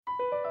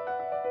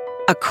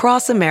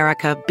Across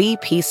America,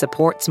 BP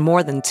supports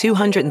more than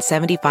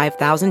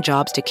 275,000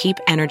 jobs to keep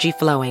energy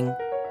flowing.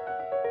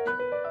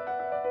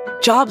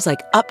 Jobs like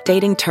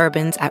updating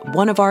turbines at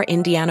one of our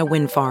Indiana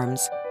wind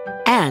farms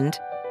and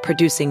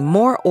producing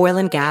more oil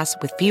and gas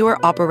with fewer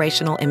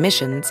operational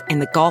emissions in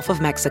the Gulf of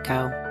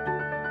Mexico.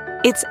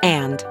 It's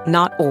and,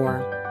 not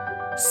or.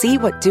 See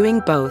what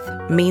doing both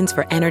means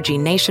for energy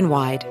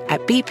nationwide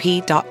at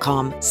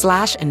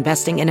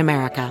bp.com/investing in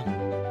America.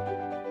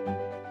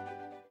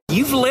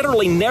 You've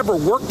literally never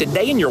worked a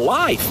day in your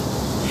life.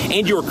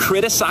 And you're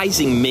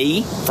criticizing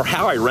me for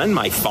how I run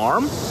my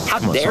farm? How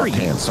dare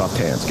you? Soft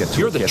hands. Get to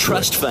You're it. the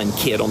trust fund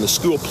kid on the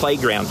school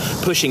playground,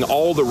 pushing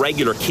all the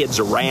regular kids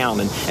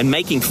around and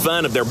making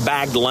fun of their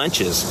bagged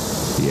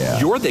lunches. Yeah,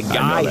 You're the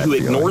guy who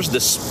ignores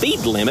the speed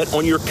limit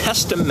on your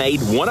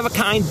custom-made,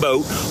 one-of-a-kind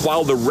boat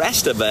while the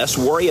rest of us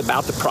worry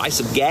about the price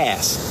of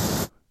gas.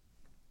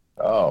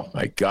 Oh,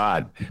 my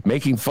God.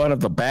 Making fun of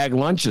the bag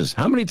lunches.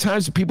 How many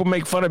times do people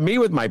make fun of me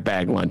with my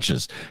bag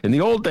lunches? In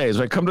the old days,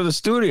 when I come to the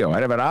studio,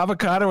 I'd have an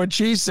avocado and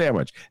cheese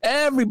sandwich.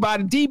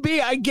 Everybody, DB,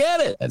 I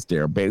get it. That's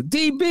Darren Bailey.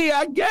 DB,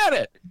 I get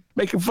it.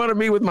 Making fun of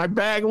me with my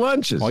bag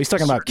lunches. Well, he's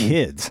talking about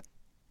kids.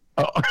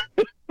 Oh.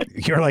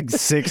 You're like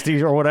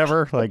 60 or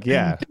whatever. Like,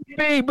 yeah.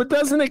 DB, but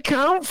doesn't it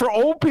count for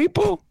old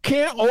people?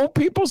 Can't old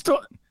people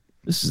still...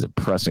 This is a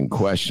pressing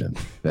question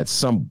that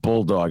some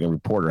bulldog and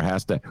reporter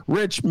has to...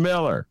 Rich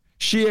Miller.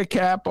 Shia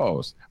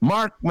Capos,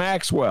 Mark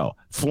Maxwell,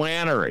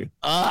 Flannery,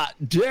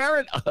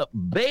 Darren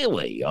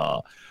Bailey,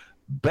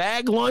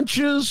 bag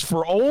lunches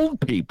for old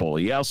people,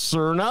 yes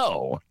or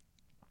no?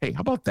 Hey,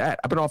 how about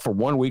that? I've been off for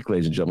 1 week,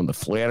 ladies and gentlemen. The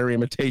Flannery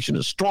imitation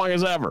is strong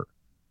as ever.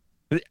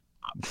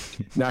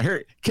 Now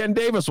here, Ken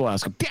Davis will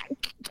ask him,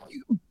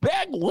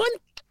 bag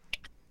lunch?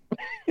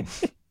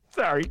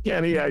 Sorry,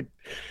 Kenny, I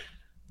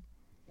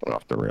went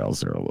off the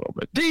rails there a little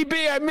bit.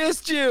 DB, I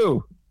missed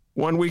you.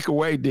 1 week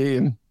away,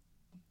 Dean.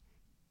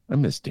 I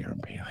miss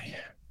Darren Bailey.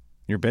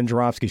 Your Ben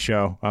Joravsky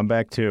Show. I'm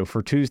back too.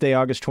 For Tuesday,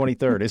 August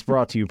 23rd, is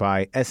brought to you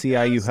by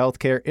SEIU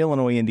Healthcare,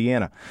 Illinois,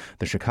 Indiana,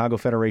 the Chicago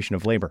Federation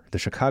of Labor, the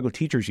Chicago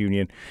Teachers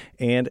Union,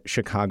 and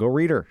Chicago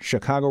Reader.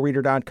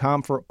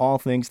 ChicagoReader.com for all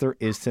things there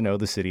is to know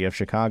the city of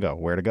Chicago.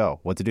 Where to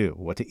go, what to do,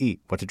 what to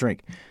eat, what to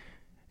drink.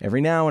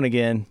 Every now and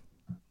again,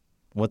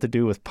 what to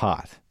do with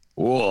pot.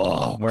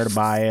 Whoa. Where to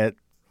buy it,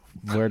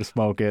 where to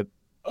smoke it.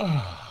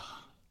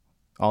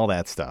 All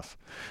that stuff.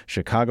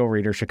 Chicago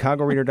Reader,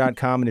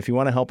 ChicagoReader.com. And if you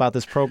want to help out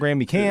this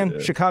program, you can.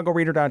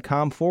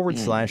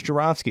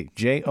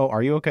 ChicagoReader.com/Joravsky.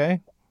 Are you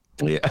okay?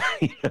 Yeah.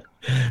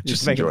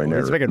 Just making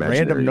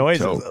random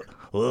noises.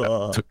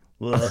 That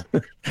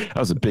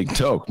was a big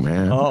toke,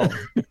 man. Oh,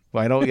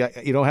 well,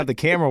 you don't have the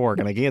camera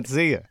working. I can't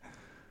see you.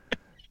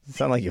 You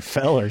sound like you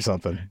fell or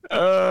something.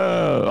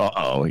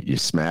 You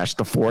smashed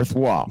the fourth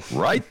wall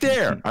right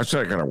there. I was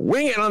going to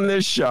wing it on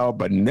this show,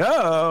 but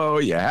no,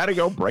 you had to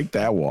go break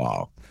that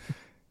wall.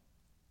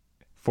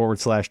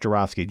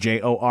 /Joravsky.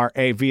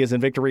 JORAV as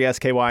in Victory,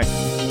 SKY.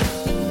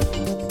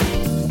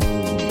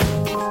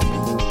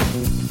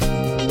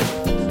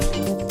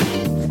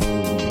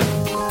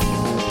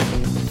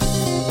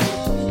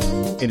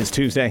 It is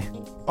Tuesday,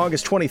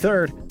 August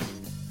 23rd,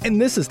 and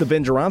this is the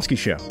Ben Joravsky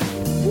Show.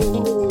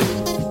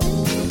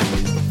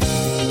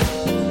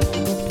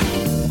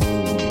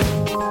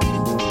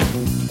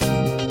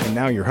 And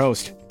now your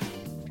host,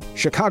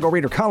 Chicago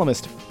Reader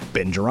columnist,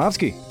 Ben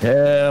Joravsky.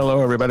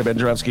 Hello, everybody. Ben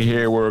Joravsky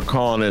here. We're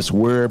calling this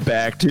We're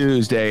Back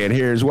Tuesday, and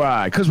here's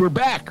why. Because we're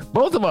back,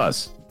 both of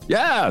us.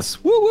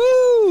 Yes.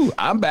 Woo-woo.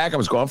 I'm back. I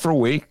was gone for a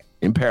week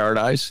in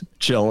paradise,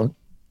 chilling.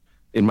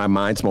 In my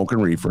mind, smoking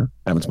reefer.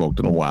 I haven't smoked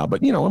in a while,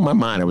 but, in my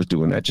mind, I was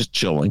doing that, just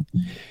chilling.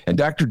 And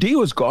Dr. D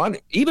was gone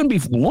even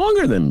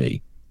longer than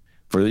me.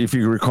 If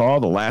you recall,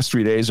 the last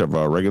 3 days of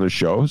regular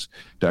shows,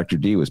 Dr.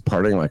 D was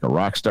partying like a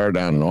rock star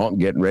down in Alton,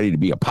 getting ready to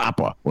be a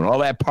papa. When all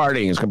that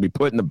partying is going to be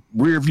put in the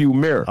rearview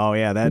mirror. Oh,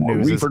 yeah, that no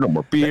news reefer, no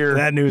more beer.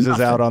 That news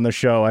nothing. Is out on the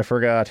show. I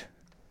forgot.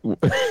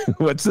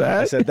 What's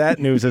that? I said that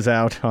news is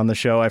out on the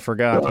show. I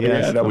forgot. Oh,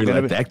 yes. Yeah, no, we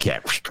let that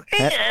cat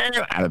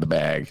out of the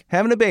bag.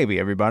 Having a baby,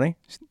 everybody.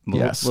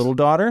 Little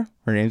daughter.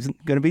 Her name's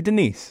going to be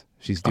Denise.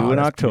 She's due in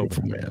October.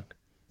 Man.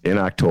 In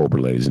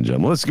October, ladies and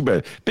gentlemen. Let's give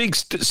a big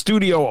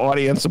studio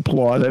audience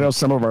applause. I know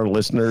some of our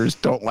listeners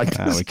don't like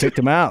this. We kicked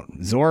him out.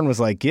 Zorn was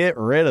like, get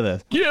rid of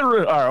this. All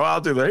right, well,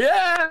 I'll do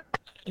that.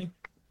 Yeah.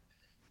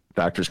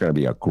 Doctor's going to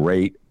be a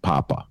great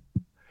papa.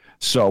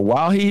 So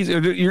while Chris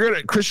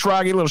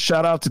Schrage, a little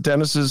shout out to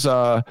Dennis's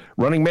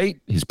running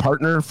mate, his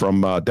partner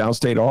from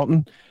downstate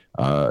Alton.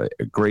 A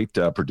great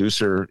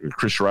producer.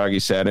 Chris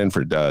Schrage sat in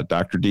for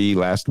Dr. D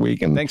last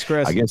week. And thanks,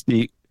 Chris. I guess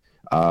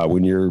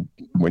when you're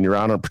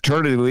on a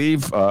paternity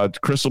leave,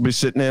 Chris will be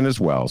sitting in as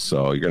well.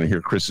 So you're going to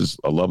hear Chris's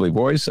lovely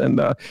voice.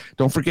 And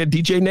don't forget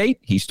DJ Nate.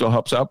 He still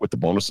helps out with the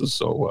bonuses.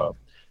 So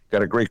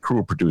got a great crew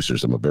of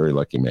producers. I'm a very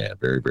lucky man.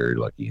 Very, very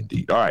lucky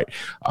indeed. All right.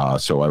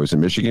 So I was in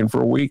Michigan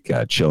for a week,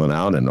 chilling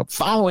out and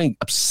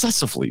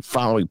obsessively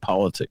following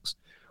politics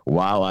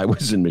while I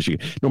was in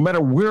Michigan. No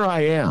matter where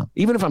I am,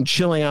 even if I'm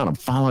chilling out, I'm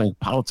following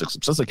politics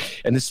obsessively.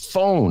 And this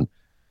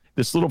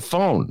little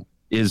phone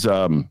is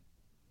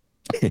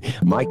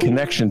My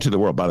connection to the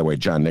world. By the way,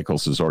 John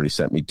Nichols has already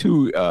sent me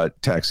 2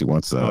 texts. He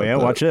wants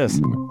watch this.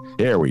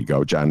 There we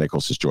go. John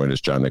Nichols has joined us.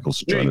 John Nichols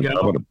has joined us.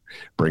 I'm going to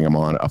bring him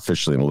on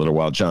officially in a little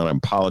while. John, I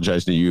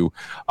apologize to you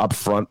up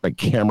front. The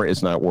camera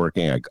is not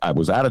working. I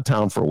was out of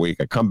town for a week.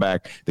 I come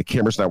back. The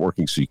camera's not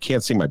working, so you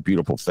can't see my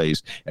beautiful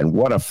face. And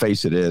what a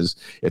face it is.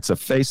 It's a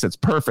face that's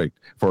perfect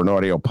for an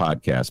audio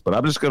podcast. But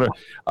I'm just going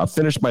to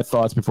finish my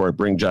thoughts before I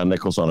bring John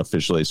Nichols on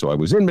officially. So I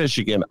was in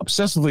Michigan,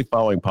 obsessively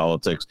following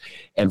politics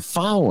and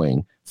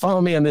follow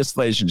me on this,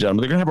 ladies and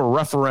gentlemen. They're going to have a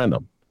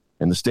referendum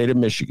in the state of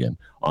Michigan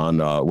on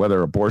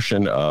whether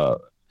abortion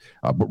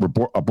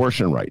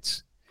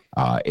rights.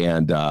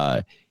 And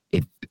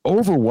it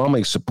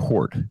overwhelming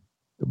support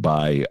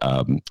by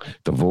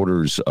the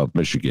voters of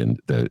Michigan.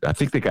 I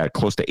think they got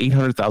close to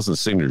 800,000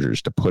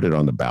 signatures to put it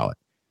on the ballot.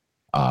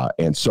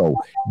 And so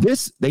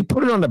they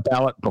put it on the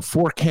ballot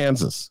before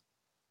Kansas.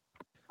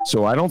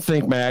 So I don't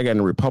think MAGA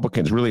and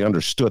Republicans really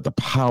understood the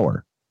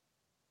power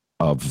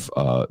of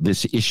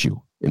this issue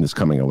in this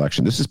coming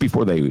election. This is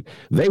before they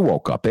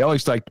woke up. They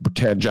always like to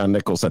pretend, John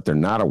Nichols, that they're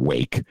not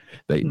awake.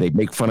 They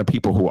make fun of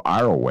people who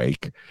are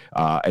awake,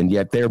 and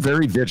yet they're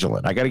very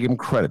vigilant. I got to give them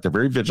credit. They're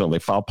very vigilant. They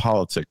follow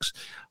politics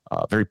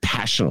very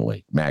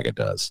passionately, MAGA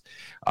does.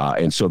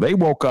 And so they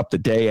woke up the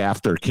day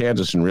after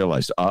Kansas and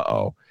realized,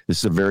 this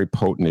is a very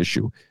potent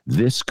issue.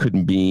 This could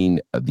mean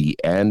the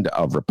end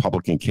of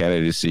Republican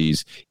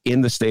candidacies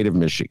in the state of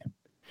Michigan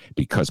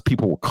because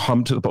people will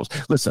come to the polls.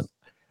 Listen,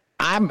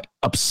 I'm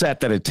upset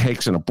that it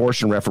takes an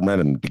abortion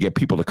referendum to get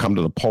people to come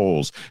to the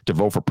polls to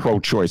vote for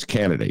pro-choice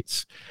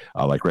candidates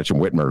like Gretchen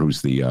Whitmer,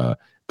 who's the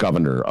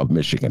governor of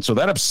Michigan. So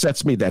that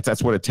upsets me that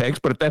that's what it takes.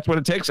 But if that's what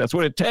it takes, that's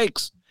what it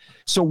takes.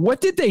 So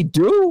what did they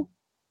do?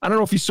 I don't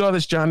know if you saw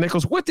this, John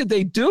Nichols. What did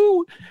they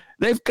do?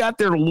 They've got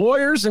their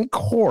lawyers in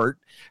court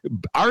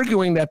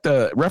arguing that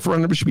the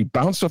referendum should be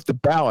bounced off the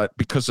ballot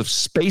because of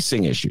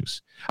spacing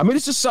issues. I mean,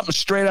 this is something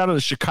straight out of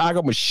the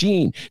Chicago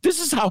machine. This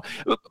is how,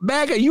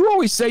 MAGA, you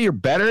always say you're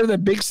better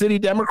than big city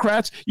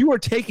Democrats. You are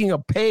taking a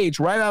page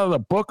right out of the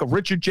book of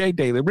Richard M.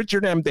 Daley,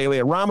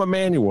 and Rahm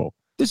Emanuel.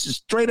 This is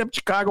straight up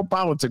Chicago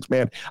politics,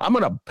 man.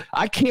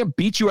 I can't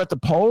beat you at the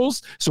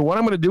polls, so what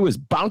I'm going to do is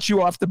bounce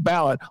you off the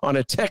ballot on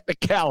a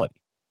technicality.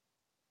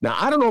 Now,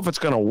 I don't know if it's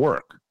going to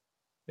work.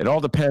 It all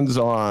depends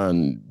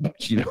on,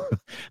 the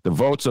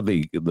votes of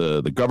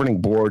the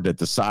governing board that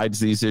decides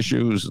these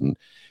issues. And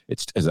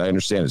it's, as I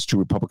understand, it's 2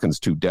 Republicans,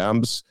 2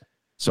 Dems.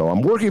 So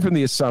I'm working from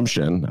the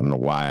assumption, I don't know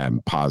why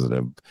I'm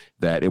positive,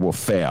 that it will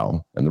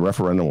fail and the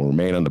referendum will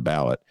remain on the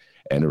ballot.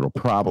 And it'll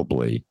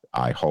probably,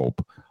 I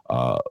hope,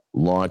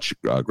 launch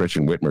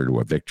Gretchen Whitmer to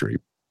a victory.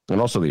 And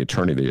also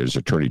there's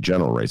attorney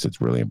general race. It's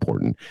really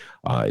important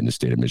in the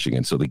state of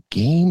Michigan. So the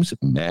games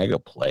MAGA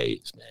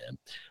plays, man,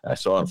 I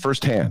saw it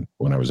firsthand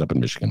when I was up in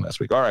Michigan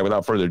last week. All right,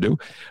 without further ado,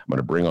 I'm going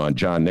to bring on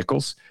John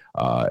Nichols.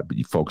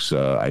 You folks,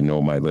 I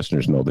know my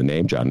listeners know the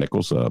name, John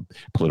Nichols, a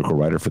political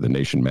writer for The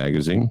Nation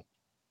magazine.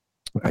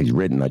 He's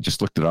written, I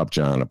just looked it up,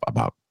 John,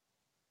 about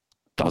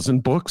a dozen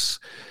books.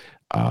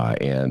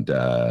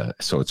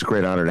 So it's a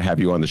great honor to have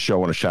you on the show. I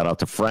want to shout out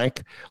to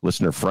Frank,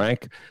 listener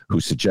Frank, who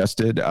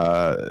suggested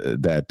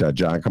that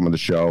John come on the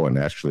show and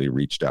actually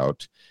reached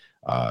out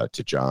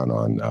to John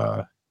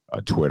on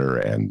Twitter,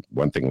 and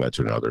one thing led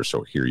to another.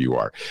 So here you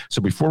are.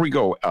 So before we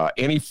go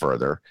any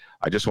further,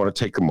 I just want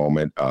to take a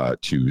moment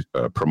to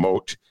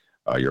promote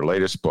your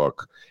latest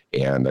book.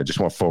 And I just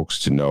want folks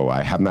to know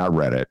I have not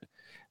read it.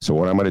 So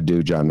what I'm going to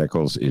do, John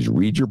Nichols, is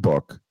read your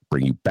book,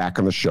 bring you back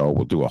on the show.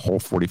 We'll do a whole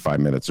 45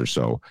 minutes or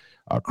so.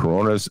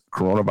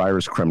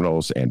 Coronavirus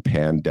criminals and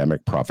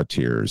pandemic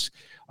profiteers.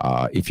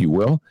 If you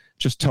will,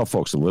 just tell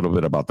folks a little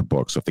bit about the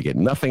book. So if they get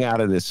nothing out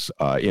of this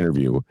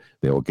interview,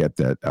 they will get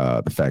that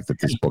the fact that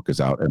this book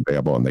is out and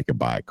available and they can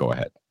buy it. Go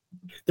ahead.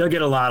 They'll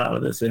get a lot out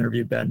of this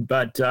interview, Ben.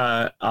 But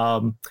the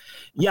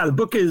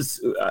book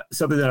is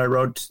something that I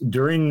wrote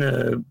during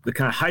the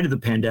kind of height of the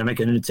pandemic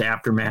and its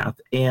aftermath.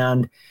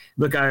 And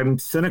look, I'm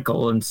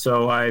cynical. And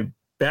so I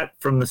bet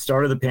from the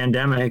start of the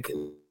pandemic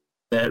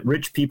that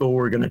rich people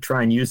were going to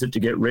try and use it to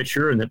get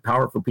richer, and that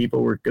powerful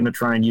people were going to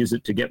try and use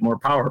it to get more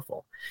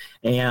powerful.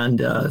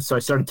 And so I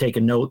started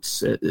taking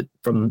notes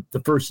from the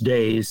first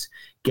days,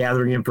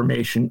 gathering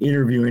information,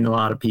 interviewing a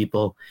lot of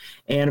people.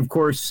 And of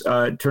course,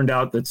 it turned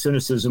out that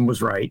cynicism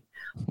was right.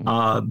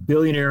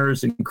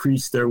 Billionaires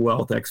increased their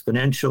wealth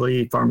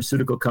exponentially.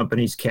 Pharmaceutical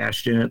companies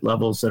cashed in at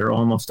levels that are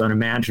almost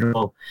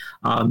unimaginable,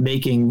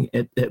 making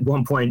at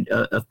one point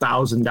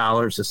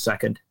 $1,000 a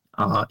second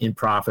in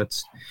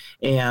profits,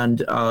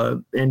 and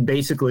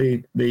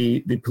basically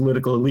the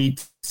political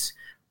elites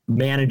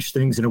manage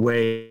things in a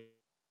way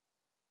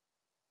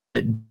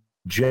that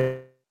generally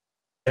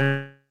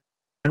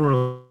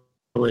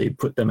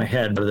put them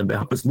ahead rather than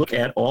behind. Let's look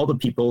at all the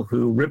people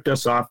who ripped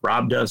us off,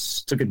 robbed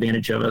us, took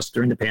advantage of us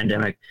during the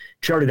pandemic,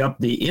 charted up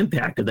the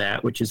impact of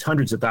that, which is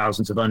hundreds of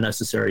thousands of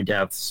unnecessary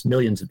deaths,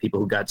 millions of people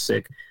who got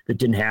sick that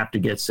didn't have to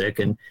get sick,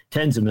 and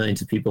tens of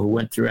millions of people who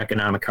went through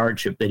economic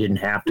hardship they didn't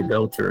have to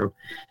go through.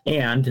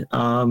 And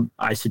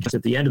I suggest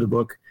at the end of the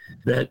book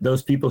that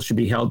those people should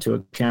be held to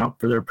account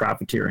for their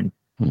profiteering.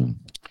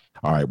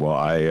 All right. Well,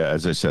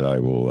 as I said, I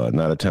will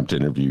not attempt to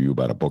interview you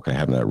about a book I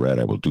have not read.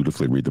 I will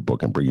dutifully read the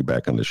book and bring you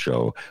back on the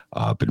show.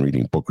 I've been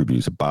reading book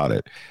reviews about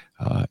it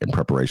in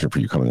preparation for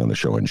you coming on the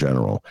show in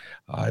general.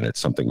 And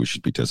it's something we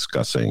should be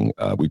discussing.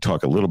 We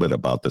talk a little bit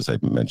about this. I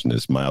mentioned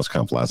this. Miles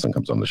Kampf-Lassin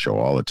comes on the show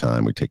all the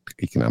time. We take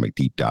economic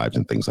deep dives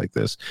and things like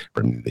this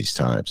from these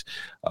times.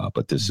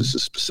 But this is a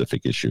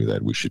specific issue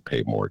that we should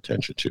pay more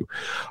attention to.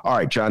 All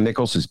right. John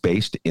Nichols is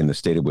based in the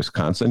state of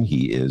Wisconsin.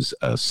 He is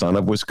a son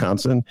of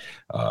Wisconsin.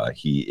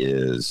 He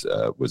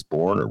was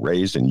born or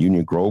raised in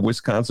Union Grove,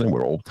 Wisconsin,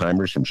 where old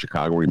timers from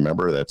Chicago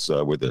remember. That's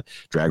where the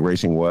drag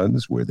racing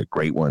was, where the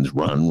great ones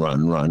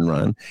run.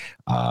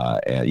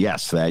 And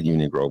yes, that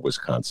Union Grove,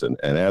 Wisconsin.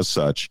 And as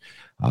such,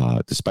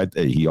 despite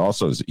that,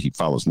 he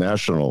follows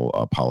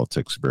national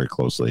politics very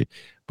closely,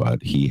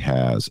 but he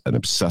has an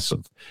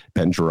obsessive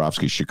Ben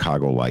Joravsky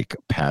Chicago-like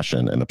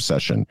passion and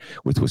obsession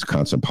with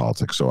Wisconsin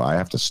politics. So I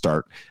have to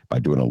start by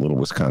doing a little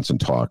Wisconsin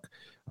talk.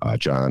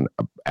 John,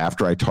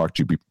 after I talked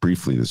to you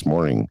briefly this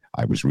morning,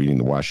 I was reading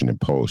the Washington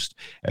Post,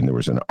 and there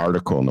was an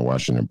article in the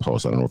Washington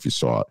Post. I don't know if you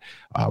saw it.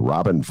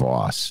 Robin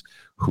Vos,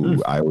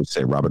 who I always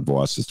say Robin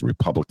Vos is the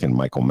Republican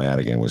Michael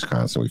Madigan in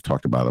Wisconsin. We've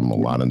talked about him a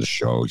lot on the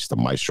show. He's the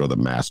maestro, the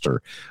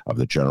master of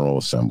the General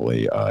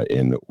Assembly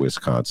in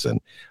Wisconsin.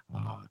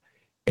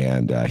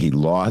 And he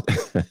lost,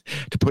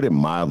 to put it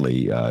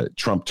mildly,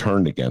 Trump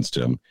turned against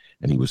him,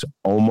 and he was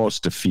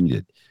almost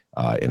defeated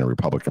in a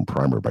Republican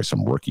primary by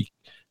some rookie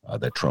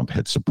that Trump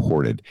had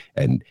supported.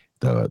 And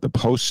the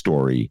Post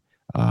story,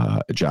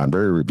 John,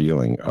 very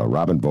revealing.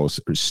 Robin Vos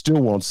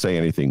still won't say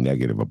anything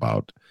negative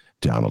about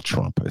Donald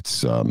Trump.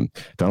 It's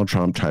Donald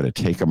Trump tried to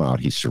take him out.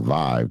 He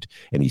survived,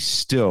 and he's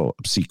still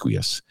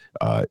obsequious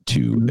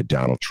to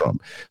Donald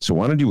Trump. So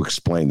why don't you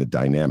explain the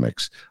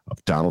dynamics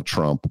of Donald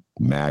Trump,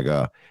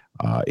 MAGA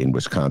in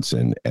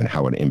Wisconsin, and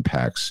how it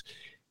impacts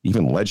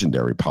even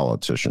legendary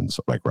politicians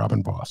like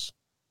Robin Vos?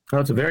 Well,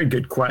 it's a very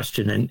good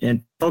question,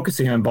 and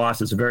focusing on Vos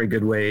is a very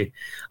good way,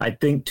 I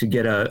think, to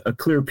get a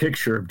clear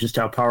picture of just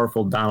how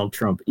powerful Donald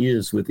Trump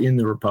is within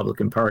the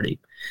Republican Party.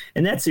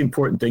 And that's the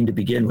important thing to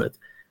begin with.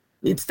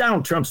 It's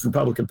Donald Trump's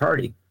Republican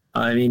Party.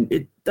 I mean,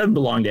 it doesn't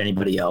belong to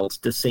anybody else.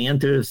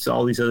 DeSantis,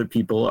 all these other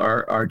people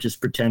are just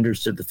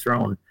pretenders to the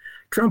throne.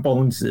 Trump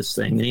owns this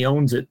thing, and he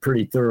owns it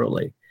pretty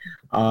thoroughly.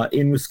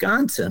 In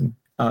Wisconsin,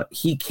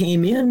 he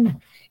came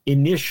in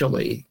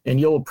initially,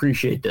 and you'll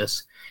appreciate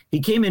this, he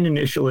came in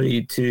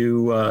initially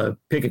to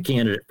pick a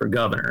candidate for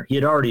governor. He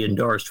had already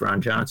endorsed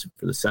Ron Johnson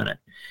for the Senate.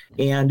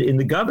 And in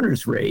the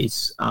governor's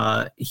race,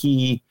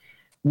 he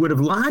would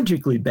have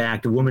logically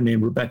backed a woman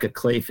named Rebecca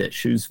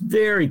Clayfish, who's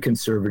very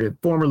conservative,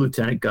 former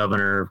lieutenant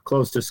governor,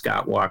 close to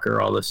Scott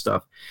Walker, all this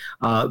stuff.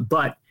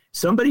 But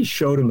somebody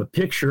showed him a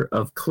picture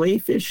of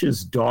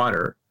Clayfish's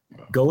daughter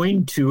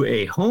going to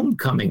a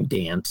homecoming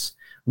dance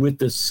with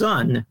the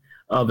son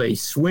of a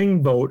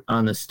swing vote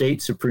on the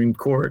state Supreme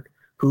Court,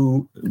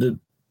 who the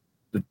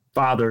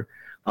father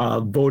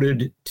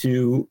voted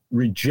to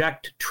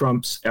reject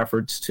Trump's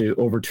efforts to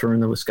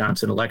overturn the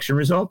Wisconsin election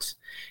results.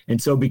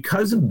 And so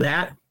because of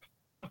that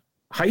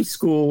high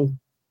school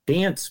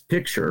dance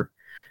picture,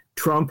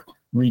 Trump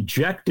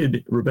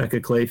rejected Rebecca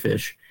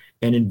Clayfish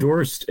and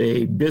endorsed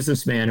a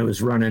businessman who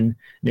was running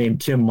named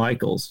Tim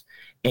Nichols.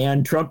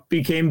 And Trump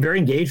became very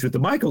engaged with the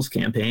Nichols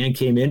campaign and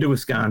came into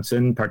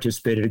Wisconsin,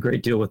 participated a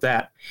great deal with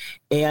that.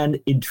 And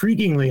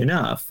intriguingly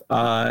enough,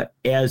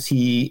 as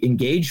he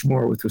engaged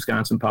more with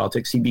Wisconsin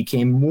politics, he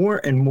became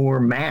more and more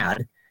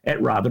mad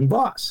at Robin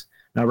Vos.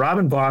 Now,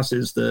 Robin Vos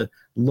is the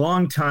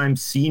longtime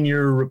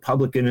senior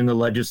Republican in the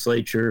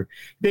legislature,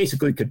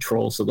 basically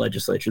controls the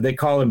legislature. They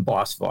call him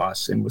Boss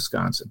Vos in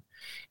Wisconsin.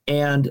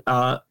 And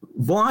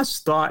Vos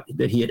thought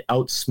that he had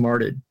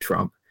outsmarted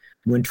Trump.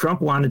 When Trump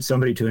wanted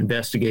somebody to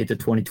investigate the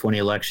 2020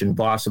 election,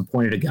 Vos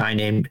appointed a guy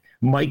named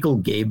Michael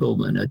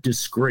Gableman, a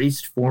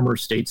disgraced former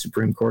state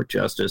Supreme Court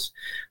justice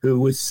who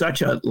was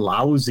such a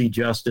lousy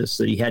justice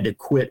that he had to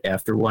quit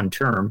after one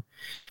term.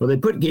 Well, they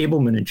put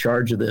Gableman in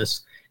charge of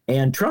this,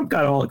 and Trump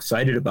got all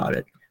excited about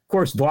it. Of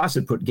course, Vos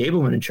had put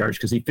Gableman in charge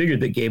because he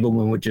figured that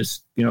Gableman would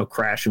just,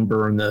 crash and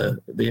burn the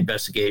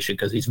investigation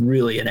because he's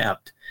really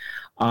inept.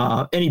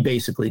 And he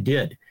basically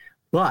did.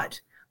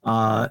 But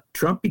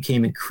Trump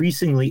became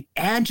increasingly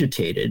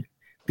agitated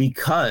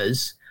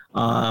because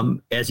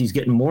as he's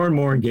getting more and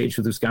more engaged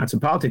with Wisconsin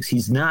politics,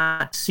 he's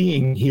not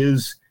seeing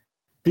his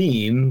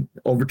theme,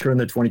 overturn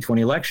the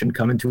 2020 election,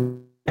 come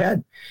into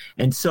head.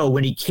 And so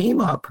when he came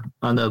up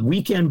on the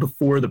weekend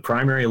before the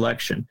primary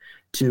election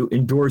to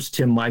endorse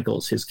Tim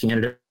Nichols, his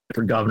candidate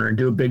for governor, and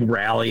do a big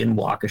rally in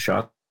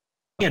Waukesha,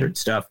 standard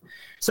stuff,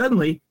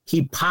 suddenly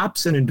he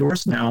pops an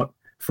endorsement out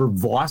for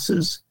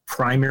Vos's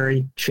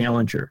primary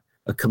challenger,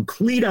 a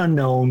complete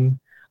unknown,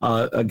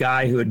 a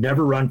guy who had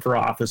never run for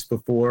office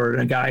before,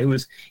 and a guy who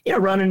was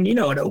running,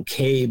 an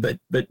okay but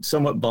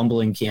somewhat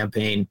bumbling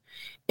campaign.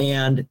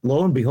 And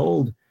lo and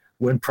behold,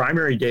 when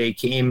primary day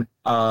came,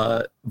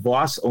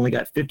 Vos only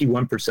got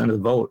 51% of the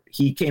vote.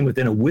 He came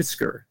within a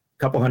whisker, a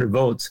couple hundred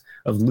votes,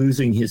 of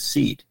losing his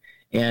seat.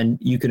 And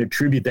you can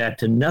attribute that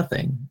to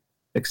nothing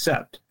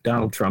except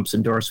Donald Trump's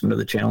endorsement of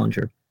the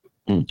challenger.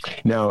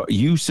 Now,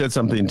 you said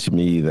something to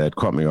me that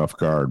caught me off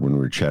guard when we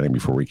were chatting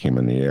before we came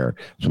on the air.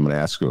 So I'm going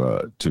to ask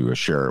you to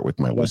share it with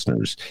my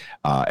listeners.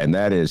 And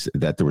that is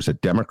that there was a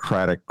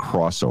Democratic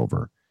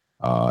crossover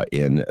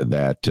in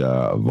that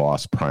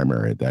Voss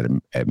primary that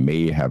it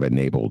may have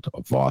enabled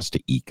Voss to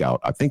eke out.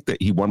 I think that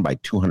he won by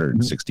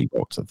 260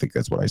 votes. I think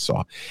that's what I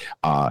saw.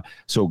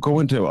 So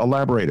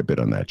elaborate a bit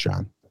on that,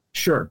 John.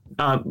 Sure.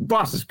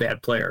 Voss is a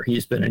bad player.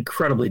 He's been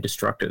incredibly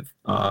destructive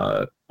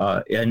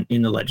in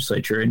the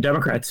legislature, and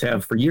Democrats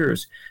have for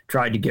years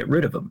tried to get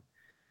rid of him.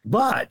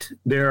 But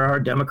there are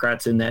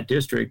Democrats in that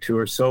district who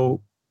are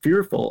so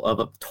fearful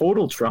of a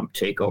total Trump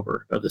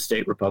takeover of the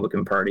state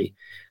Republican Party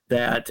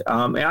that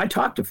and I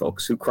talked to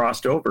folks who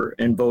crossed over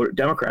and voted,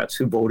 Democrats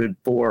who voted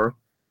for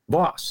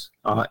Voss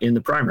in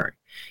the primary.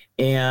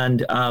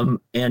 And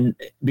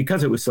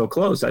because it was so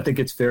close, I think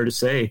it's fair to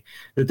say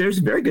that there's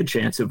a very good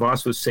chance that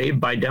Voss was saved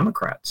by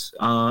Democrats.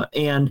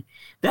 And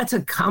that's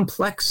a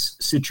complex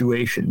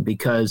situation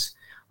because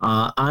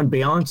on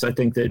balance, I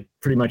think that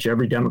pretty much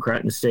every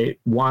Democrat in the state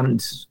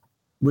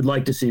would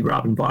like to see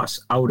Robin Voss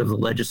out of the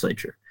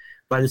legislature.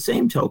 By the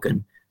same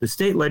token, the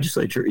state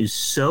legislature is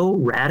so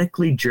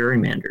radically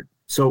gerrymandered,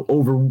 so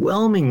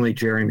overwhelmingly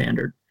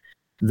gerrymandered,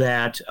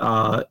 that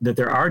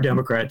there are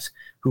Democrats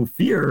who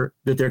fear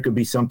that there could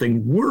be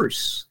something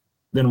worse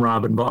than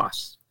Robin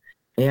Voss.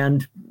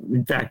 And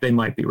in fact, they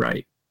might be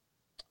right.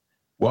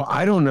 Well,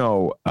 I don't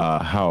know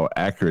how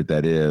accurate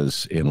that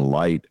is in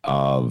light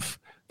of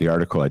the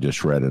article I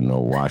just read in the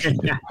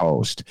Washington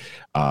Post,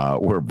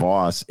 where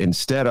Voss,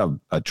 instead of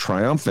a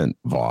triumphant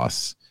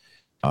Voss,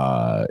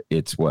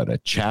 it's a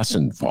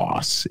chastened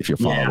Voss, if you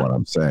follow what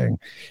I'm saying.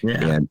 Yeah.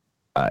 And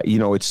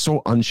it's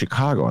so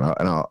un-Chicago,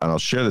 and I'll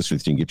share this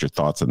with you and get your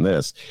thoughts on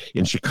this.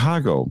 In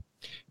Chicago,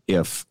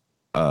 if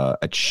a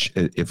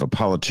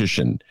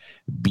politician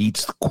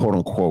beats, quote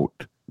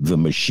unquote, the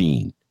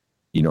machine,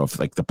 if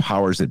like the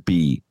powers that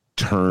be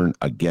turn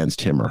against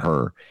him or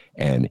her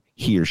and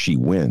he or she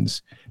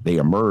wins, they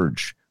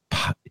emerge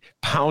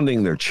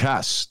pounding their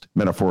chest,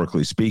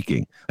 metaphorically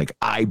speaking, like,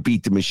 I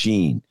beat the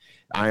machine.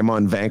 I'm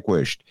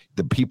unvanquished.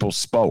 The people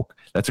spoke.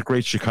 That's a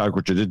great Chicago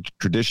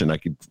tradition. I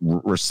could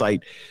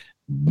recite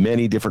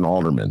many different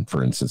aldermen,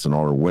 for instance, and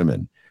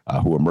alderwomen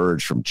who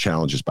emerged from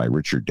challenges by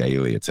Richard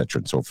Daley, et cetera,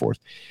 and so forth.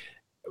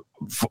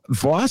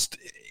 Voss,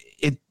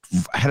 it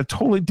had a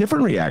totally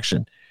different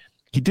reaction.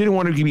 He didn't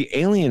want to be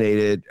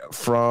alienated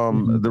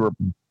from the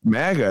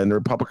MAGA and the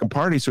Republican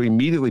Party, so he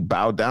immediately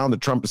bowed down to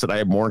Trump and said, I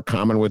have more in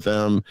common with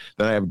him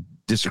than I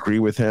disagree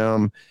with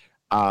him.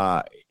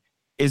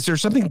 Is there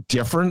something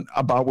different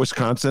about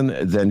Wisconsin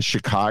than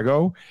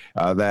Chicago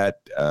that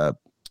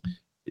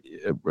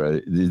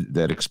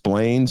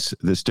explains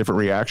this different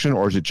reaction,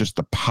 or is it just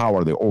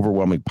the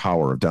overwhelming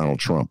power of Donald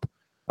Trump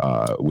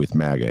with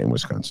MAGA in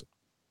Wisconsin?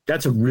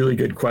 That's a really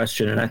good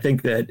question, and I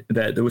think that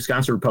the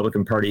Wisconsin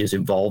Republican Party is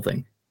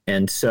evolving,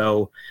 and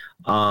so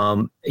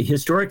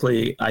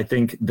historically, I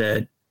think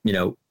that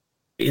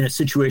in a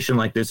situation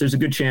like this, there's a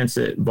good chance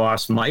that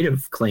Voss might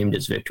have claimed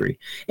his victory.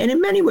 And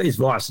in many ways,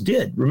 Voss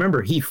did.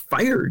 Remember, he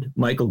fired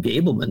Michael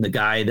Gableman, the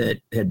guy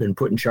that had been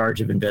put in charge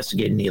of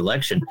investigating the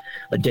election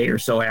a day or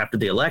so after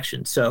the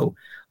election. So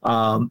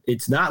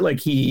it's not like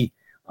he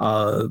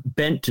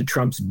bent to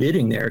Trump's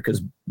bidding there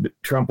because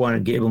Trump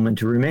wanted Gableman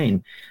to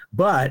remain.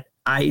 But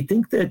I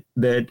think that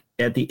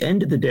at the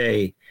end of the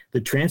day, the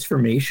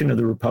transformation of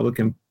the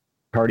Republican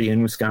Party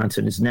in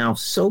Wisconsin is now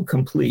so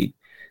complete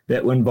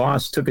that when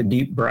Voss took a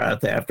deep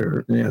breath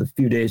after a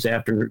few days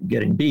after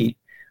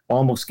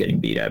almost getting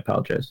beat, I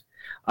apologize.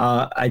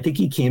 I think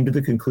he came to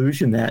the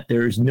conclusion that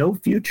there is no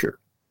future,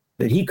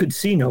 that he could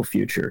see no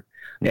future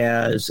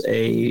as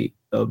a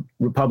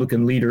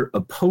Republican leader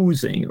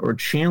opposing or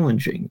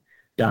challenging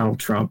Donald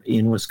Trump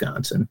in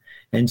Wisconsin.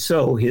 And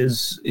so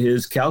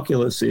his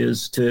calculus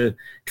is to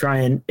try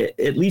and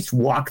at least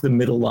walk the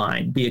middle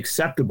line, be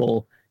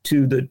acceptable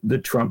to the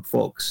Trump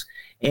folks.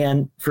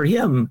 And for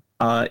him,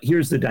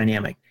 here's the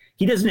dynamic.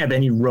 He doesn't have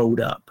any road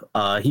up.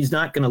 He's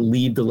not going to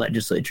leave the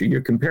legislature.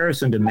 Your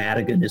comparison to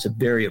Madigan is a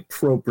very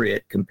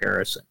appropriate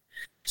comparison.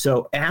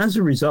 So as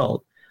a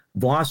result,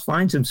 Voss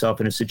finds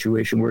himself in a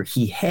situation where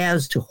he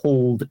has to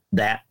hold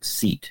that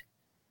seat,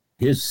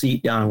 his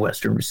seat down in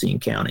Western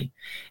Racine County.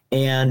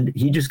 And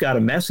he just got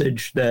a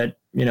message that,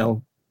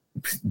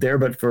 there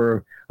but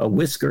for a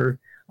whisker,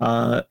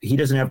 he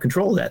doesn't have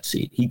control of that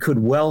seat. He could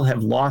well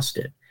have lost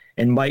it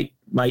and might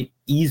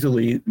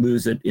easily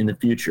lose it in the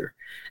future.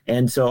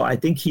 And so I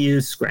think he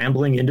is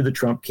scrambling into the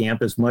Trump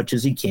camp as much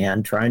as he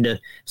can, trying to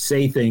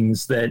say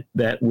things that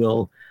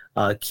will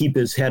keep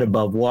his head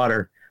above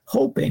water,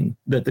 hoping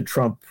that the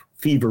Trump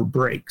fever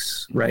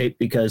breaks, right?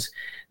 Because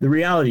the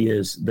reality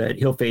is that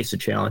he'll face a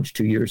challenge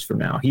 2 years from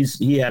now.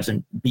 He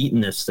hasn't beaten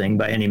this thing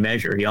by any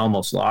measure. He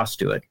almost lost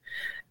to it.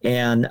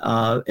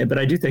 But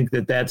I do think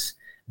that that's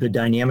the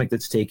dynamic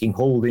that's taking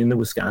hold in the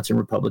Wisconsin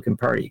Republican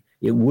Party.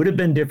 It would have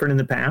been different in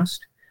the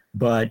past,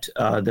 but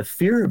the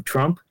fear of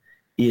Trump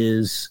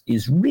is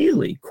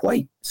really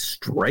quite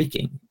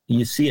striking.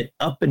 You see it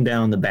up and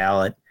down the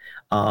ballot.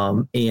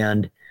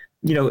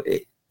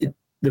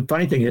 the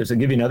funny thing is, I'll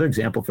give you another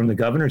example from the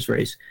governor's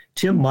race.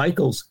 Tim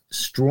Michaels was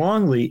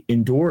strongly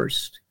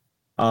endorsed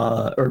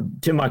by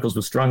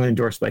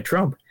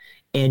Trump.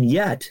 And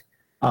yet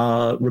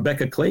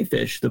Rebecca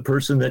Clayfish, the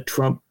person that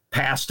Trump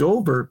passed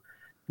over,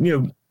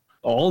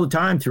 all the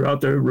time throughout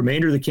the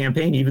remainder of the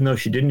campaign, even though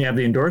she didn't have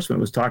the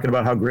endorsement, was talking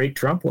about how great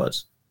Trump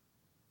was.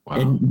 Wow.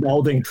 And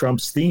melding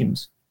Trump's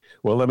themes.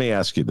 Well, let me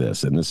ask you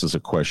this, and this is a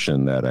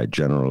question that I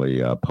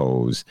generally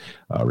pose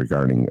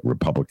regarding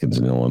Republicans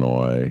in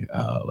Illinois,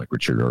 like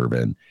Richard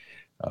Irvin,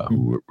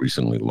 who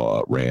recently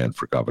ran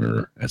for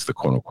governor as the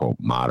quote-unquote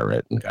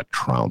moderate and got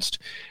trounced.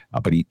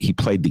 But he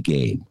played the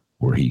game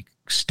where he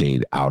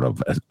stayed out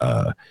of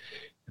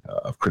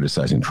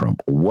criticizing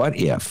Trump. What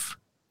if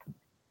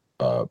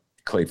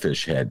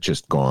Clayfish had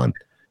just gone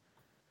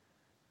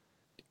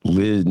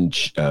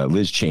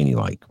Liz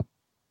Cheney-like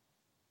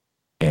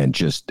and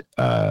just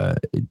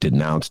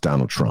denounced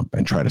Donald Trump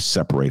and try to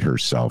separate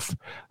herself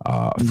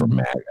from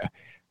MAGA?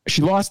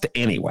 She lost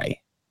anyway.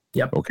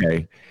 Yep.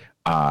 Okay.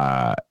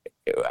 How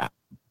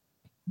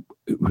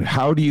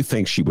do you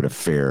think she would have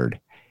fared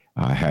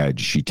had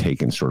she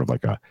taken sort of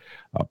like a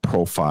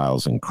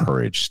profiles and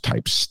courage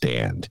type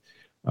stand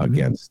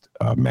against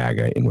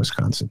MAGA in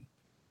Wisconsin?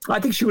 I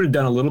think she would have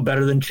done a little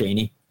better than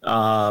Cheney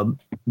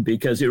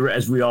because,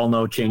 as we all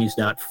know, Cheney's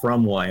not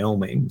from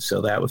Wyoming.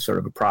 So that was sort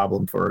of a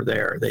problem for her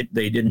there.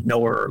 They didn't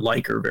know her or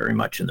like her very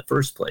much in the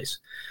first place.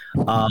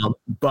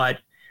 But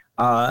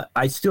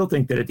I still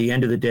think that at the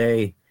end of the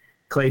day,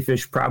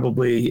 Clayfish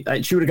probably,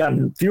 she would have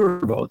gotten fewer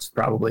votes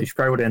probably. She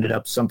probably would have ended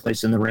up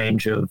someplace in the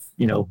range of,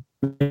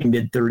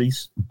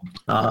 mid-30s,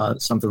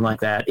 something like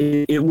that.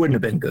 It wouldn't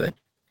have been good.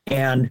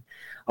 And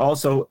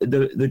also,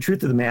 the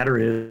truth of the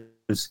matter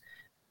is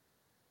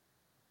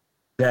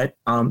that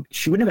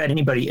she wouldn't have had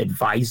anybody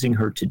advising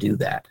her to do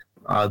that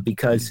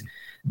because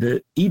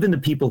even the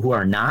people who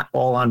are not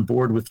all on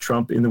board with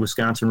Trump in the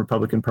Wisconsin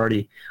Republican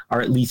Party are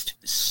at least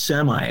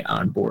semi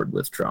on board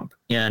with Trump.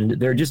 And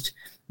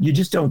you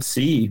just don't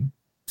see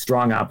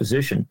strong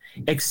opposition,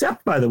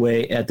 except, by the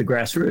way, at the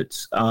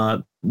grassroots.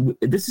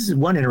 This is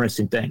one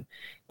interesting thing.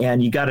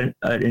 And you got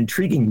an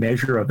intriguing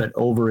measure of it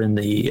over in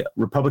the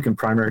Republican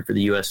primary for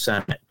the U.S.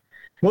 Senate.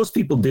 Most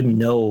people didn't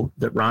know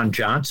that Ron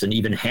Johnson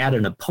even had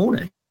an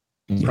opponent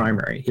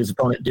primary. His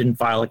opponent didn't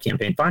file a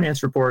campaign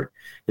finance report.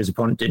 His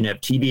opponent didn't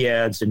have TV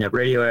ads, didn't have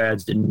radio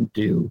ads, didn't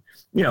do,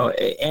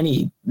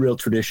 any real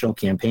traditional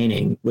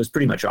campaigning, was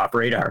pretty much off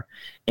radar.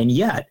 And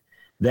yet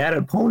that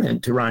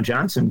opponent to Ron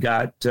Johnson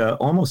got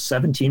almost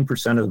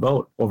 17% of the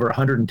vote, over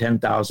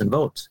 110,000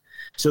 votes.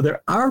 So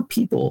there are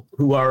people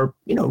who are,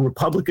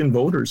 Republican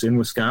voters in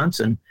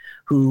Wisconsin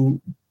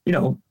who,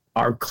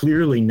 are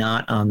clearly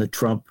not on the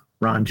Trump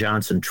Ron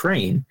Johnson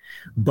train,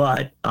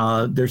 but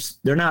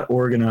they're not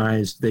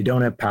organized. They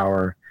don't have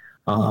power,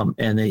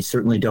 and they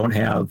certainly don't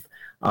have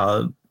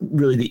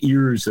really the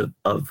ears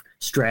of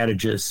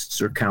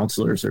strategists or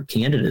counselors or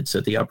candidates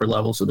at the upper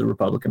levels of the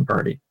Republican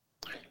Party.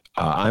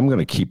 I'm going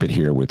to keep it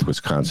here with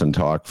Wisconsin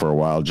talk for a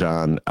while,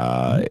 John,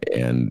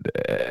 and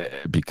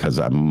because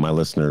my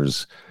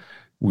listeners,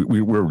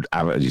 we're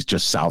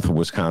just south of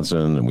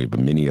Wisconsin, and we have a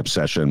mini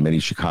obsession. Many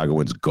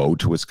Chicagoans go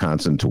to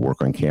Wisconsin to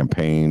work on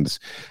campaigns.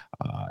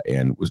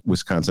 And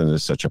Wisconsin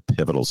is such a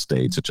pivotal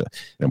state, such an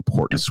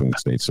important swing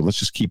state. So let's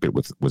just keep it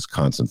with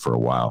Wisconsin for a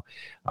while.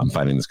 I'm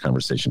finding this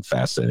conversation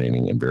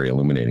fascinating and very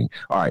illuminating.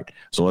 All right,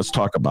 so let's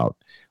talk about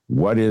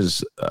what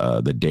is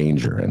the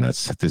danger. And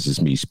this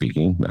is me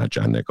speaking, not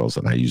John Nichols,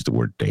 and I use the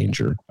word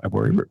danger. I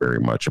worry very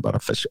much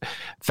about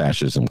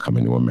fascism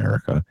coming to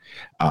America.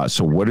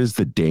 So what is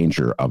the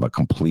danger of a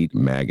complete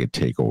MAGA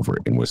takeover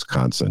in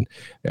Wisconsin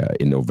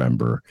in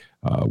November?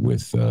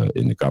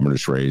 In the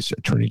governor's race,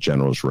 attorney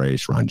general's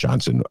race, Ron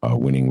Johnson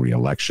winning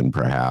re-election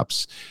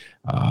perhaps,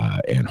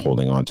 and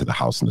holding on to the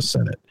House and the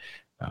Senate.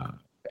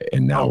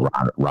 And now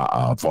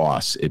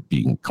Voss, it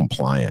being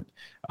compliant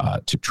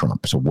to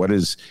Trump. So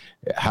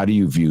how do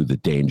you view the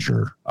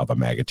danger of a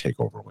MAGA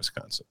takeover in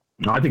Wisconsin?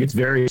 I think it's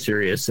very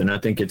serious, and I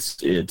think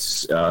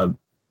it's a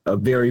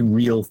very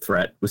real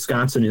threat.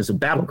 Wisconsin is a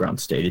battleground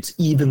state. It's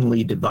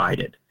evenly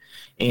divided.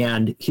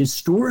 And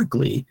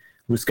historically,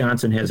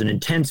 Wisconsin has an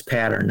intense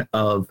pattern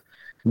of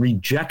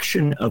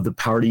rejection of the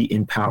party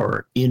in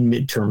power in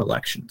midterm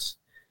elections.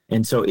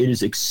 And so it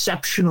is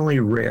exceptionally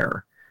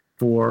rare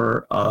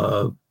for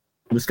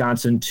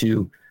Wisconsin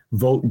to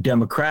vote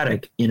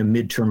Democratic in a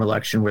midterm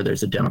election where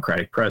there's a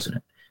Democratic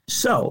president.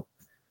 So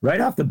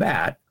right off the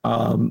bat,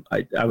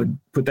 I would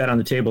put that on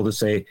the table to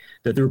say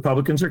that the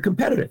Republicans are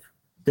competitive.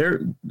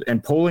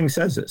 And polling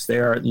says this, they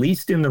are at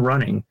least in the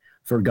running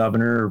for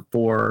governor,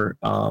 for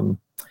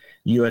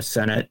U.S.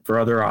 Senate, for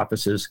other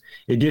offices.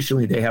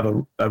 Additionally, they have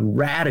a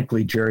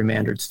radically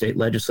gerrymandered state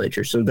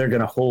legislature, so they're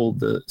going to hold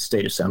the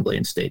state assembly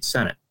and state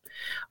senate.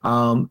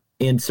 And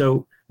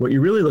so what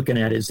you're really looking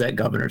at is that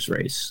governor's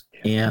race.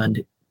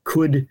 And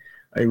could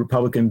a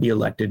Republican be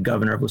elected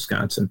governor of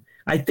Wisconsin?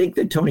 I think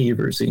that Tony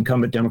Evers, the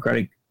incumbent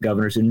Democratic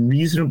governor, is in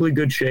reasonably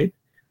good shape,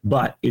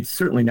 but it's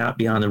certainly not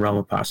beyond the realm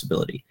of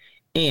possibility.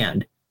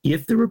 And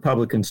if the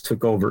Republicans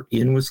took over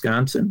in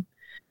Wisconsin,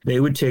 they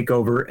would take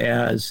over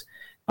as,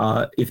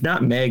 if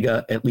not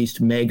mega, at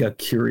least mega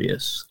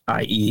curious,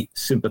 i.e.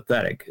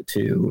 sympathetic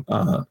to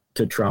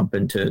Trump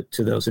and to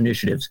those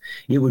initiatives.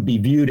 It would be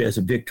viewed as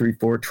a victory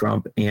for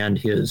Trump and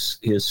his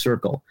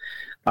circle.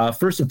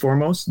 First and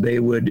foremost, they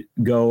would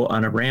go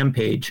on a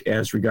rampage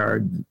as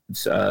regards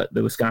the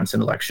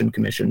Wisconsin Election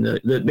Commission,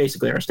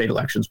 basically our state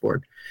elections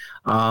board.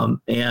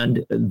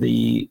 And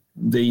the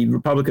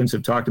Republicans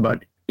have talked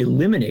about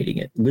eliminating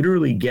it,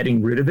 literally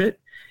getting rid of it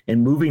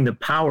and moving the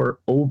power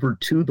over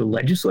to the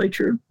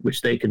legislature,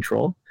 which they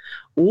control,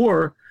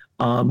 or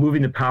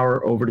moving the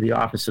power over to the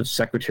office of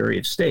Secretary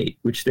of State,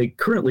 which they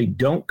currently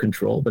don't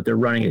control, but they're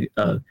running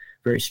a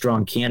very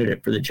strong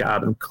candidate for the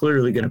job and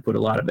clearly going to put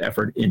a lot of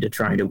effort into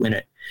trying to win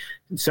it.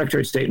 The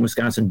Secretary of State in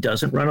Wisconsin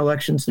doesn't run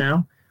elections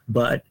now,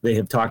 but they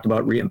have talked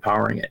about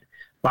re-empowering it.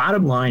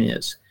 Bottom line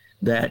is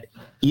that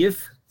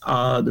if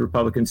the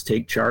Republicans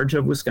take charge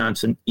of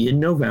Wisconsin in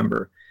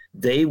November,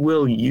 they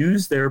will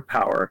use their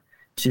power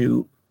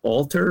to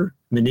alter,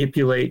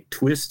 manipulate,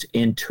 twist,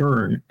 and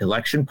turn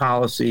election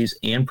policies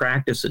and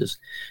practices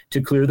to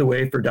clear the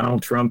way for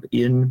Donald Trump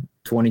in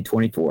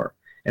 2024.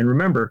 And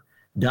remember,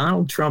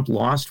 Donald Trump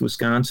lost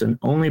Wisconsin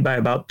only by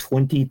about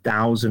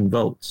 20,000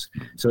 votes.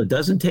 So it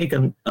doesn't take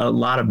a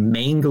lot of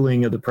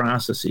mangling of the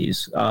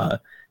processes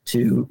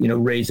to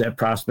raise that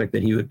prospect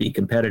that he would be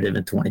competitive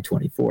in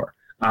 2024.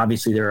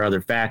 Obviously, there are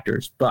other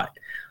factors, but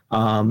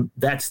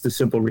that's the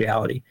simple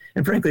reality.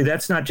 And frankly,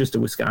 that's not just a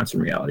Wisconsin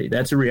reality.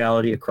 That's a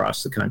reality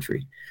across the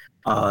country.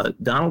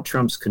 Donald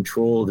Trump's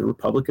control of the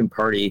Republican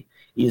Party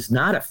is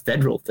not a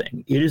federal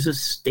thing. It is a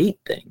state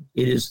thing.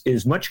 It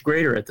is much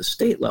greater at the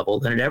state level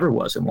than it ever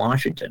was in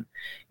Washington.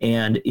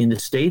 And in the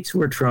states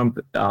where Trump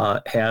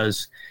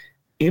has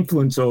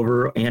influence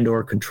over and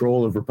or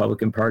control of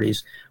Republican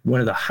parties, one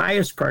of the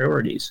highest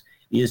priorities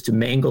is to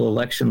mangle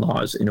election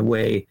laws in a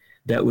way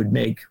that would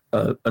make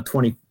a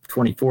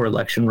 2024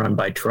 election run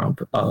by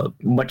Trump a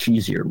much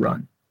easier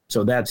run.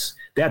 So that's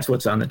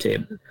what's on the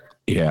table.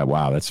 Yeah,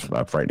 wow, that's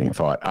a frightening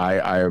thought.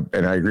 I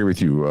agree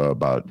with you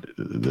about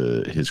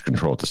his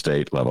control at the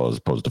state level as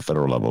opposed to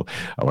federal level.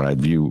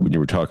 When you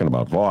were talking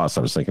about Voss,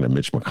 I was thinking of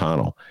Mitch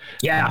McConnell.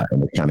 Yeah,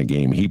 and the kind of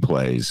game he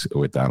plays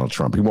with Donald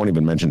Trump. He won't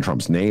even mention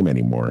Trump's name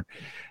anymore.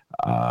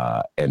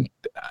 And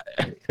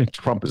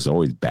Trump is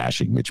always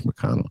bashing Mitch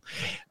McConnell.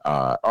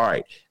 All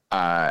right.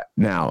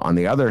 Now, on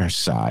the other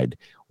side,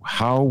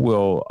 how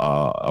will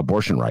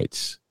abortion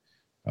rights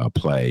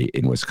play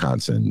in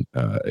Wisconsin?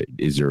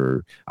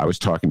 I was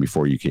talking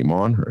before you came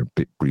on, or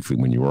briefly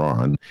when you were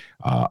on,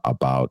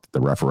 about the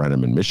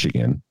referendum in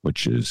Michigan,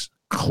 which has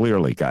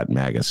clearly got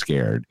MAGA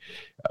scared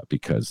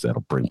because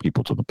that'll bring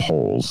people to the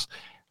polls.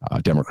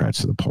 Democrats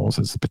to the polls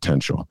has the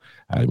potential.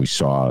 We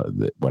saw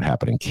what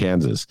happened in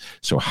Kansas.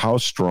 So how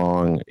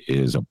strong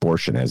is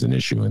abortion as an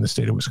issue in the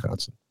state of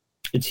Wisconsin?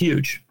 It's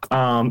huge.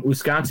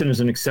 Wisconsin is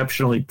an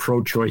exceptionally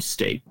pro-choice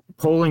state.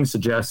 Polling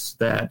suggests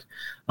that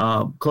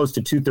close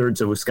to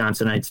 2/3 of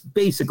Wisconsinites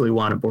basically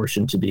want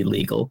abortion to be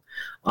legal.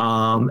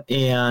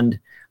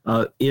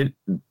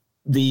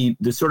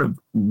 The sort of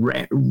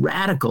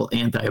radical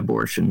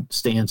anti-abortion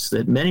stance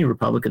that many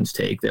Republicans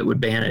take that would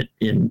ban it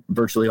in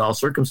virtually all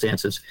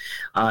circumstances,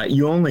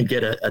 you only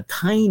get a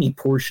tiny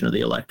portion of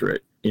the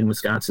electorate in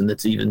Wisconsin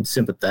that's even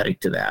sympathetic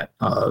to that,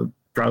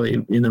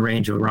 probably in the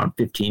range of around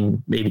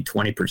 15, maybe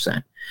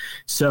 20%.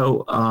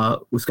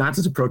 So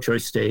Wisconsin's a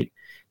pro-choice state,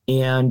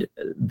 and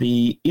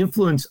the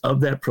influence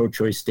of that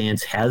pro-choice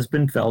stance has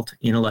been felt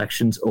in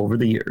elections over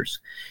the years.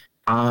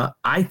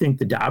 I think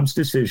the Dobbs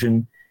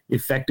decision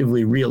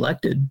effectively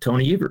reelected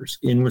Tony Evers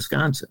in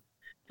Wisconsin.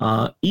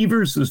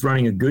 Evers was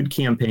running a good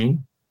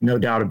campaign, no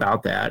doubt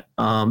about that.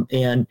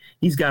 And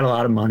he's got a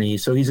lot of money,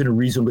 so he's in a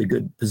reasonably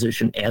good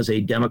position as a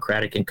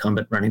Democratic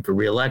incumbent running for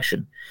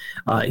reelection.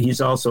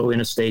 He's also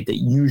in a state that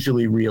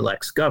usually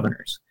reelects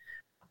governors.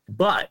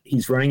 But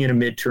he's running in a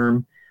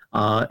midterm,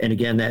 and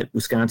again, that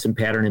Wisconsin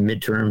pattern in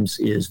midterms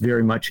is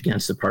very much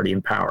against the party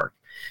in power.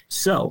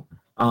 So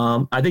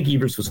I think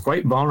Evers was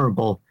quite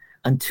vulnerable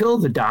until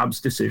the Dobbs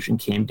decision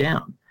came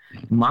down.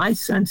 My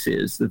sense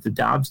is that the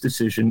Dobbs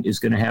decision is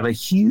going to have a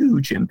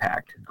huge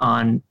impact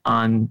on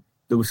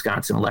the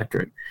Wisconsin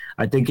electorate.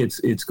 I think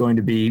it's going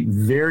to be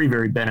very,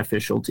 very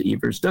beneficial to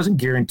Evers. Doesn't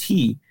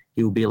guarantee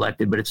he will be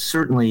elected, but it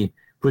certainly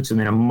puts him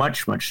in a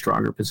much, much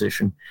stronger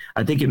position.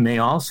 I think it may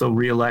also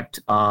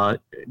reelect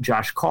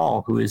Josh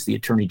Kaul, who is the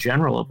Attorney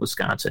General of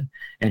Wisconsin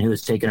and who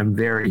has taken a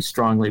very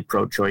strongly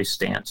pro-choice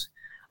stance.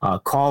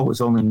 Kaul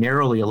was only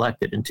narrowly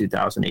elected in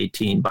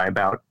 2018 by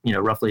about,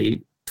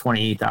 roughly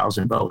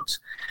 28,000 votes.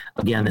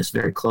 Again, this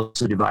very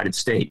closely divided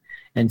state.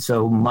 And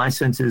so my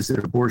sense is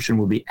that abortion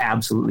will be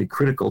absolutely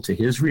critical to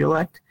his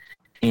reelect.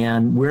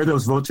 And where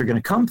those votes are going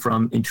to come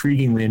from,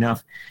 intriguingly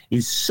enough,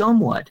 is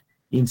somewhat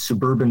in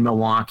suburban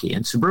Milwaukee.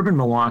 And suburban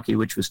Milwaukee,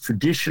 which was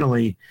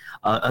traditionally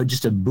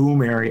just a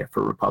boom area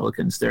for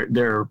Republicans,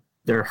 their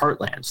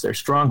heartlands, their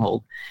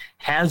stronghold,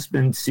 has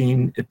been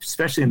seen,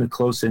 especially in the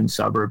close-in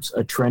suburbs,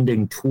 a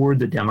trending toward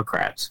the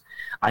Democrats.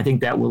 I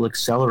think that will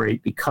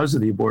accelerate because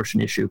of the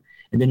abortion issue.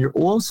 And then you're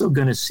also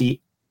going to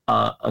see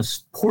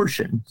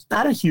portion,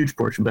 not a huge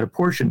portion, but a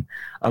portion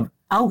of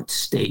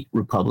outstate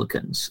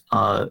Republicans,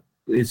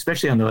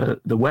 especially on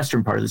the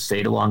western part of the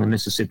state along the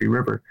Mississippi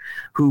River,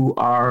 who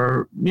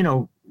are,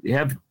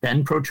 have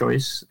been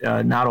pro-choice,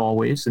 not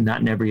always and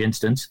not in every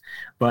instance,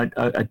 but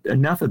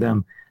enough of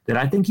them that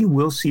I think you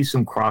will see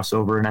some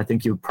crossover, and I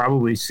think you'll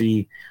probably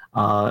see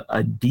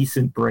a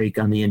decent break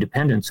on the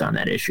independents on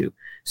that issue.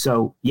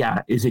 So,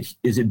 yeah, is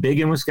it big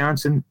in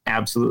Wisconsin?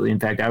 Absolutely. In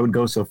fact, I would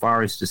go so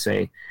far as to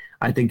say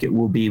I think it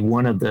will be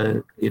one of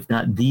the, if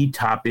not the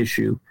top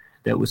issue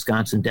that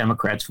Wisconsin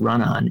Democrats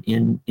run on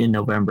in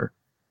November.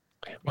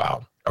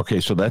 Wow. Okay,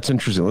 so that's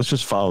interesting. Let's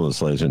just follow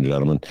this, ladies and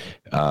gentlemen.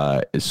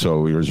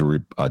 So there's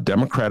a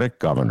Democratic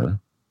governor.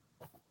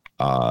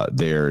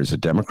 There's a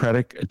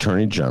Democratic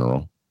attorney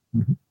general.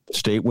 Mm-hmm. The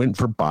state went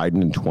for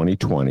Biden in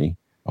 2020.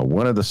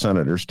 One of the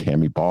senators,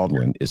 Tammy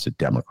Baldwin, is a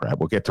Democrat.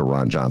 We'll get to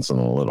Ron Johnson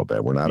in a little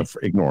bit. We're not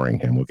ignoring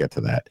him. We'll get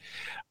to that.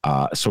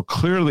 So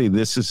clearly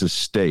this is a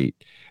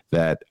state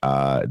that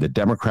the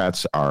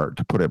Democrats are,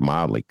 to put it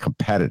mildly,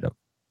 competitive,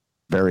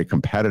 very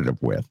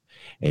competitive with.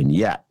 And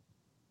yet,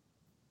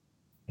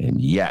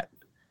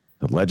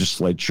 the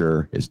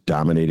legislature is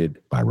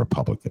dominated by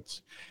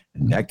Republicans.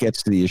 And that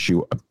gets to the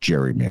issue of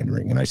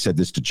gerrymandering. And I said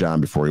this to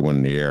John before he went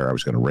in the air. I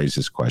was going to raise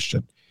this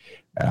question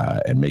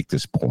and make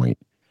this point.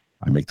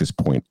 I make this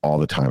point all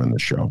the time on the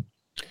show.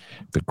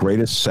 The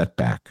greatest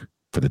setback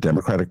for the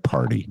Democratic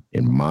Party,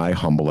 in my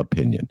humble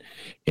opinion,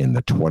 in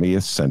the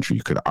 20th century,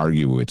 you could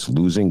argue it's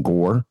losing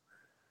Gore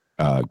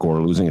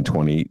losing in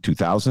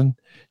 2000.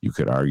 You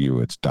could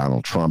argue it's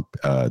Donald Trump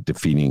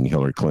defeating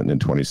Hillary Clinton in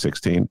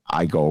 2016.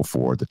 I go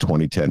for the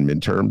 2010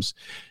 midterms.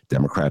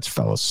 Democrats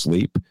fell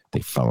asleep. They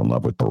fell in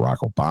love with Barack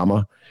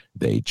Obama.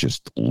 They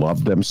just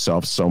loved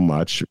themselves so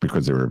much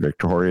because they were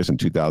victorious in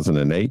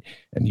 2008.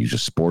 And use a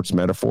sports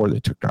metaphor, they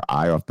took their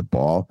eye off the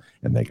ball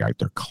and they got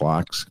their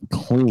clocks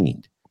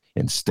cleaned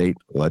in state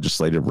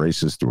legislative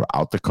races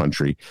throughout the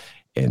country.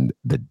 And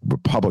the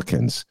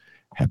Republicans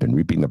have been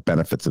reaping the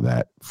benefits of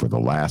that for the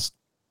last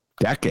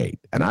decade.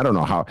 And I don't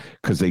know how,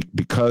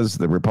 because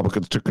the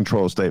Republicans took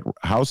control of state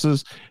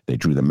houses, they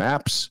drew the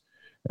maps,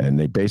 and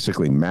they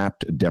basically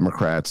mapped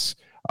Democrats,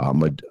 a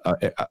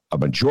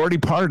majority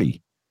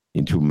party,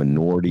 into a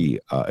minority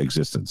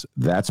existence.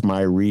 That's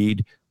my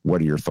read.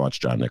 What are your thoughts,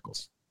 John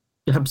Nichols?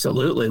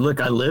 Absolutely.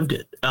 Look, I lived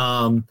it.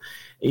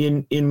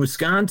 In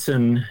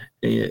Wisconsin,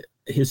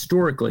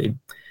 historically,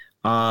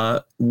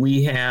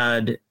 we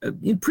had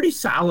a pretty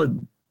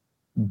solid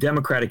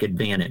Democratic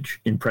advantage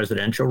in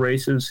presidential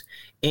races.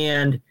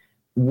 And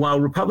while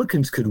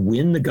Republicans could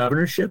win the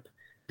governorship,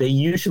 they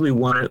usually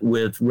won it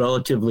with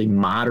relatively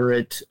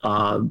moderate,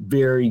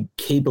 very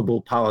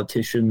capable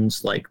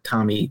politicians like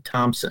Tommy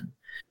Thompson.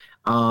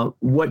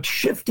 What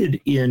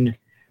shifted in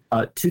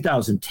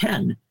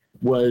 2010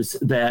 was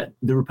that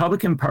the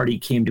Republican Party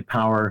came to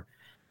power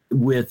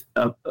with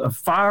a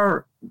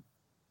far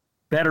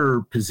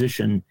better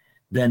position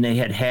than they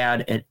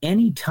had at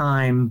any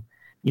time,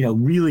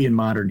 really in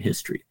modern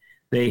history.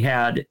 They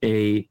had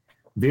a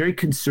very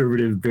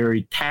conservative,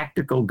 very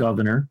tactical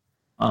governor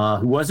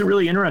who wasn't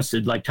really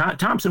interested. Like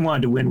Thompson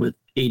wanted to win with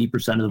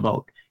 80% of the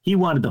vote. He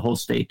wanted the whole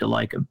state to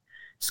like him.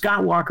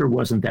 Scott Walker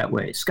wasn't that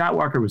way. Scott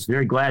Walker was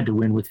very glad to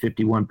win with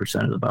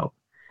 51% of the vote.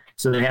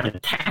 So they had a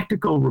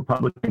tactical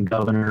Republican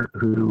governor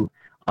who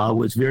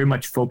was very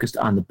much focused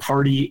on the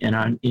party and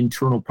on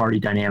internal party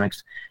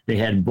dynamics. They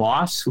had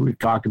Voss, who we've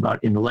talked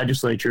about in the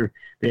legislature.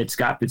 They had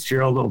Scott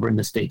Fitzgerald over in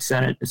the state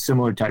Senate, a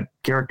similar type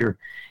character.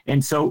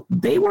 And so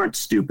they weren't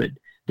stupid.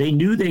 They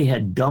knew they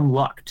had dumb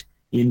lucked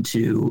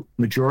into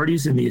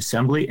majorities in the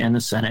Assembly and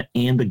the Senate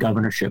and the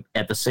governorship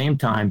at the same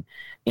time,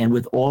 and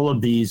with all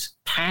of these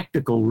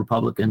tactical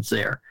Republicans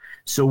there.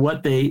 So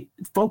what they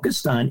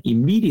focused on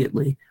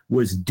immediately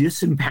was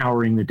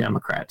disempowering the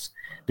Democrats.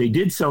 They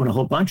did so in a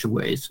whole bunch of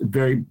ways.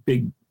 Very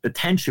big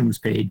attention was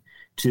paid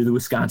to the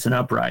Wisconsin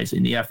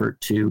uprising, the effort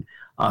to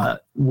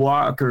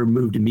Walker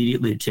moved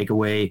immediately to take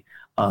away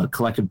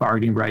collective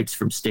bargaining rights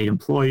from state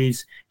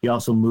employees. He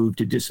also moved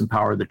to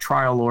disempower the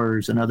trial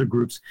lawyers and other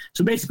groups.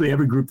 So basically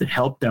every group that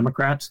helped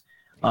Democrats,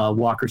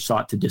 Walker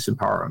sought to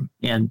disempower them.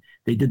 And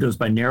they did those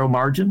by narrow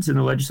margins in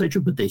the legislature,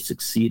 but they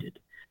succeeded.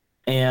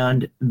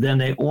 And then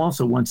they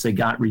also, once they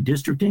got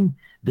redistricting,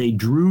 they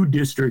drew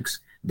districts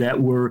that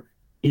were,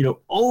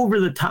 over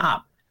the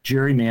top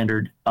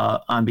gerrymandered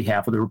on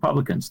behalf of the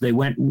Republicans. They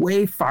went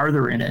way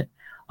farther in it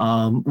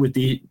with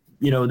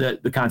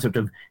the concept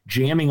of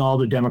jamming all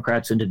the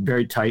Democrats into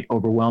very tight,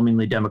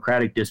 overwhelmingly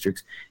Democratic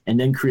districts, and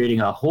then creating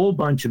a whole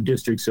bunch of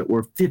districts that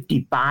were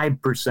 55%,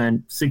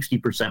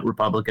 60%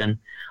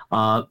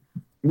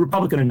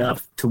 Republican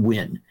enough to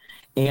win.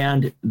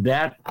 And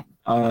that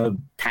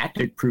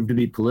tactic proved to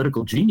be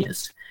political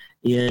genius.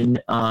 In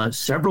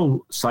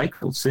several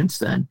cycles since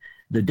then,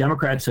 the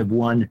Democrats have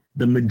won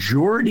the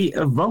majority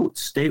of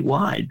votes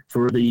statewide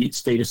for the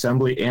state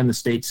assembly and the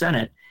state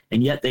Senate,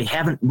 and yet they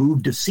haven't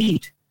moved a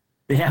seat.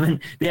 They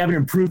haven't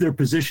improved their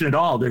position at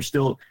all. They're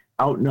still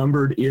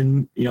outnumbered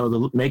in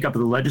the makeup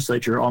of the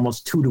legislature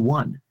almost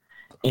 2-1.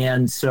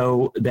 And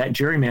so that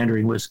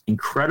gerrymandering was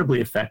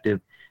incredibly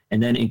effective.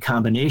 And then in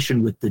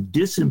combination with the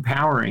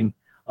disempowering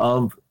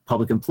of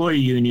public employee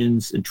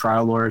unions and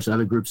trial lawyers and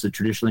other groups that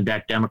traditionally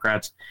back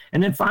Democrats,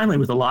 and then finally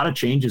with a lot of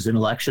changes in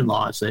election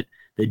laws that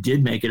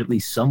did make it at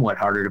least somewhat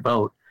harder to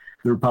vote,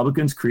 the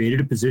Republicans created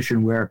a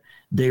position where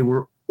they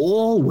were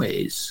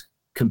always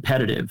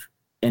competitive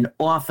and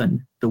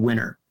often the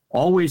winner,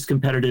 always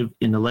competitive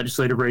in the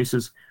legislative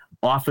races,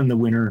 often the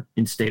winner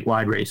in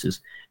statewide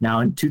races.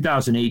 Now, in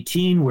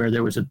 2018, where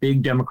there was a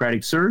big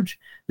Democratic surge,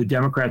 the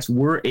Democrats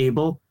were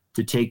able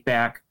to take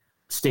back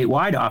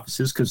statewide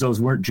offices because those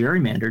weren't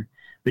gerrymandered.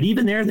 But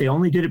even there, they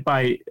only did it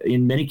by,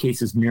 in many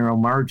cases, narrow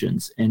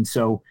margins. And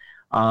so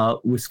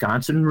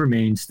Wisconsin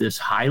remains this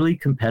highly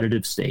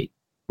competitive state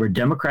where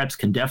Democrats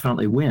can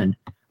definitely win,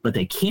 but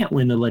they can't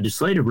win the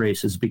legislative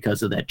races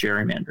because of that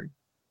gerrymandering.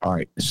 All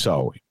right.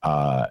 So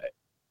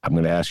I'm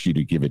going to ask you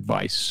to give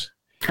advice.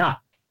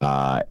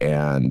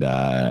 And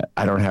I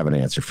don't have an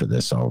answer for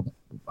this, so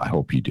I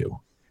hope you do.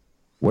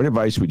 What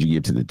advice would you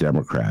give to the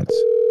Democrats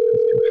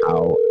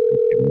how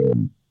they can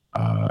win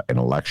an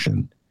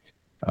election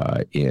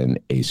in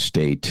a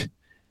state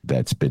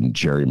that's been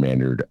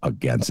gerrymandered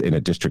against, in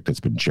a district that's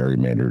been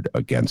gerrymandered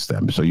against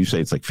them? So you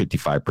say it's like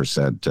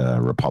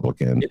 55%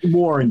 Republican.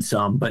 More in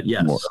some, but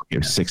yes. More,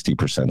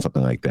 60%,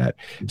 something like that.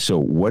 So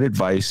what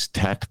advice,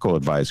 tactical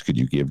advice, could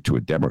you give to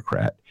a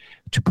Democrat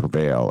to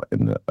prevail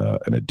in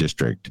a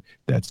district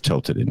that's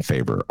tilted in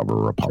favor of a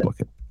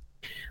Republican?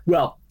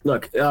 Well,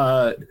 look,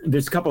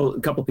 there's a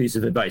couple pieces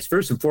of advice.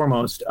 First and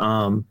foremost,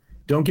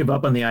 don't give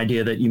up on the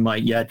idea that you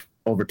might yet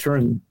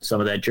overturn some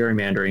of that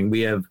gerrymandering.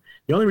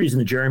 The only reason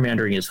the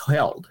gerrymandering is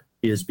held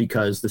is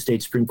because the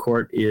state Supreme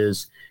Court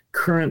is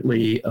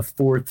currently a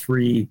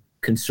 4-3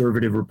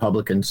 conservative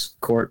Republicans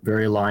court,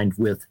 very aligned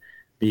with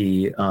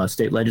the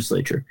state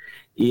legislature.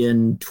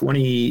 In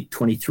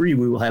 2023,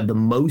 we will have the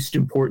most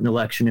important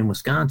election in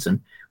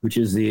Wisconsin, which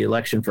is the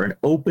election for an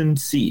open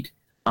seat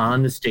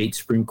on the state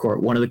Supreme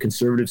Court. One of the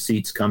conservative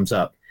seats comes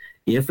up.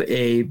 If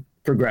a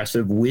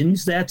progressive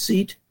wins that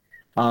seat,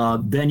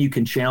 then you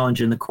can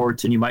challenge in the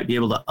courts and you might be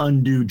able to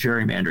undo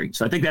gerrymandering.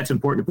 So I think that's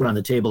important to put on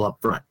the table up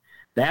front.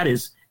 That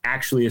is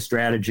actually a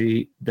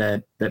strategy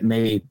that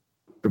may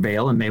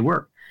prevail and may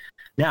work.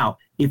 Now,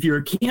 if you're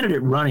a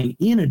candidate running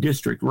in a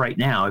district right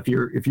now, if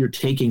you're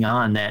taking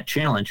on that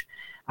challenge,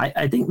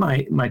 I think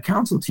my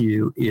counsel to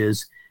you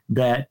is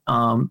that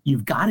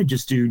you've got to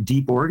just do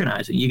deep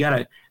organizing. You got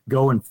to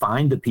go and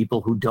find the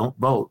people who don't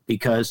vote,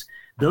 because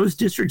those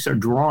districts are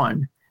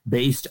drawn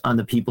based on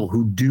the people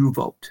who do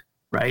vote,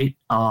 right?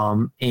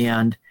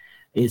 And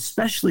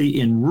especially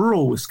in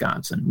rural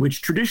Wisconsin,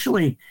 which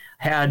traditionally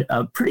had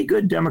a pretty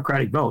good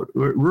Democratic vote.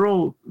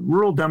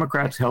 Rural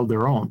Democrats held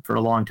their own for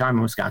a long time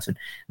in Wisconsin.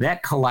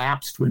 That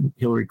collapsed when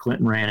Hillary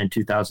Clinton ran in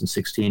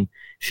 2016.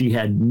 She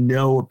had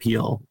no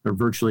appeal, or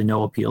virtually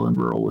no appeal, in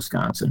rural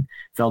Wisconsin.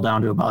 Fell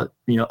down to about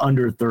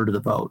under a third of the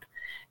vote.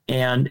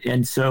 And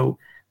so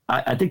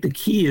I think the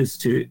key is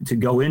to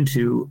go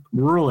into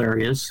rural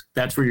areas.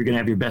 That's where you're going to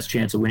have your best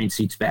chance of winning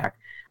seats back.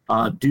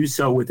 Do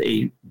so with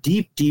a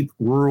deep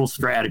rural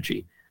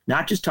strategy,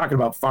 not just talking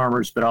about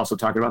farmers, but also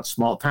talking about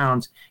small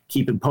towns,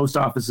 keeping post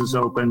offices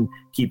open,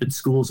 keeping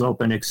schools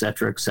open, et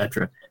cetera, et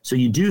cetera. So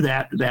you do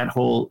that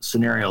whole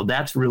scenario.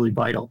 That's really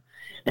vital.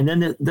 And then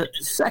the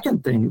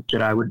second thing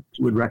that I would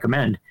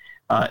recommend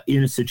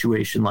in a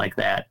situation like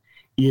that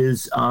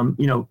is,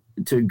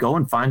 to go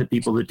and find the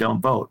people that don't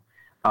vote.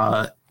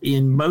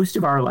 In most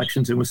of our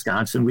elections in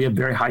Wisconsin, we have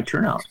very high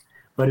turnout.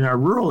 But in our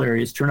rural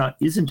areas, turnout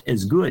isn't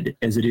as good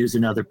as it is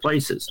in other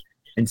places.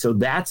 And so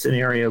that's an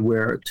area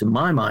where, to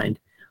my mind,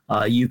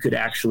 you could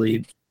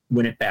actually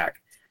win it back.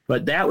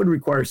 But that would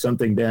require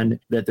something, Ben,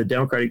 that the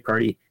Democratic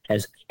Party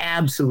has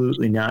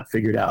absolutely not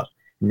figured out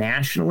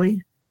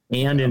nationally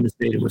and in the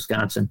state of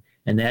Wisconsin,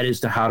 and that is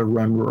to how to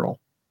run rural.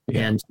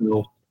 Yeah. And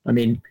so,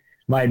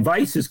 my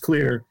advice is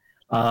clear,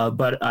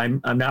 but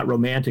I'm not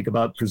romantic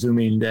about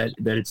presuming that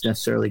it's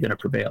necessarily going to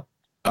prevail.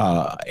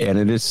 And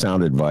it is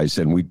sound advice,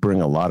 and we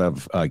bring a lot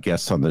of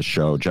guests on this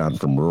show, John,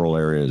 from rural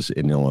areas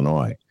in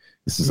Illinois.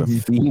 This is a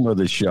theme of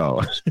the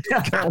show,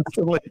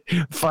 constantly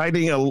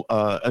finding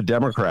a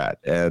Democrat,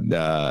 and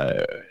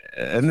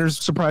there's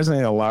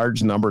surprisingly a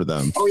large number of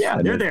them. Oh yeah,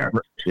 they're there.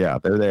 Yeah,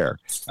 they're there.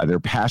 They're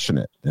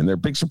passionate, and they're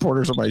big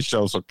supporters of my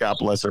show. So God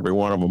bless every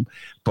one of them.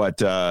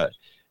 But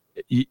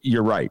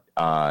you're right,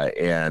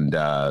 and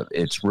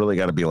it's really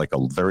got to be like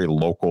a very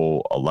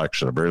local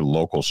election, a very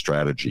local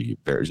strategy.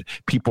 There's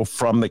people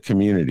from the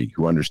community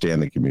who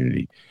understand the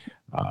community,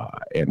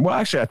 and well,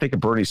 actually, I think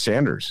of Bernie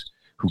Sanders,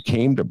 who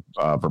came to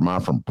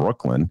Vermont from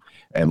Brooklyn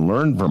and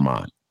learned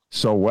Vermont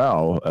so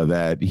well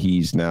that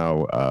he's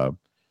now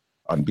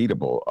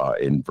unbeatable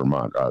in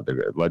Vermont.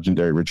 The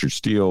legendary Richard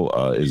Steele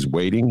is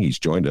waiting. He's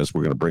joined us.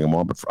 We're going to bring him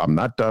on, but I'm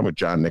not done with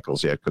John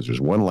Nichols yet, because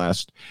there's one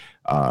last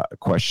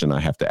question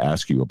I have to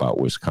ask you about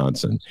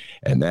Wisconsin,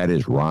 and that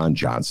is Ron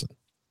Johnson.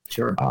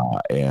 Sure.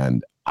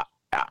 And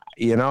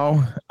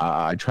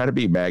I try to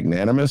be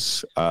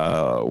magnanimous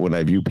when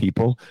I view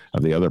people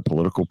of the other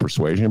political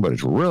persuasion, but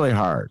it's really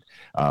hard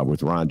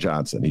with Ron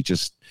Johnson. He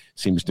just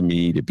seems to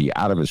me to be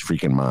out of his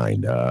freaking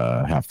mind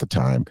half the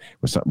time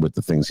with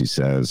the things he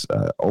says,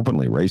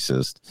 openly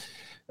racist,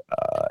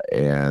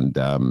 and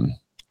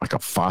like a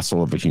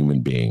fossil of a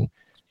human being.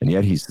 And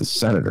yet he's the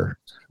senator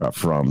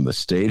from the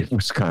state of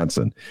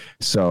Wisconsin.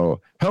 So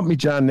help me,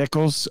 John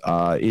Nichols.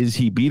 Is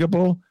he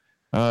beatable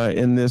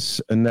in this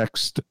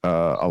next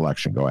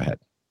election? Go ahead.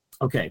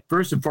 Okay.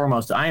 First and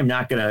foremost, I am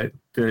not going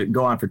to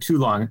go on for too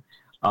long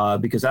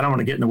because I don't want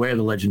to get in the way of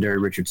the legendary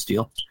Richard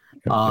Steele.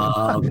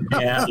 And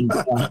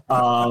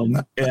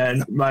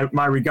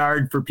my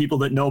regard for people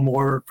that know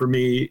more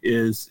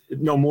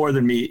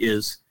than me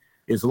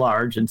is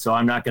large. And so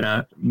I'm not going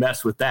to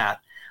mess with that.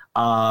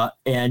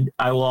 And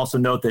I will also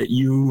note that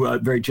you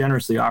very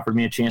generously offered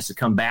me a chance to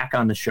come back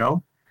on the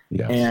show.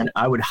 Yes. And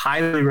I would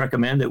highly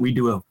recommend that we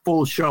do a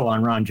full show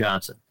on Ron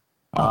Johnson.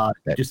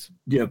 Just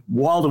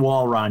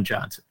wall-to-wall Ron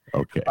Johnson.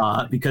 Okay.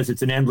 Because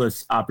it's an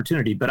endless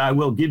opportunity. But I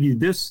will give you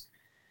this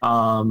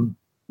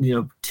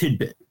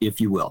tidbit, if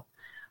you will.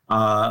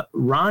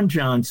 Ron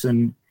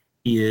Johnson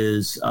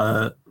is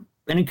an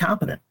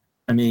incompetent.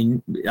 I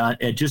mean,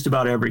 at just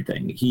about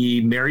everything.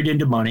 He married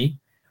into money,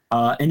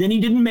 and then he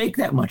didn't make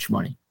that much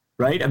money.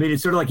 Right. I mean,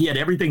 it's sort of like he had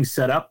everything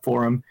set up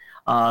for him,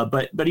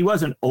 but he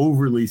wasn't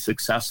overly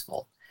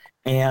successful.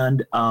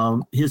 And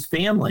his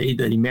family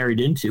that he married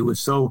into was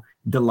so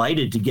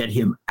delighted to get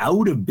him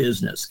out of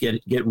business,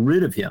 get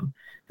rid of him,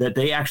 that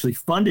they actually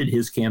funded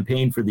his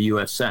campaign for the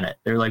U.S. Senate.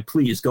 They're like,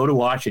 please go to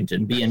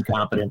Washington, be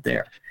incompetent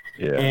there.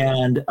 Yeah.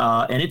 And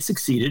it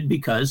succeeded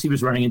because he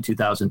was running in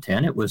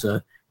 2010. It was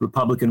a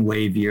Republican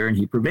wave year, and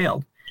he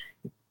prevailed.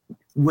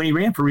 When he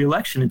ran for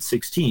re-election in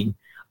 2016,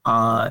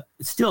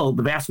 still,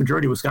 the vast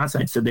majority of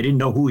Wisconsinites said they didn't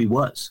know who he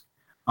was.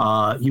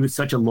 He was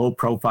such a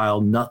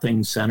low-profile,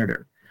 nothing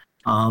senator.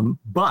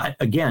 But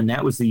again,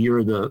 that was the year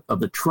of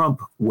the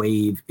Trump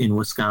wave in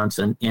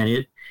Wisconsin, and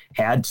it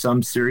had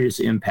some serious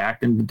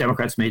impact. And the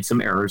Democrats made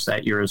some errors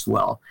that year as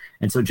well.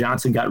 And so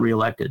Johnson got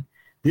reelected.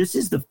 This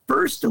is the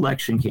first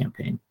election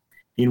campaign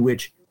in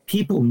which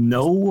people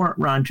know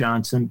Ron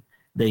Johnson,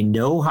 they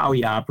know how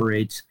he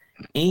operates,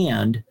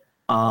 and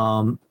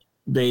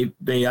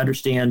they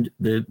understand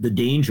the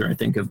danger, I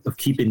think, of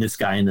keeping this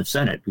guy in the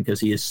Senate because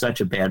he is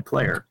such a bad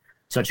player,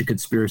 such a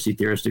conspiracy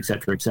theorist, et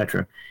cetera, et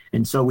cetera.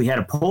 And so we had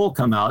a poll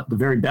come out, the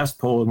very best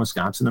poll in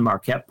Wisconsin, the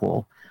Marquette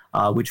poll,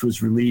 which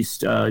was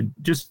released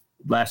just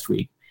last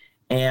week.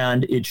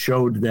 And it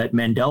showed that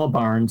Mandela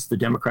Barnes, the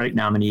Democratic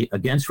nominee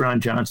against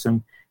Ron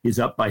Johnson, is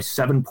up by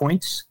 7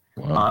 points,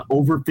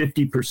 over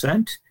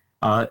 50%,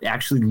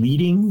 actually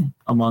leading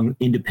among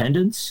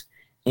independents.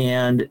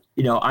 And,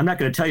 I'm not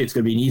going to tell you it's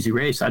going to be an easy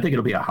race. I think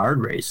it'll be a hard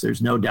race.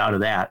 There's no doubt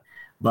of that.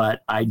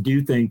 But I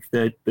do think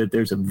that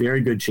there's a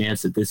very good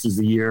chance that this is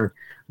the year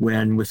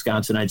when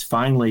Wisconsinites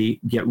finally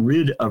get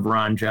rid of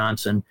Ron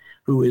Johnson,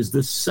 who is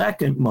the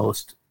second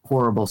most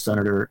horrible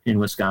senator in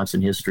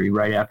Wisconsin history,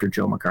 right after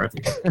Joe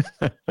McCarthy.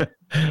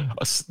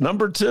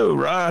 Number 2,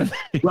 Ron.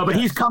 Well, but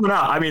he's coming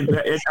up. I mean,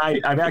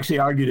 I've actually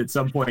argued at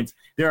some points.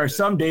 There are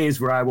some days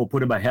where I will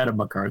put him ahead of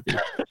McCarthy.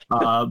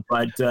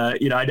 But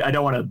I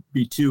don't want to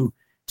be too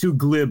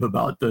glib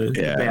about the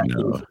bad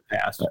news of the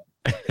past.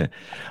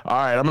 All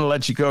right, I'm going to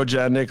let you go,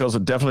 John Nichols,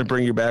 and definitely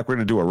bring you back. We're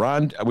going to do a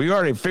Ron. We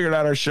already figured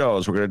out our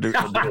shows. We're going to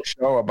do a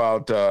show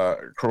about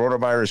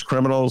coronavirus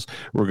criminals.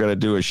 We're going to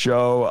do a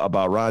show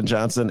about Ron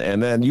Johnson,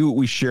 and then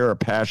we share a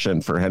passion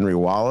for Henry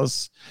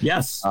Wallace.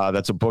 Yes,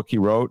 that's a book he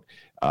wrote,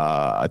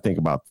 I think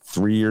about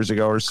 3 years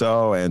ago or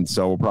so, and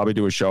so we'll probably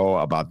do a show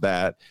about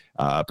that.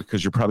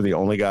 Because you're probably the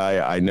only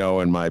guy I know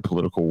in my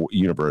political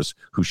universe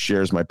who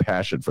shares my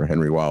passion for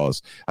Henry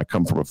Wallace. I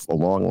come from a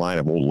long line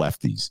of old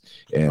lefties.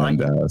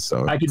 And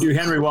so I could do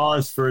Henry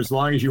Wallace for as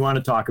long as you want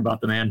to talk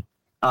about the man.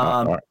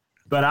 Right.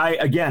 But I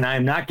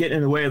am not getting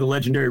in the way of the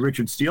legendary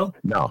Richard Steele.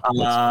 No.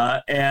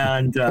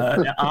 And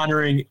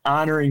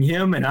honoring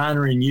him and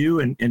honoring you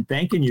and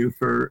thanking you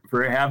for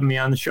having me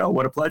on the show.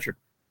 What a pleasure.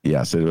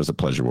 Yes, it was a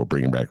pleasure. We'll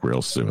bring him back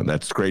real soon.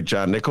 That's great.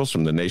 John Nichols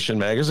from The Nation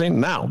magazine.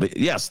 Now,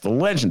 the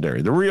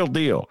legendary, the real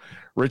deal,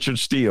 Richard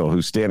Steele,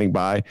 who's standing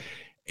by.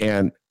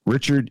 And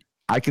Richard,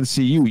 I can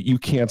see you. You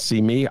can't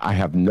see me. I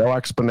have no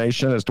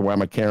explanation as to why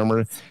my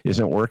camera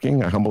isn't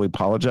working. I humbly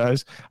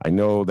apologize. I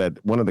know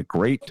that one of the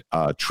great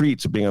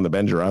treats of being on the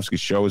Ben Joravsky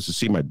show is to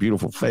see my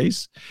beautiful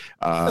face.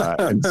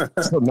 And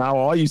so now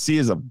all you see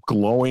is a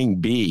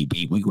glowing bee.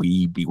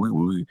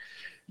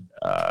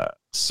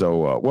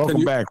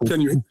 Welcome back.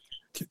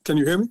 Can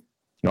you hear me?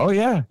 Oh,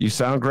 yeah. You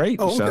sound great.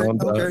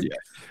 Okay. Yeah.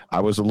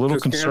 I was a little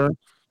concerned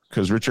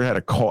because Richard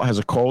has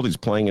a cold. He's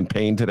playing in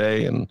pain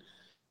today. And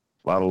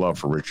a lot of love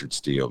for Richard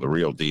Steele, the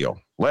real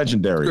deal.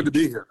 Legendary. Good to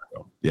be here.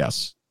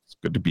 Yes. It's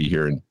good to be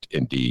here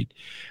indeed.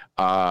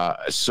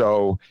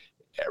 So,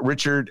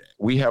 Richard,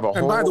 we have a whole...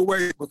 And by the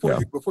way,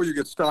 before you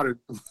get started,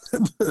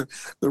 the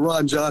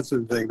Ron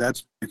Johnson thing,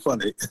 that's pretty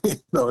funny.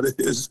 It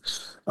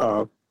is.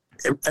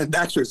 And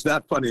actually, it's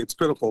not funny. It's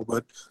pitiful,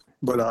 but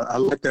I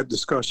like that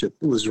discussion.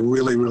 It was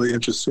really, really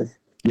interesting.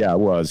 Yeah, it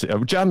was.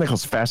 John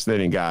Nichols,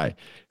 fascinating guy.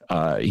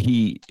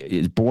 He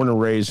is born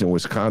and raised in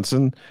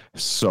Wisconsin,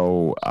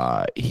 so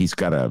he's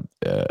got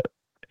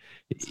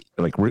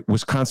like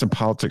Wisconsin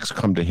politics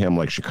come to him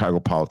like Chicago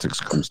politics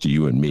comes to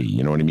you and me.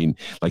 You know what I mean?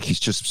 Like he's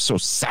just so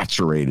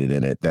saturated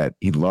in it that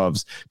he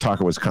loves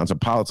talking Wisconsin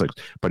politics,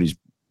 but he's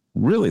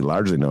really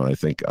largely known, I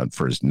think,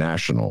 for his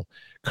national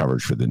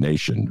coverage for the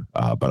nation.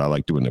 But I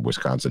like doing the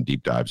Wisconsin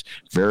deep dives.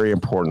 Very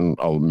important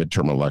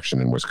midterm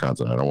election in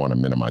Wisconsin. I don't want to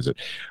minimize it.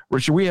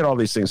 Richard, we had all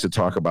these things to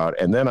talk about.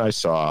 And then I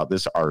saw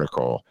this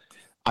article.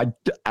 I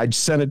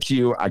sent it to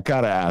you. I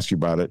got to ask you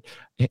about it.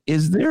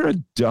 Is there a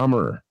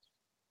dumber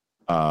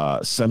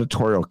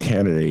senatorial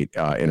candidate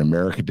in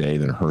America Day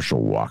than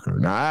Herschel Walker?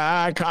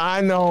 Now, I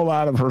know a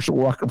lot of Herschel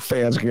Walker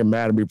fans can get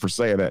mad at me for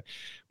saying that,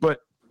 but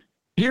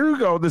here we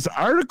go. This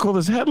article,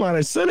 this headline,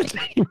 I sent it to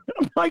you.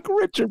 I'm like,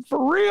 Richard,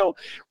 for real?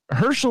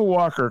 Herschel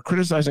Walker,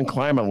 criticizing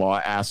climate law,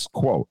 asks,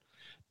 quote,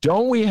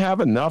 "Don't we have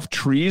enough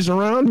trees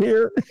around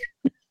here?"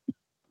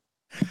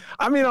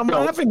 I mean, I'm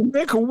laughing to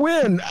make a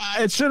win.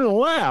 I shouldn't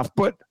laugh,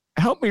 but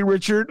help me,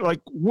 Richard. Like,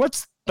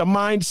 what's the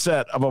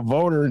mindset of a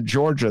voter in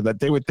Georgia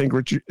that they would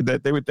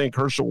think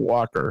Herschel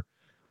Walker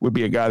would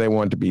be a guy they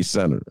want to be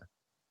senator?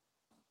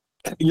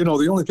 You know,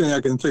 the only thing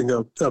I can think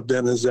of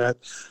Ben, is that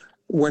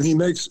when he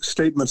makes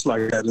statements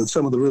like that and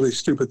some of the really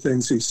stupid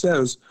things he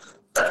says,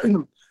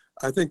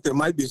 I think there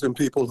might be some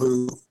people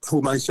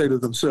who might say to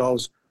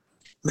themselves,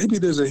 maybe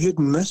there's a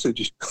hidden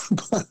message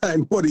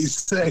behind what he's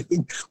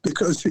saying,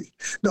 because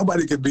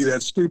nobody could be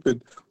that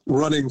stupid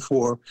running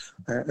for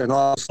an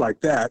office like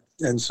that.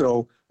 And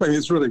so, I mean,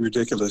 it's really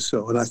ridiculous.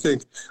 So, and I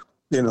think,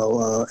 you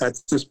know, at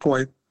this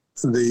point,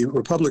 the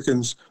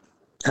Republicans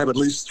have at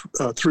least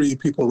 3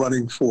 people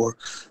running for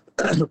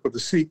the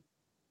seat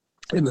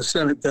in the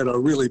Senate that are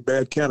really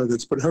bad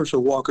candidates, but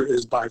Herschel Walker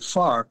is by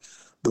far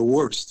the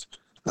worst.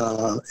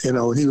 You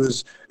know, he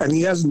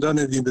hasn't done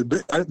any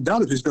debate. I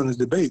doubt if he's going to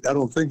debate. I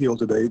don't think he'll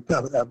debate.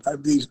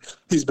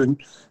 He's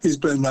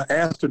been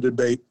asked to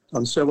debate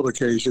on several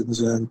occasions,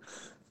 and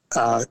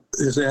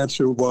his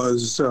answer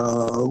was,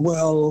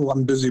 "Well,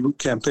 I'm busy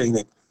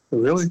campaigning."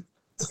 Really?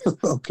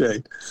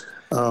 Okay.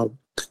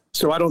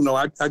 So I don't know.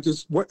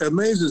 What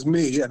amazes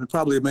me, and it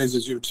probably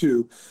amazes you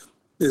too,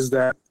 is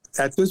that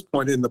at this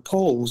point in the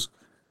polls,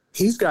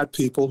 he's got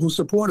people who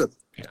support him.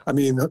 Yeah. I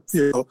mean,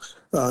 you know,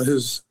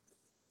 his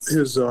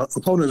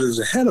opponent is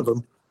ahead of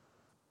him,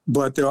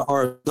 but there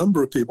are a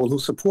number of people who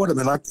support him.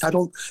 And I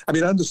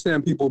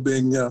understand people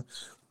being,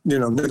 you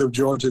know, native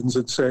Georgians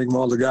and saying,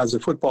 well, the guy's a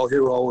football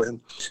hero,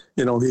 and,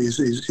 you know,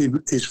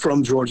 he's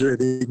from Georgia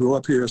and he grew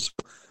up here. So,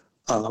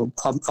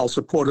 I'll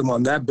support him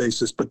on that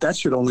basis, but that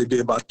should only be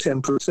about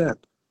 10%,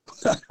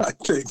 I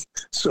think.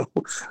 So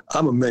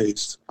I'm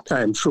amazed.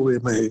 I am truly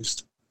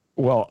amazed.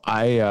 Well,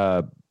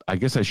 I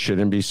guess I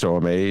shouldn't be so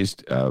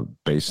amazed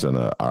based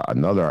on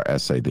another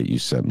essay that you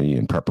sent me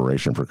in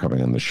preparation for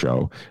coming on the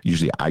show.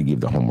 Usually I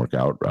give the homework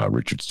out.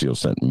 Richard Steele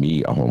sent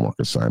me a homework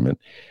assignment,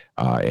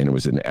 and it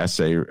was an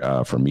essay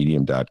from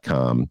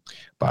Medium.com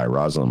by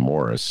Rosalind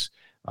Morris,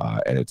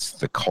 and it's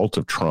The Cult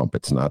of Trump.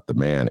 It's not the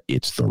man,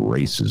 it's the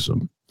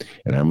racism.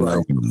 And I'm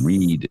going to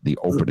read the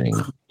opening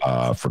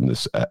from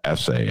this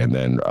essay, and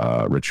then,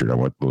 Richard, I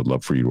would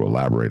love for you to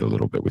elaborate a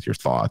little bit with your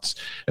thoughts,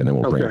 and then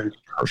we'll bring in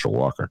Herschel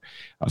Walker.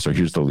 So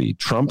here's the lead.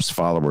 Trump's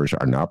followers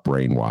are not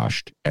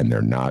brainwashed, and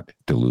they're not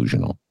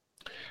delusional.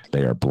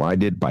 They are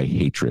blinded by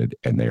hatred,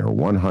 and they are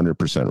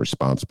 100%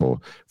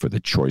 responsible for the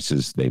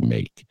choices they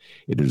make.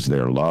 It is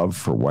their love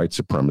for white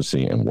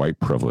supremacy and white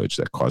privilege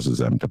that causes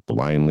them to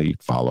blindly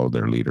follow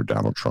their leader,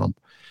 Donald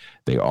Trump.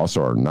 They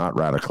also are not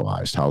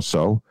radicalized. How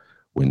so?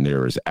 When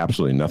there is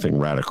absolutely nothing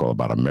radical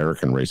about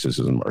American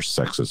racism or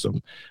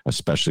sexism,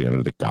 especially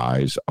under the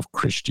guise of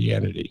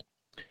Christianity.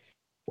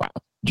 Wow.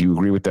 Do you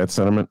agree with that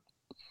sentiment?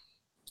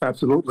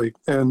 Absolutely.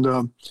 And,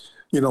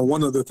 you know,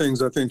 one of the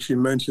things I think she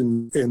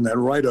mentioned in that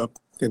write-up,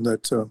 in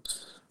that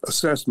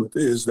assessment,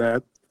 is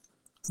that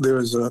there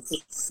is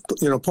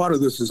part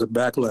of this is a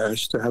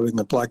backlash to having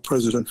a black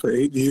president for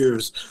 8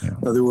 years. Yeah.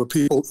 There were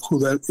people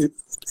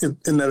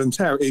in that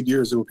entire 8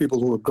 years, there were people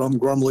who were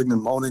grumbling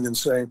and moaning and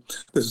saying,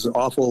 this is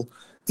awful.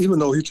 Even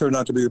though he turned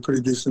out to be a pretty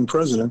decent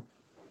president,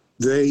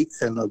 they,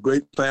 and a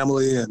great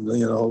family, and,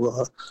 you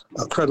know,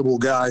 a credible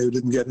guy who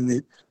didn't get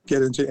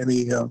into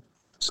any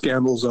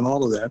scandals and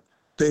all of that,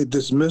 they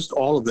dismissed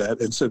all of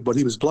that and said, but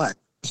he was black.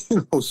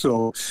 You know,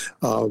 so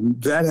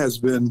that has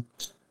been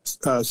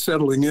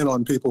settling in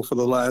on people for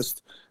the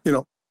last, you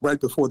know, right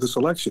before this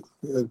election,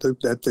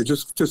 that they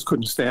just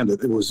couldn't stand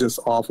it. It was just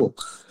awful.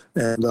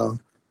 And,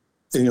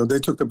 you know, they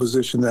took the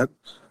position that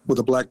with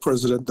a black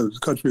president, the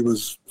country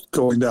was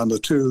going down the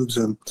tubes,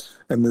 and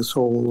this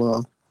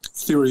whole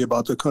theory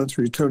about the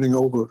country turning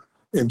over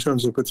in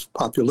terms of its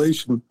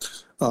population,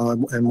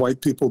 and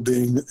white people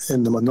being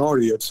in the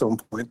minority at some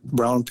point,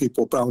 brown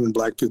and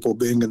black people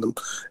being in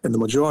the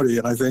majority.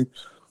 And I think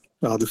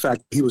the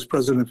fact that he was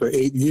president for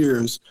 8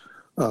 years,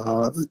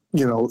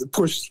 you know,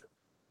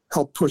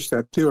 helped push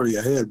that theory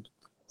ahead.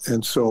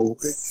 And so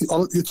it's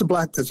a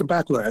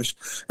backlash.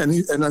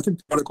 And I think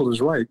the article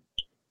is right.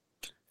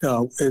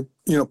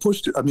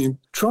 pushed it. I mean,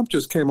 Trump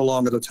just came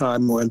along at a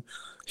time when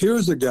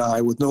here's a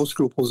guy with no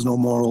scruples, no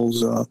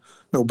morals,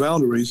 no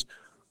boundaries,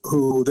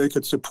 who they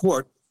could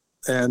support,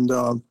 and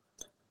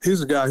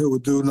he's a guy who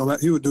would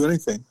do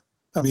anything.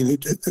 I mean,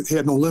 he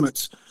had no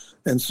limits,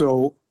 and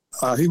so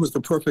he was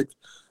the perfect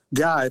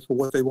guy for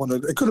what they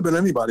wanted. It could have been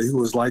anybody who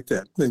was like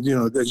that. And,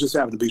 they just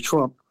happened to be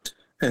Trump,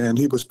 and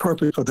he was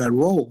perfect for that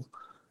role,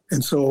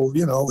 and so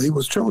he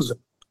was chosen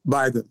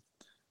by them.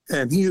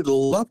 And he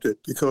loved it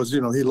because, he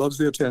loves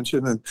the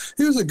attention. And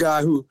he was a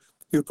guy who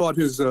thought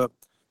his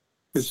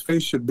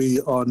face should be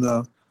on,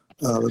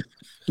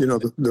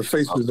 the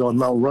faces on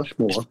Mount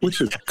Rushmore,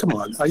 which is, come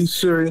on, are you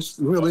serious?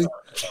 Really?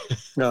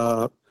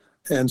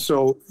 And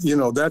so,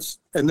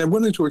 and they're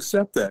willing to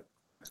accept that.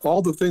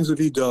 All the things that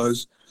he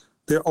does,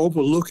 they're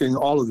overlooking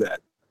all of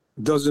that.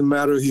 It doesn't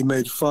matter. He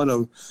made fun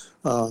of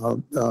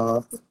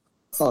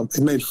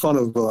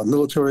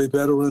military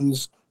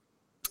veterans.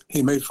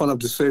 He made fun of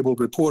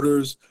disabled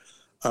reporters.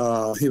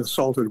 He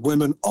assaulted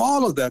women,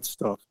 all of that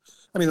stuff.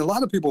 I mean, a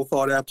lot of people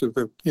thought after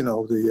the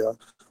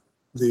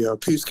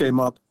piece came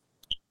up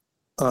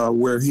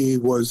where he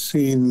was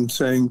seen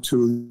saying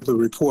to the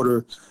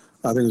reporter,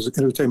 I think it was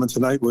Entertainment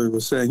Tonight, where he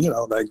was saying,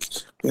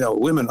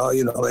 women,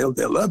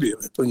 they love you.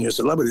 When you're a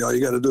celebrity, all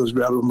you got to do is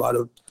grab them by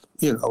the,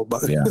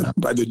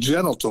 by the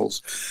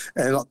genitals.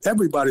 And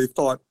everybody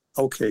thought,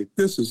 okay,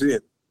 this is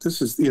it.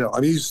 This is,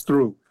 he's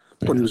through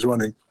when he was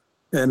running.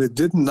 And it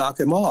didn't knock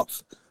him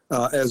off.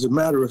 As a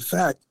matter of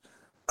fact,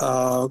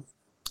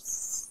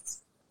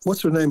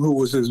 what's her name? Who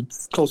was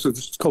his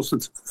closest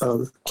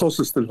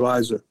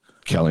advisor?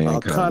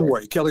 Kellyanne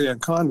Conway. Kellyanne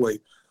Conway.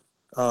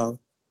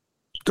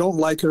 Don't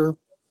like her,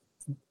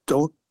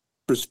 don't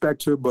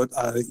respect her, but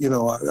I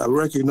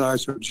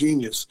recognize her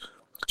genius.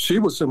 She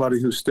was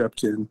somebody who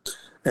stepped in,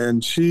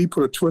 and she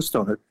put a twist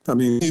on it. I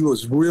mean, he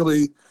was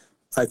really,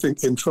 I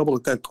think, in trouble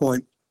at that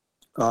point.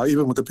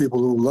 Even with the people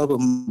who love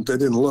him, they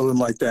didn't love him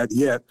like that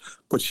yet.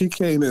 But she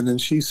came in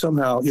and she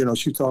somehow,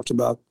 she talked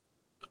about,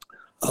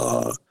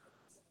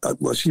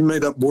 she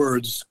made up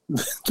words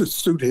to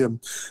suit him,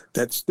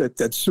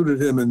 that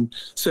suited him, and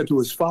said to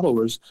his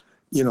followers,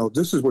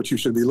 this is what you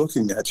should be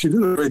looking at. She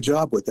did a great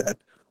job with that.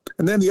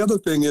 And then the other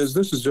thing is,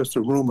 this is just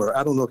a rumor.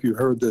 I don't know if you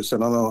heard this,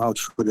 and I don't know how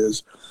true it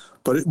is,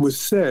 but it was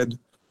said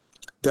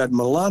that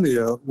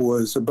Melania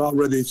was about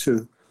ready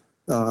to,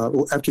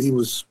 after he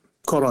was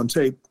caught on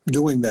tape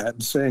doing that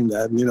and saying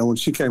that, when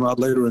she came out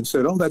later and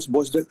said, oh, that's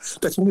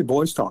only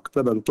boys talk,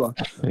 blah, blah, blah.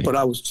 But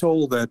I was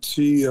told that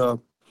she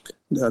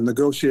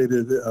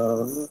negotiated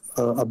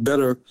a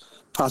better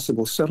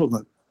possible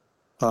settlement,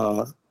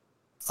 if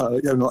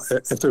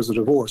there's a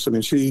divorce. I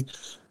mean, she,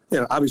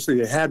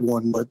 obviously had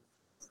one, but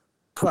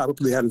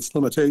probably had its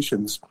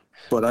limitations.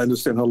 But I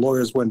understand her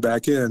lawyers went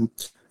back in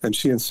and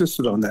she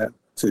insisted on that.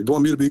 Said, you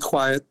want me to be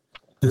quiet?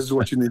 This is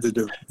what you need to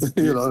do.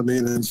 You know what I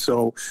mean? And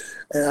so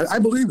I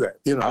believe that,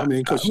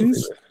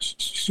 because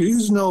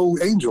she's no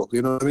angel,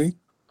 you know what I mean?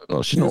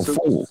 Well, she's no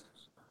fool.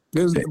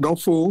 There's no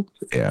fool.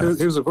 Yeah.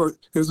 Here's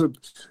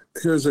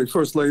a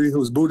first lady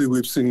whose booty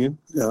we've seen,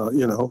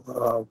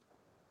 when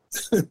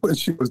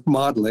she was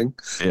modeling.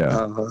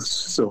 Yeah.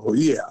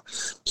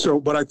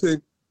 But I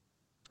think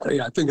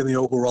in the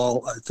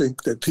overall, I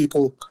think that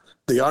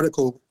the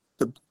article,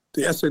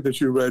 the essay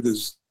that you read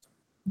is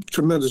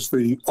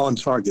tremendously on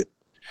target.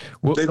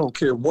 Well, they don't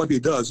care what he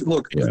does.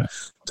 Look,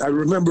 I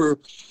remember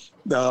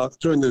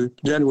during the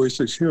January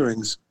 6th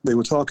hearings, they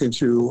were talking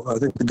to, I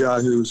think, the guy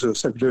who's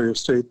Secretary of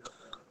State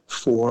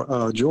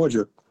for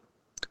Georgia.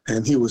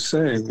 And he was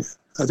saying,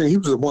 I think he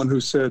was the one who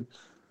said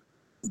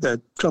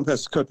that Trump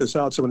has to cut this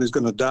out, somebody's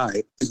going to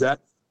die.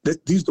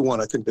 He's the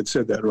one, I think, that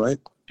said that, right?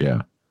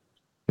 Yeah.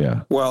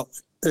 Yeah. Well,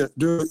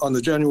 on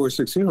the January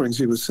 6th hearings,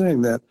 he was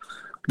saying that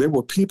there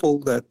were people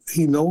that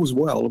he knows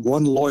well,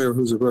 one lawyer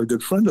who's a very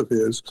good friend of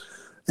his,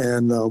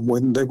 and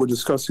when they were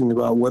discussing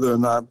about whether or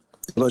not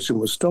the election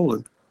was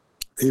stolen,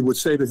 he would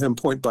say to him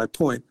point by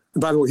point,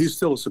 and by the way, he's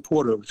still a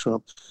supporter of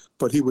Trump,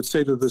 but he would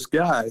say to this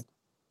guy,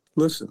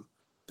 listen,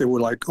 there were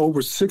like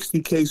over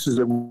 60 cases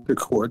that went to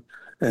court,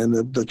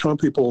 and the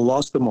Trump people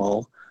lost them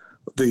all.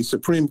 The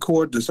Supreme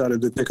Court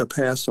decided to take a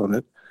pass on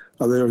it.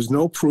 There is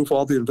no proof.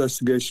 All the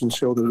investigations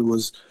show that it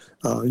was,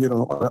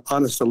 an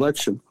honest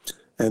election.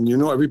 And,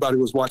 everybody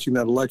was watching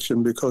that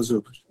election because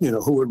of,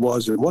 who it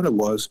was and what it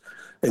was.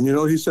 And,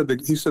 he said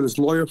his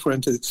lawyer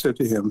friend said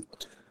to him,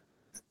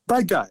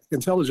 bright guy,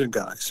 intelligent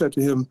guy, said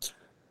to him,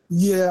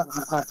 yeah,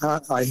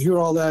 I hear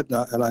all that,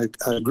 and I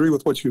agree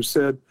with what you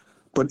said,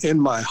 but in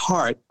my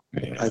heart,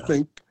 I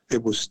think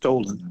it was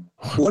stolen.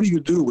 What do you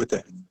do with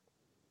that?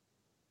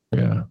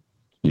 Yeah.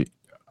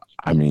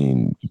 I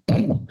mean,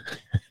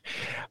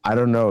 I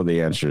don't know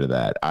the answer to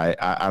that.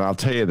 And I'll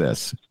tell you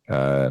this.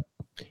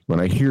 When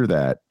I hear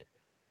that,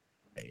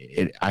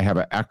 I have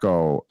an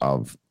echo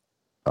of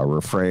a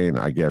refrain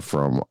I get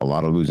from a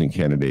lot of losing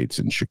candidates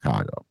in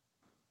Chicago.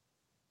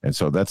 And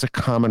so that's a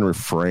common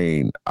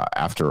refrain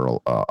after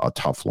a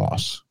tough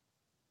loss.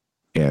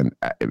 And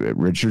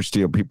Richard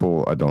Steele,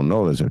 people don't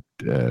know, is a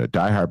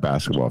diehard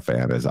basketball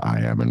fan, as I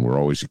am, and we're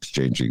always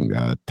exchanging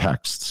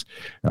texts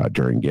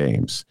during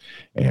games.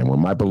 And when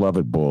my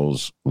beloved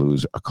Bulls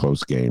lose a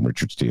close game,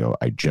 Richard Steele,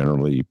 I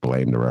generally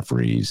blame the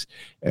referees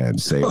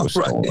and say it was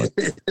stolen.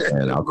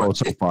 And I'll go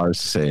so far as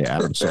to say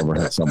Adam Silver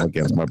had something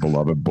against my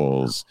beloved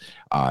Bulls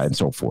and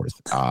so forth.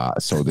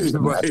 So there's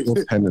a natural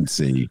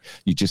tendency.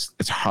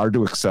 It's hard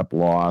to accept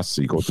loss.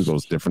 So you go through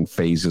those different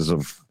phases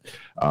of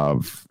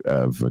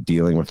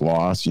dealing with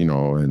loss,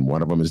 and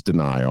one of them is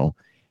denial.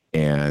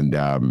 And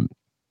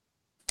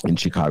in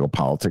Chicago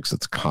politics,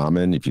 it's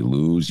common. If you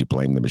lose, you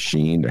blame the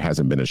machine. There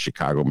hasn't been a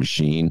Chicago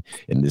machine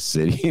in this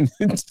city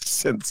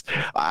since,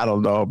 I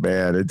don't know,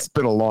 man. It's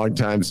been a long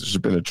time since there's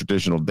been a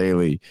traditional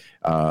daily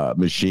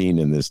machine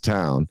in this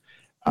town.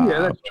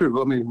 Yeah, that's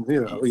true. I mean,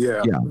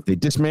 yeah. They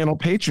dismantle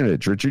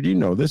patronage, Richard. You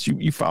know this.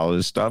 You follow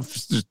this stuff.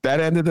 It's just that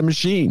end of the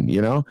machine,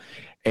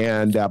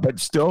 And but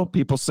still,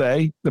 people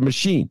say the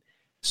machine.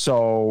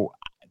 So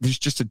there's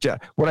just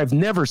what I've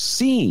never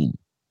seen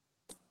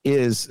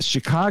is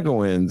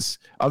Chicagoans,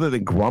 other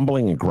than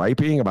grumbling and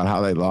griping about how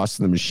they lost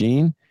to the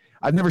machine.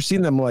 I've never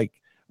seen them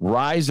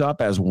rise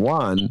up as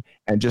one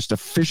and just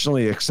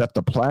officially accept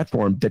a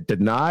platform that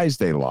denies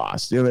they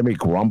lost. They may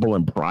grumble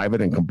in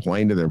private and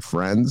complain to their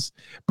friends,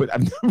 but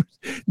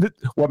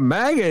what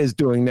MAGA is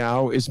doing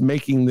now is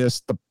making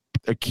this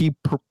a key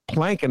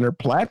plank in their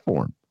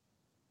platform,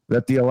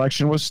 that the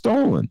election was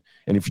stolen.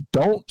 And if you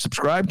don't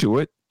subscribe to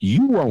it,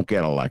 you won't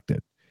get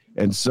elected.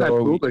 And so,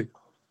 absolutely.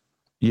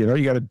 You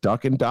got to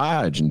duck and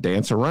dodge and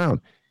dance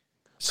around.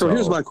 So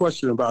here's my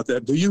question about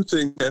that. Do you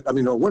think that,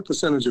 what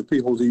percentage of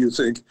people do you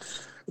think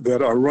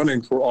that are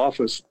running for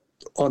office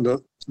on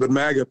the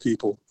MAGA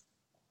people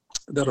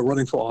that are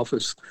running for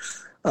office?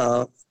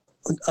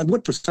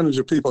 What percentage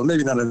of people,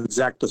 maybe not an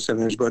exact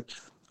percentage, but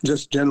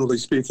just generally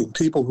speaking,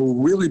 people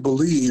who really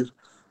believe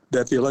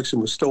that the election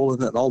was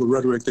stolen and all the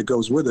rhetoric that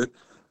goes with it,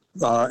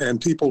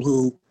 and people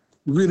who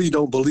really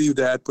don't believe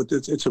that, but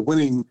it's a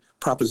winning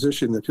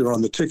proposition if you're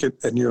on the ticket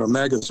and you're a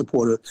MAGA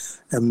supporter,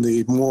 and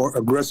the more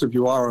aggressive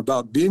you are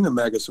about being a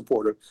MAGA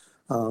supporter,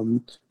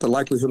 the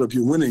likelihood of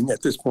you winning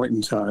at this point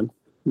in time,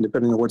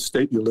 depending on what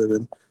state you live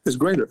in, is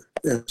greater.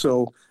 And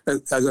so,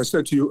 as I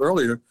said to you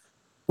earlier,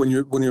 when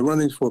you're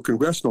running for a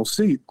congressional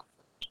seat,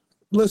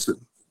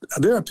 listen,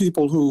 there are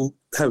people who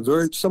have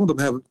some of them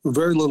have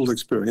very little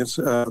experience.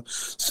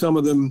 Some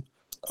of them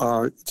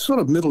are sort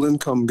of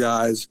middle-income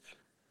guys.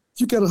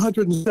 You get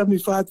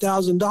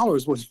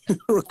 $175,000 when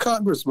you're a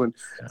congressman,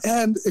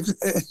 and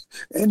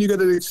you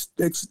get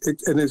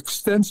an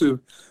extensive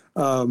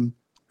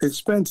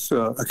expense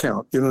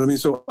account. You know what I mean?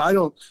 So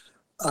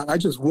I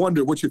just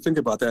wonder what you think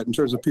about that in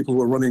terms of people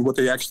who are running, what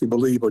they actually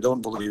believe or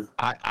don't believe.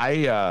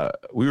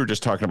 We were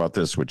just talking about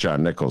this with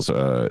John Nichols,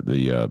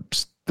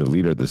 the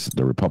leader of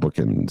the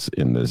Republicans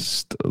in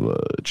this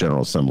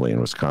General Assembly in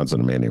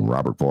Wisconsin, a man named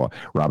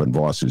Robin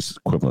Voss, who's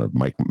equivalent of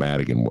Mike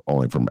Madigan,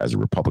 only from, as a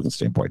Republican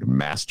standpoint, a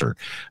master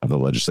of the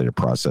legislative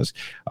process.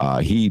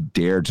 He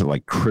dared to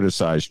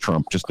criticize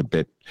Trump just a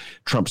bit.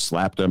 Trump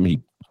slapped him.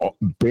 He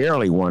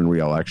barely won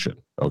re-election.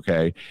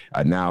 Okay.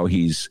 Now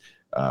he's,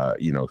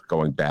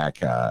 going back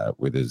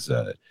with his,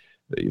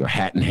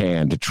 hat in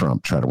hand to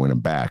Trump, try to win him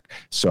back.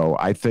 So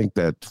I think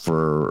that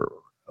for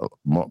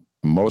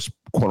most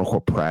quote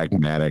unquote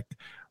pragmatic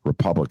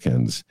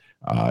Republicans,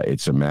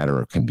 it's a matter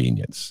of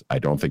convenience. I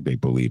don't think they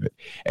believe it.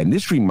 And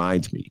this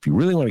reminds me, if you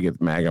really want to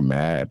get MAGA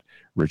mad,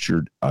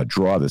 Richard,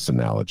 draw this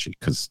analogy,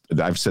 because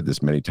I've said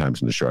this many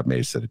times in the show. I may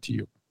have said it to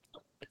you.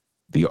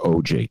 The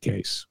OJ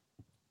case.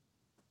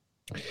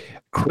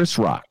 Chris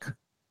Rock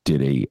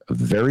did a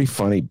very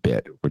funny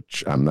bit,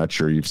 which I'm not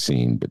sure you've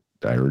seen, but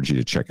I urge you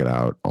to check it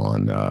out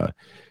on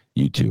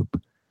YouTube,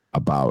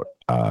 about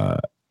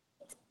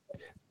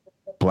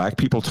black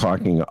people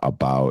talking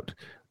about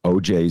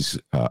OJ's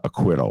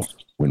acquittal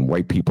when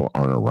white people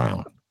aren't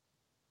around.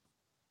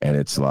 And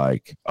it's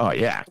like, oh,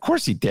 yeah, of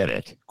course he did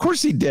it. Of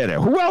course he did it.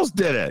 Who else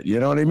did it? You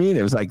know what I mean?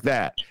 It was like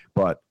that.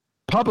 But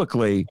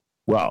publicly,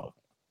 well,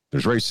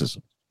 there's racism,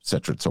 et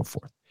cetera, and so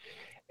forth.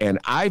 And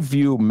I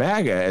view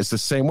MAGA as the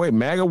same way.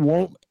 MAGA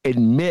won't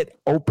admit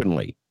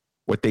openly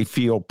what they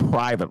feel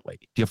privately.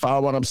 Do you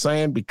follow what I'm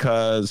saying?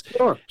 Because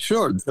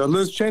Sure.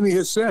 Liz Cheney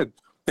has said,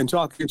 in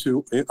talking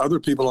to other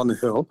people on the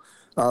Hill,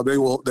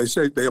 they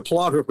say they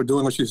applaud her for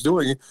doing what she's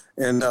doing,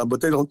 and but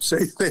they don't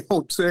say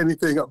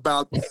anything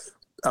about.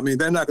 I mean,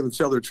 they're not going to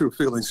tell their true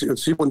feelings.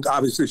 She wouldn't,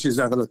 obviously, she's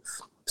not going to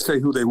say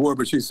who they were,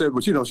 but she said,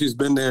 well, she's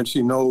been there and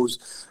she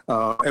knows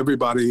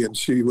everybody, and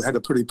she had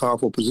a pretty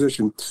powerful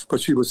position.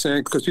 But she was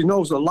saying, because she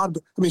knows a lot.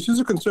 She's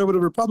a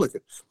conservative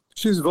Republican.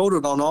 She's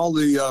voted on all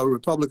the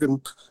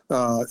Republican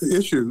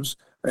issues,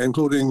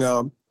 including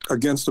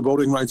against the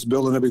voting rights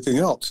bill and everything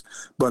else.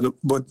 But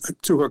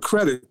to her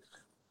credit,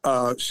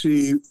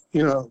 she,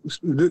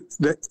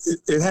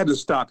 it had to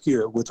stop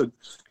here with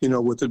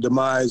the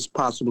demise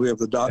possibly of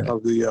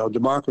the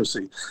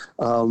democracy.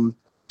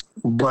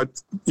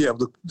 But yeah,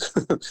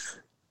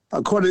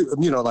 according,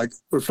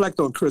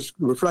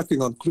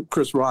 reflecting on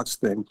Chris Rock's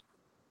thing.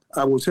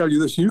 I will tell you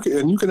this. You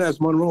can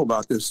ask Monroe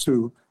about this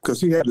too,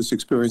 because he had this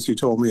experience. He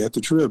told me at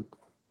the Trib.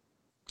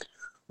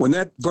 When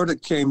that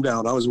verdict came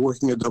down, I was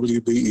working at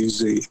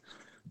WBEZ,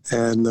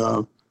 and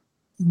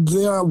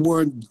there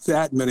weren't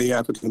that many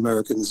African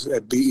Americans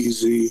at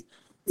BEZ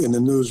in the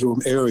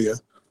newsroom area.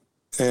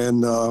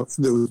 And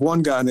there was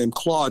one guy named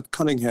Claude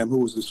Cunningham, he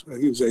was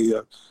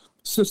a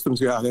systems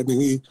guy.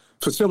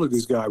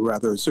 Facilities guy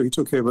rather. So he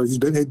took care of it.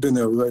 He'd been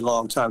there a very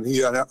long time.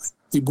 We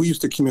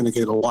used to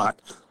communicate a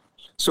lot.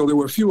 So there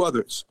were a few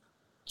others.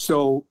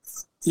 So,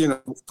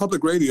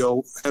 public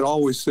radio had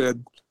always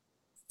said,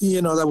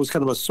 that was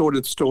kind of a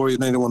sordid story,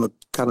 and they didn't want to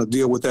kind of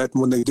deal with that.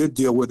 And when they did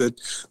deal with it,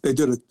 they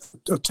did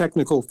a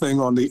technical thing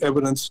on the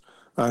evidence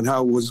and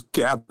how it was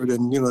gathered,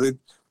 and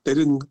they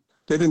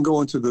didn't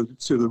go into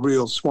the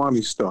real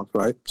Swami stuff,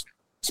 right?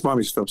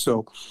 Swami stuff.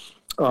 So,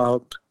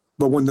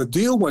 but when the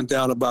deal went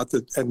down and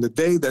the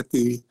day that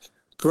the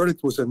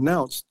verdict was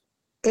announced,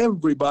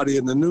 everybody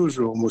in the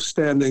newsroom was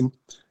standing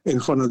in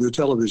front of the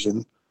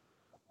television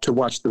to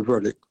watch the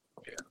verdict.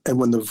 And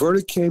when the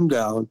verdict came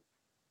down,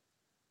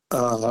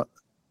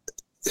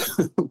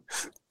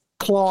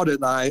 Claude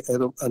and I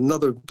and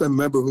another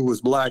member who was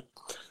black,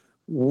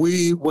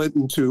 we went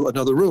into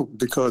another room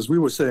because we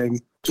were saying,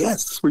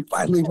 yes, we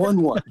finally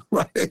won one,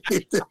 right? And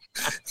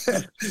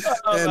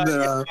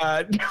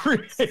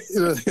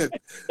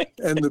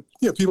the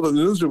people in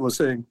the newsroom were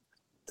saying,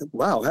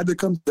 wow, how'd they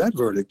come to that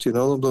verdict? We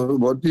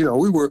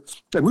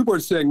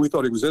weren't saying we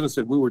thought he was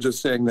innocent. We were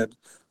just saying that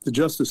the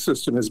justice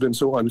system has been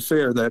so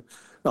unfair that,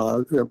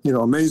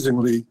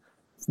 amazingly,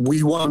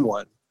 we won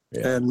one.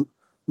 Yeah. And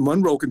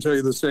Monroe can tell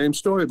you the same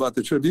story about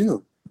the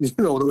Tribune. He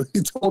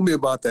told me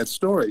about that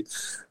story,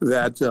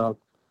 that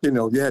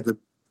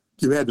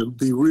you had to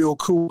be real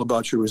cool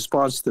about your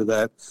response to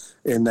that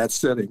in that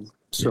setting.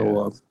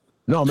 So,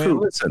 no, man,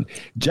 listen,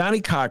 Johnny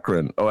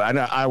Cochran. Oh,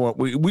 I want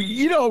we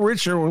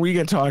Richard, when we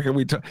get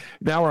talking,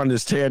 now we're on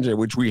this tangent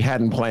which we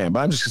hadn't planned.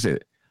 But I'm just gonna say,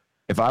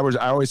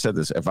 I always said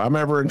this: if I'm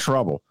ever in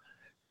trouble,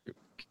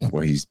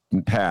 well, he's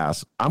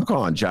passed, I'm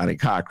calling Johnny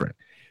Cochran,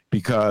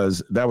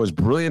 because that was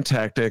brilliant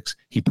tactics.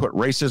 He put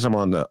racism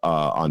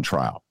on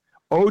trial.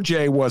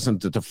 OJ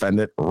wasn't the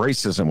defendant;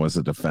 racism was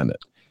the defendant.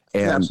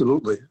 And,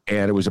 absolutely.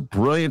 And it was a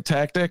brilliant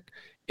tactic.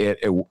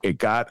 It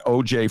got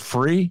OJ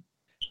free.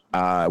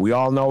 We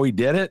all know he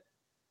did it,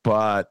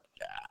 but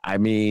I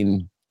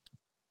mean,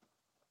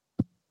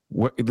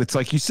 it's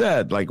like you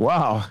said, like,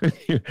 wow,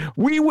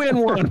 we win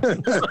one.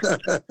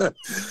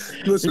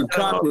 Listen,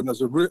 Cochran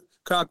was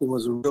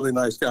a really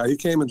nice guy. He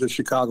came into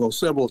Chicago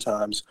several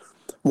times.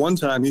 One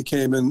time he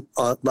came in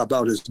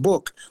about his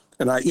book,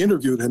 and I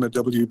interviewed him at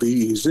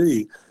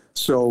WBEZ.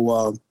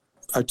 So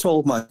I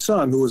told my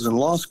son, who was in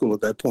law school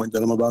at that point,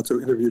 that I'm about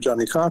to interview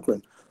Johnny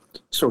Cochran.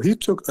 So he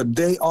took a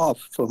day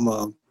off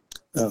from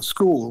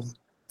school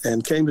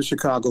and came to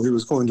Chicago. He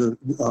was going to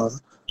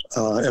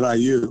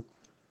NIU,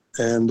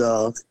 and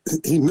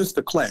he missed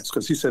the class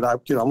because he said, I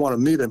want to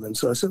meet him. And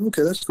so I said,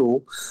 okay, that's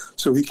cool.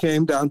 So he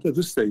came down to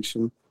the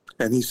station,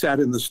 and he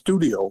sat in the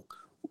studio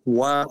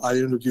while I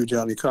interviewed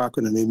Johnny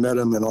Cochran, and he met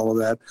him and all of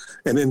that.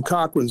 And in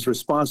Cochran's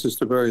responses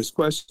to various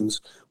questions,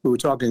 we were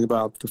talking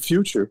about the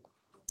future.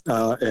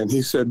 And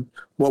he said,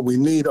 what we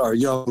need are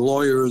young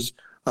lawyers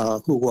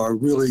who are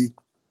really,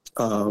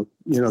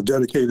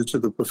 dedicated to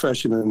the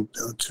profession and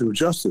to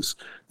justice,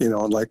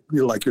 like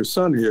your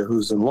son here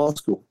who's in law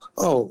school.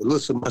 Oh,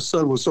 listen, my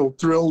son was so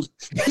thrilled.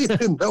 He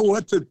didn't know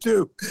what to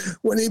do.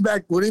 When he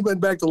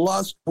went back to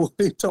law school,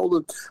 he told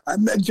him, I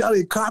met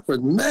Johnny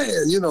Cochran,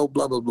 man,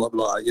 blah, blah, blah,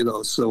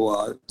 blah,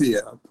 So,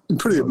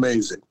 pretty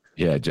amazing.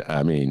 Yeah,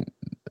 I mean,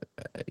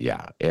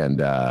 yeah.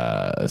 And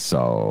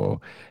so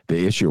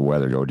the issue of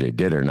whether OJ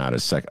did or not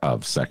is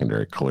of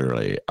secondary,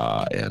 clearly.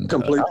 And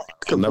completely.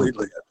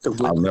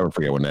 I'll never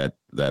forget when that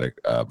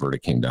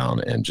verdict came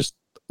down, and just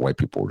white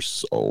people were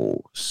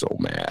so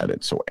mad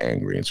and so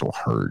angry and so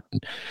hurt.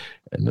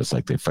 And it's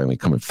like they finally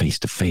coming face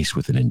to face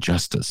with an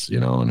injustice,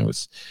 and I'm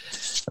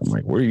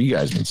like, where have you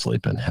guys been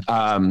sleeping?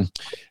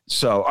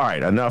 So, all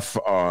right, enough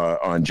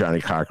on Johnny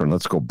Cochran.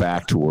 Let's go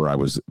back to where I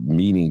was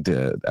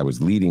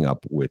leading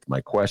up with my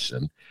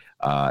question.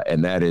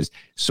 And that is,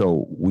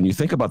 so when you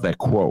think about that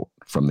quote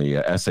from the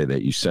essay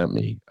that you sent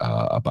me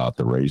about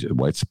the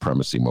white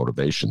supremacy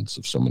motivations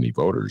of so many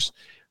voters,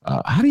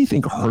 how do you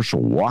think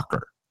Herschel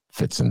Walker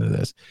fits into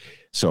this?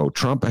 So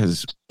Trump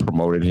has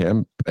promoted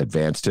him,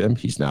 advanced him.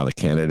 He's now the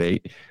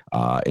candidate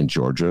in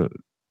Georgia,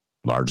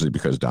 largely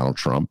because Donald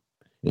Trump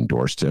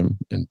endorsed him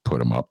and put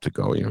him up to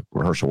go.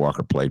 Herschel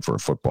Walker played for a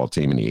football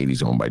team in the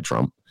 80s owned by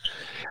Trump.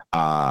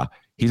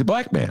 He's a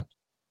black man.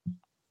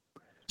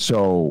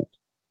 So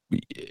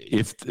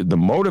if the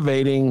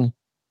motivating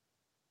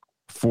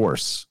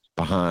force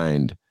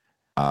behind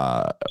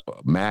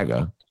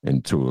MAGA,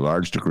 and to a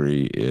large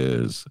degree,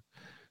 is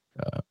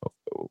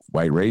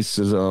white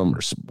racism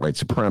or white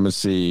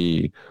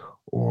supremacy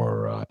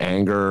or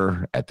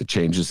anger at the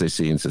changes they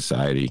see in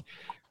society,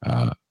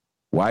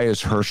 why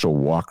is Herschel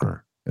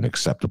Walker an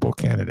acceptable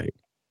candidate?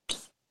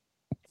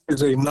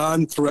 He's a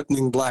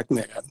non-threatening black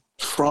man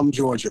from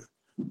Georgia.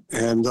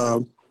 And,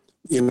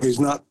 he's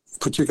not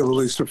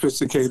particularly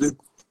sophisticated.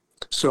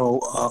 So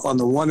on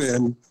the one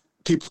end,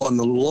 people on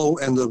the low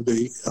end of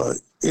the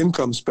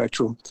income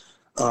spectrum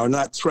are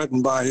not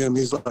threatened by him.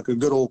 He's like a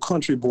good old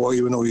country boy,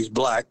 even though he's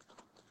black.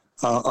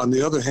 On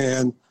the other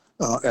hand,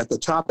 at the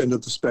top end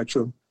of the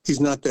spectrum,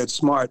 he's not that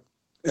smart.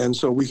 And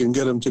so we can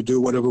get him to do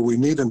whatever we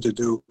need him to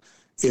do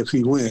if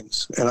he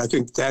wins. And I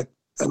think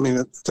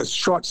it's a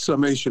short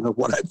summation of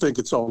what I think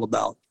it's all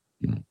about.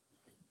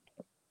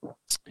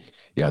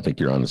 Yeah, I think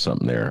you're onto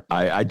something there.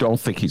 I don't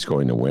think he's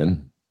going to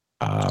win.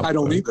 I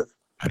don't either.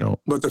 I don't.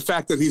 But the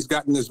fact that he's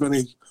gotten as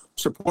many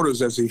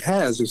supporters as he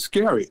has is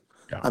scary.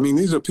 Yeah. I mean,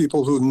 these are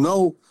people who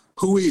know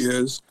who he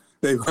is.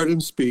 They've heard him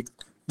speak.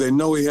 They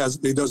know he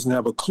doesn't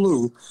have a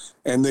clue,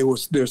 and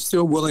they're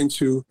still willing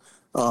to,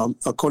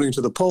 according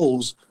to the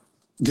polls,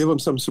 give him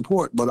some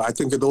support. But I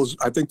think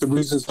the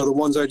reasons are the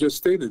ones I just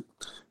stated.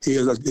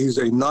 He's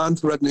a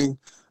non-threatening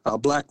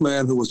black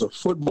man who was a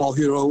football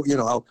hero. You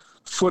know how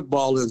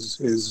football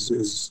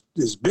is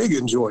big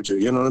in Georgia.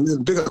 You know, it's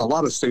big in a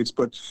lot of states,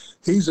 but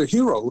he's a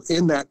hero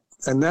in that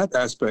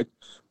aspect,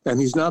 and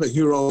he's not a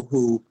hero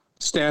who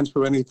stands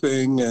for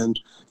anything, and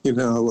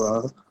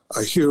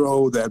a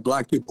hero that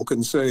black people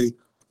can say,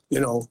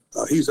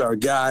 he's our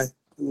guy.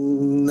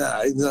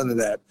 Nah, none of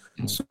that.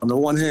 So on the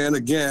one hand,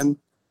 again,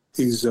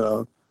 he's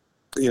not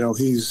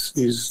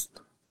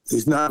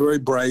very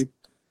bright.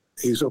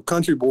 He's a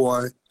country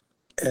boy,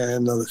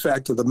 and the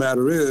fact of the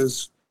matter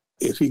is,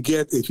 if he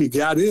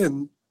got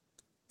in,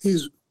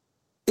 he's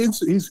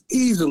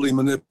easily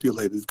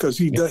manipulated because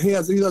he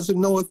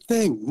doesn't know a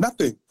thing,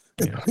 nothing.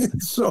 Yeah.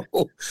 So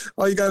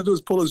all you got to do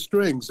is pull his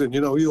strings, and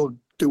he'll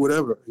do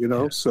whatever.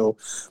 Yeah. So,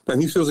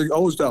 and he feels like he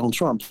owes Donald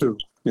Trump too.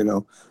 There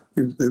are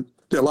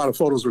a lot of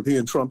photos with he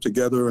and Trump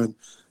together, and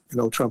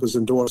Trump has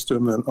endorsed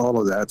him and all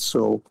of that.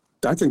 So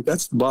I think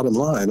that's the bottom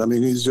line. I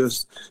mean,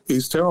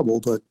 he's terrible,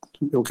 but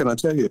what can I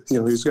tell you?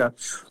 He's got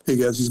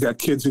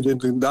kids he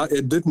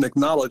didn't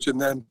acknowledge,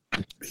 and then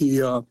he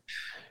said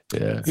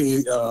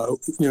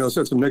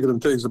some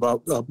negative things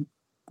about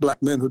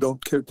black men who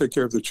don't take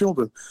care of their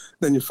children.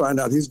 Then you find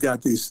out he's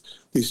got these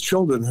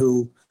children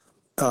who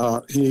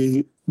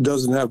he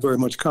doesn't have very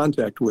much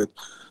contact with.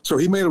 So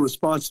he made a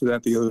response to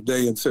that the other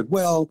day and said,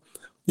 well,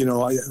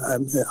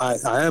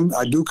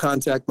 I do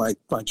contact my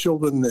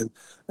children,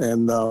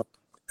 and I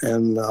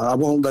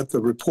won't let the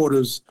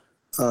reporters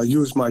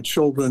use my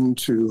children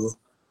to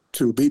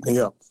beat me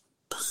up.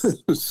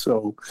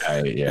 So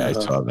I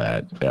saw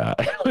that. Yeah,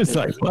 I was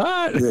like,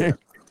 what?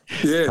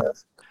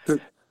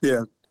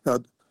 Yeah.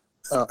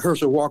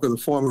 Herschel Walker, the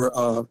former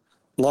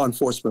law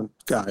enforcement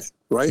guy,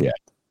 right?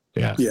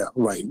 Yeah.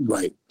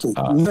 Right. So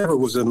never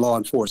was in law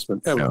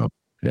enforcement ever. No.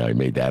 Yeah, he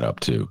made that up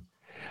too.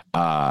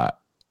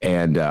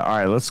 And all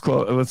right, let's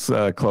close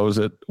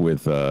it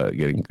with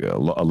getting a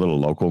little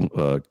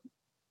local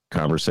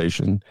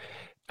conversation.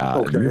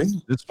 Okay.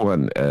 This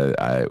one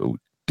I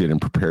didn't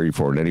prepare you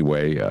for in any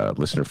way.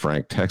 Listener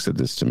Frank texted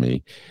this to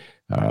me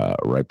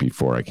right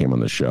before I came on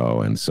the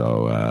show, and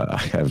so I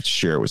have to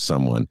share it with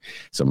someone.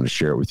 So I'm going to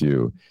share it with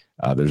you.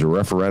 There's a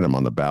referendum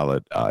on the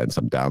ballot in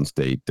some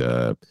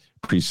downstate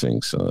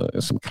precincts,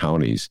 in some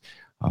counties,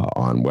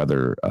 on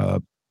whether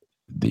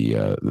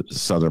the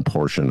southern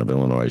portion of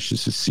Illinois should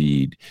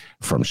secede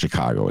from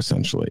Chicago,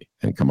 essentially,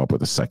 and come up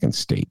with a second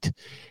state.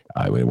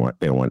 They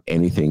don't want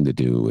anything to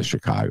do with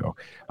Chicago.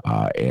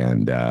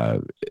 And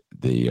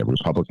the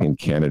Republican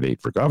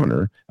candidate for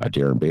governor,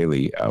 Darren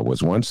Bailey,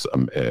 was once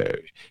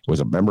was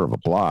a member of a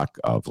bloc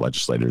of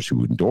legislators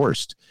who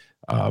endorsed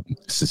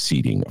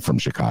seceding from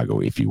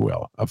Chicago, if you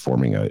will,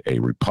 forming a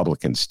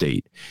Republican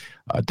state,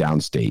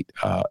 downstate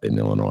in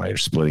Illinois, or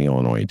splitting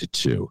Illinois into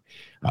two.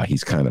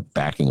 He's kind of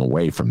backing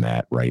away from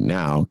that right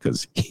now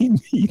because he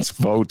needs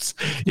votes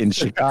in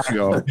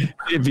Chicago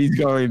if he's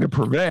going to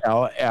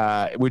prevail,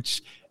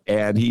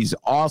 and he's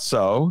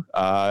also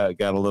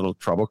got a little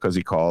trouble because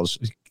he calls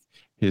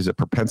his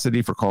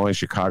propensity for calling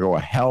Chicago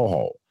a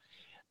hellhole.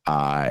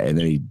 And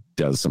then he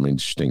does some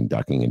interesting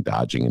ducking and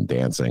dodging and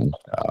dancing.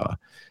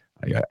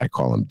 I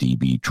call him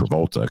DB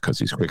Travolta because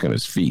he's quick on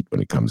his feet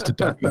when it comes to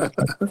ducking.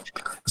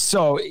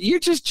 So your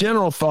just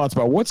general thoughts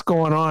about what's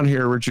going on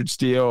here, Richard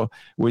Steele,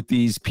 with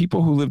these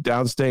people who live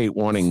downstate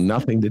wanting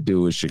nothing to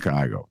do with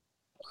Chicago?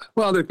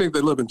 Well, they think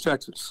they live in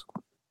Texas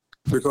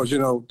because,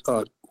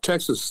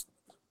 Texas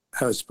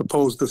has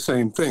proposed the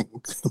same thing,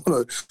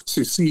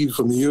 secede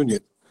from the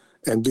Union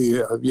and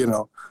be,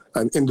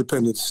 an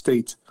independent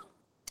state.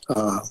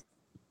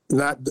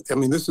 And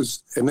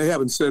they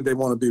haven't said they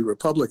want to be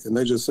Republican.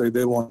 They just say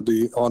they want to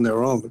be on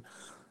their own.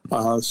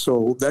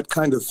 So that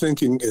kind of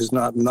thinking is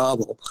not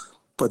novel.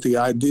 But the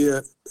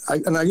idea, I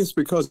guess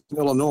because in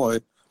Illinois,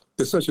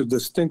 there's such a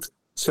distinct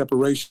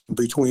separation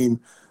between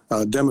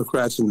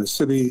Democrats in the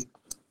city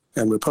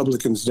and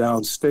Republicans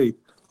downstate.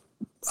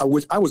 I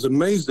was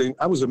amazed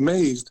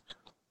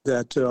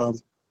that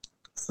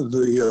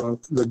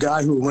the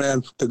guy who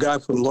ran, the guy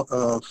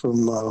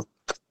from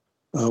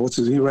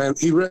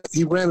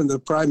he ran in the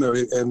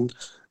primary and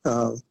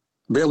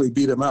Bailey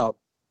beat him out.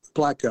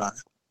 Black guy,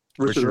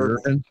 Richard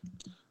Irvin.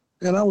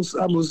 And I was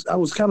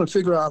trying to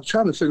figure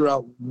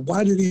out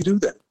why did he do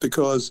that?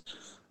 Because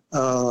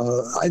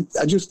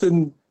I just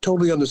didn't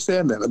totally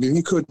understand that. I mean,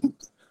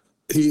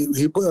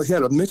 he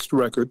had a mixed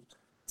record.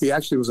 He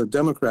actually was a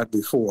Democrat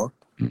before.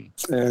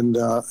 And,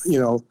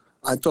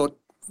 I thought,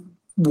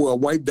 well,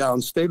 white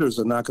downstaters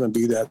are not going to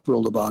be that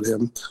thrilled about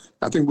him.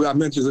 I think I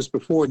mentioned this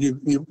before.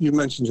 You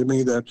mentioned to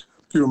me that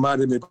you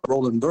reminded me of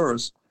Roland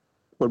Burris.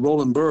 But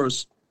Roland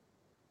Burris,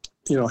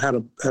 had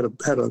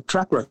a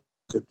track record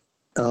in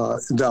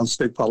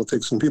downstate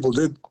politics, and people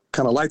did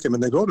kind of like him,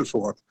 and they voted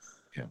for him.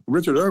 Yeah.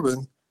 Richard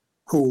Urban,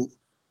 who,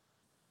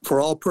 for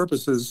all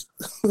purposes,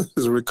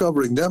 is a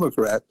recovering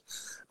Democrat,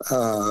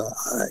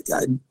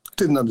 I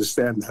didn't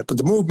understand that. But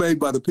the move made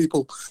by the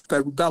people,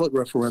 that ballot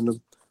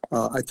referendum,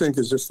 I think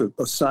is just a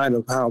sign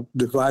of how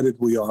divided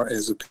we are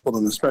as a people,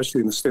 and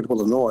especially in the state of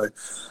Illinois.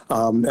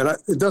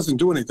 It doesn't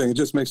do anything. It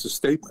just makes a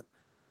statement.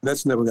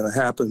 That's never going to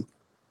happen.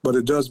 But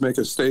it does make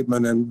a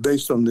statement, and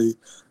based on the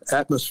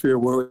atmosphere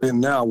we're in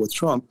now with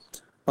Trump,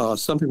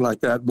 something like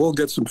that will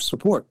get some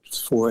support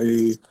for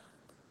a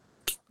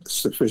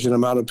sufficient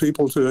amount of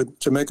people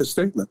to make a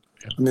statement.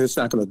 Yeah. I mean, it's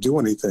not going to do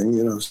anything,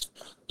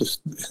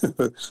 just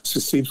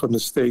secede from the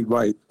state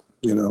right,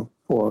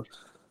 or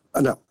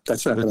no,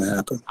 that's not going to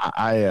happen.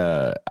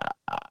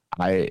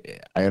 I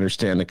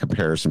understand the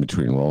comparison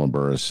between Roland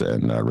Burris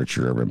and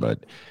Richard Urban,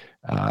 but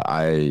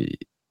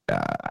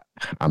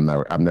I'm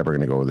never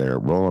going to go there.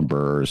 Roland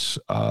Burris,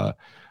 I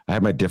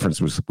had my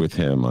differences with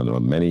him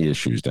on many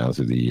issues down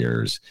through the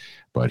years,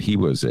 but he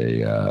was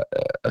a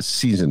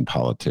seasoned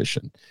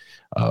politician.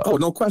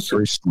 No question.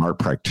 Very smart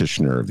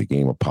practitioner of the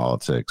game of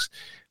politics.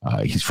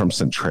 He's from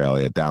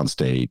Centralia,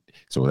 downstate,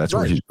 so that's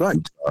where his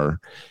roots are.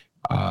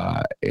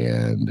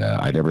 And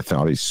I never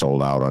thought he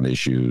sold out on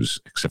issues,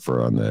 except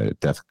for on the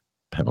death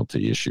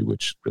penalty issue,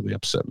 which really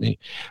upset me.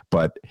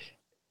 But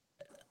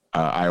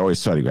I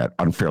always thought he got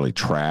unfairly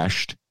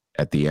trashed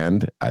at the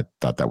end. I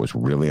thought that was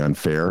really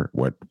unfair.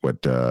 What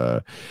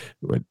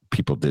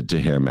people did to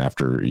him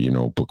after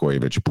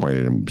Blagojevich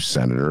appointed him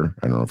senator.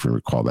 I don't know if you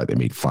recall that. They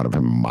made fun of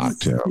him,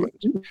 mocked him.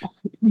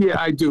 Yeah,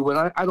 I do,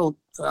 but I don't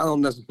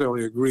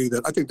necessarily agree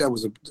that. I think that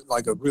was it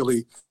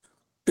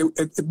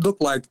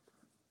looked like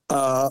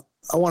I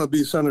want to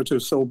be senator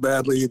so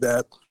badly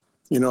that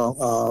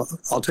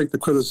I'll take the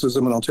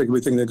criticism and I'll take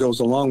everything that goes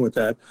along with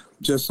that,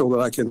 just so that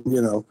I can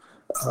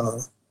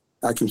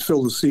I can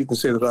fill the seat and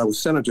say that I was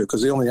senator,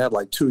 because he only had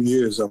like 2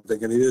 years, I'm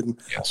thinking. He didn't,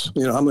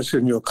 how much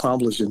can you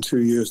accomplish in 2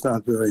 years?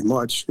 Not very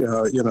much,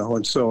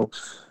 and so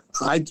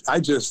I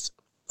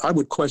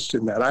would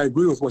question that. I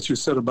agree with what you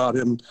said about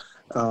him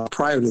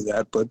prior to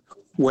that, but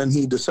when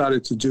he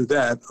decided to do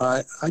that,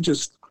 I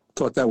just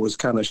thought that was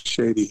kind of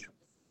shady.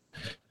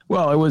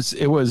 Well, it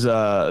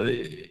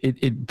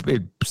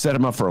set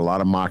him up for a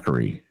lot of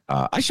mockery.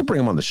 I should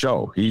bring him on the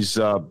show. He's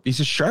a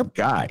sharp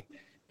guy.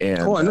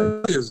 And, I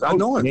know he is. I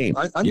know him.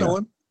 I know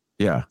him.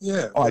 Yeah.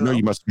 Yeah. Oh, I know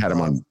you must have had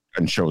him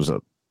on shows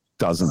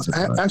dozens of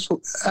times.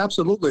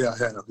 Absolutely, I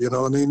have.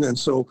 And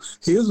so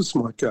he is a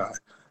smart guy.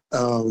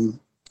 And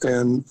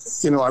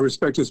I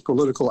respect his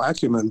political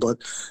acumen, but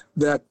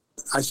that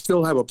I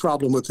still have a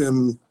problem with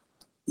him.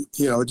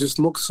 It just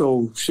looks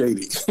so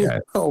shady. Yeah.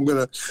 I'm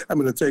gonna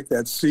take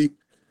that seat,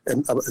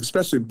 and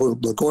especially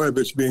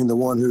Blagojevich being the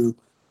one who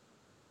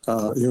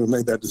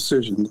made that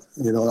decision.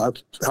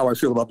 How I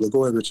feel about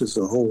Blagojevich is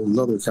a whole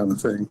nother kind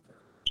of thing.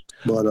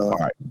 But all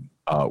right,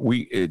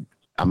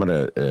 I'm going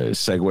to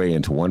segue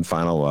into one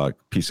final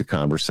piece of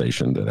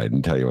conversation that I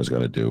didn't tell you I was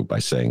going to do by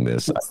saying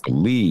this. I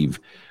believe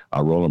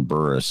Roland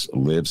Burris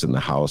lives in the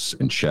house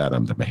in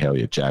Chatham that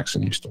Mahalia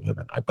Jackson used to live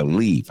in. I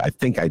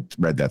think I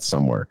read that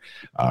somewhere.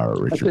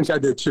 Richard. I think I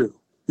did too.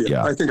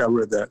 Yeah, I think I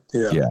read that.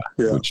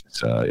 Yeah. Which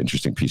is an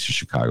interesting piece of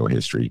Chicago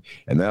history.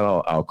 And then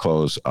I'll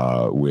close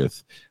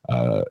with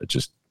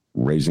just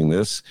raising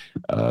this.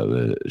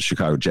 The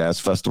Chicago Jazz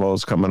Festival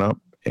is coming up.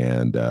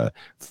 And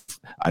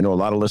I know a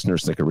lot of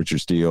listeners think of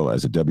Richard Steele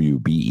as a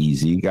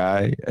WBEZ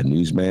guy, a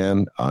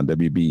newsman on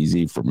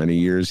WBEZ for many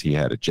years. He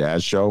had a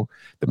jazz show.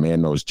 The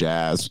man knows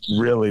jazz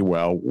really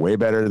well, way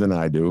better than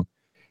I do.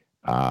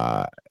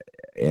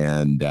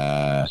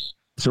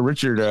 So,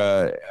 Richard,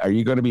 are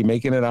you going to be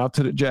making it out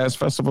to the Jazz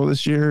Festival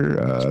this year?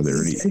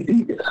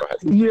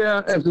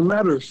 Yeah, as a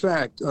matter of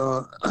fact,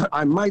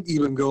 I might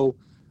even go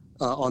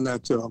on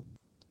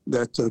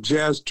that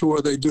jazz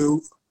tour they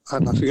do.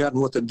 I've forgotten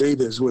what the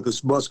date is, where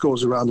this bus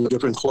goes around to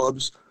different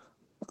clubs,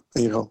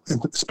 and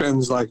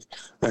spends like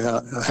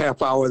a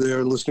half hour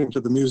there listening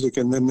to the music,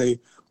 and then they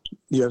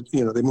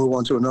move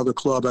on to another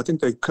club. I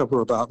think they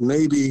cover about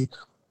maybe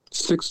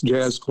 6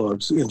 jazz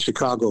clubs in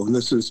Chicago, and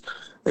this is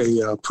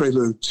a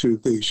prelude to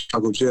the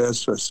Chicago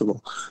Jazz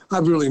Festival.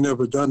 I've really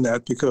never done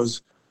that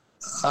because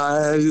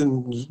I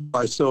didn't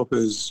myself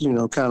as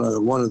kind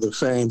of one of the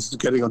fans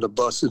getting on the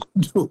bus and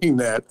doing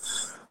that.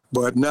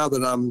 But now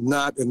that I'm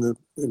not in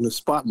the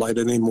spotlight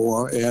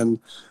anymore, and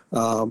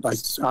I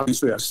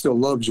still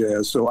love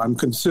jazz, so I'm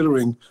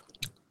considering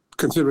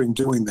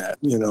doing that.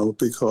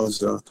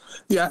 Because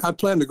I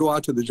plan to go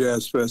out to the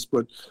Jazz Fest,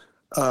 but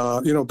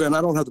Ben,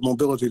 I don't have the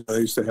mobility that I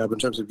used to have in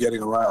terms of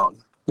getting around,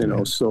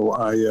 so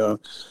I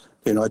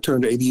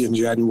turned 80 in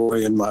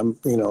January, and I'm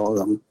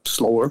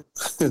slower,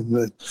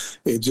 and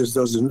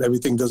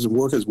everything doesn't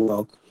work as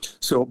well.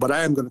 So, but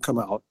I am going to come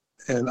out,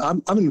 and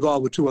I'm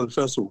involved with two other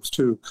festivals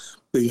too.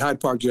 The Hyde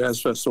Park Jazz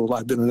Festival,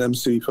 I've been an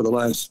MC for the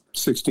last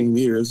 16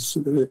 years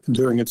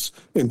during its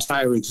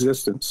entire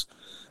existence,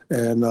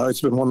 and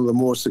it's been one of the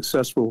more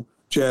successful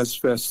jazz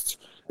fests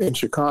in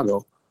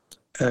Chicago.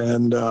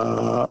 And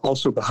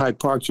also the Hyde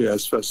Park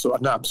Jazz Festival.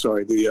 No, I'm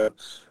sorry, the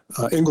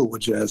Inglewood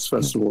Jazz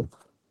Festival,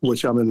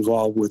 which I'm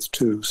involved with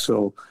too.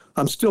 So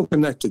I'm still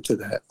connected to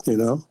that,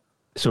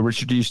 So,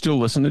 Richard, do you still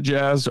listen to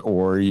jazz,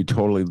 or are you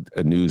totally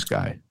a news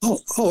guy?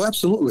 Oh,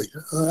 absolutely.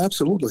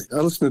 Absolutely. I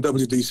listen to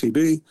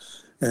WDCB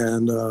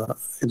and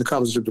in the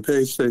College of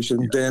DuPage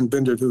station. Dan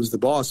Bender, who's the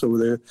boss over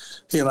there,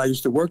 he and I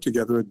used to work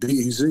together at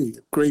BEZ.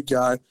 Great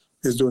guy.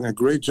 Is doing a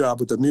great job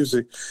with the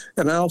music.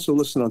 And I also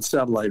listen on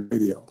satellite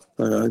radio.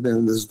 And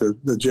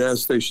the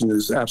jazz station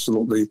is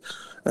absolutely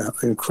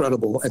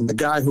incredible. And the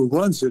guy who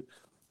runs it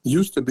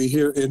used to be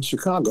here in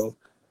Chicago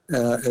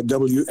at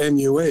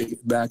WNUA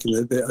back in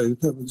the day.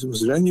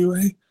 Was it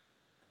NUA?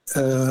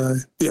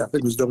 Yeah, I think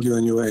it was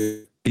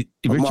WNUA.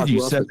 Richard,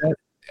 you said that,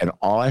 and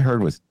all I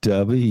heard was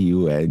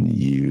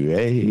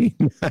WNUA.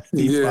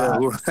 Yeah,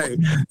 right.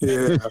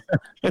 Yeah.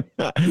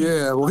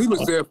 Yeah, well, he was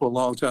there for a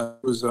long time.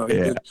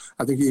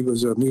 I think he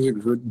was a music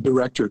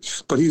director,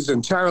 but he's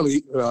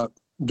entirely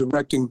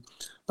directing.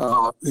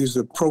 He's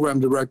a program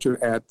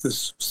director at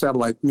this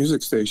satellite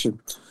music station.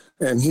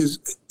 And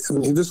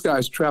this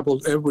guy's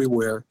traveled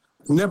everywhere.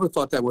 Never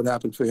thought that would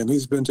happen for him.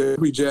 He's been to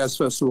every jazz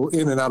festival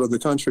in and out of the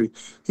country.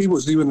 He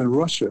was even in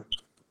Russia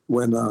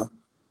when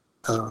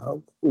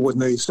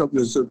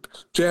there's a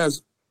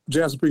jazz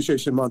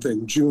appreciation month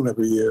in June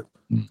every year.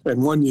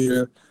 And one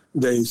year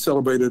they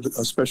celebrated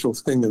a special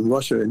thing in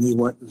Russia, and he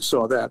went and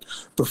saw that.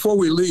 Before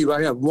we leave,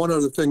 I have one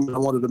other thing that I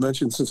wanted to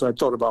mention since I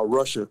thought about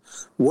Russia.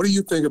 What do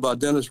you think about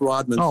Dennis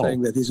Rodman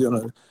saying that he's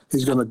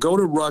gonna go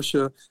to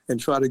Russia and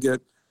try to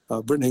get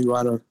Brittany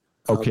Griner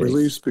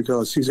released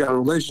because he's got a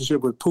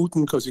relationship with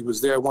Putin because he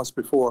was there once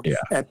before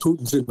at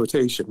Putin's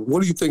invitation?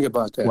 What do you think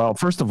about that? Well,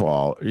 first of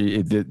all,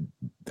 I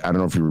don't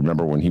know if you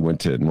remember when he went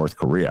to North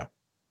Korea.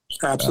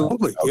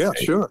 Absolutely. Yeah,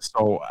 sure.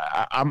 So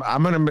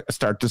I'm going to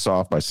start this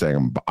off by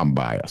saying I'm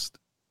biased.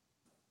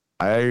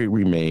 I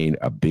remain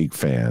a big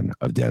fan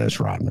of Dennis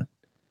Rodman.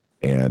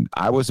 And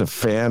I was a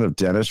fan of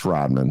Dennis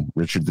Rodman,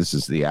 Richard, this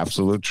is the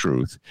absolute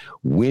truth,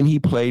 when he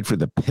played for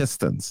the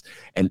Pistons,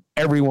 and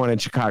everyone in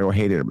Chicago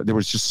hated him. There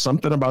was just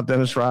something about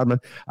Dennis Rodman.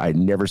 I'd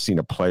never seen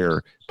a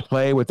player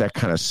play with that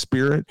kind of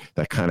spirit,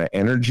 that kind of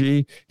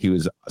energy. He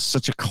was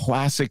such a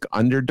classic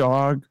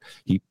underdog.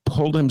 He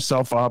pulled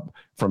himself up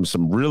from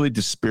some really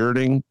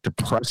dispiriting,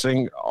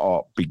 depressing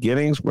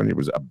beginnings when it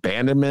was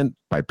abandonment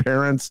by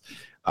parents,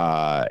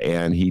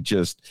 and he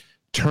just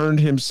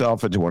turned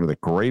himself into one of the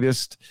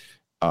greatest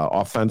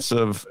power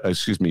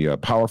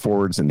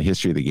forwards in the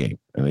history of the game.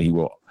 And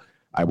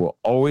I will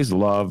always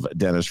love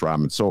Dennis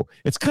Rodman. So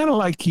it's kind of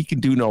like he can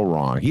do no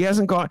wrong. He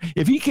hasn't gone,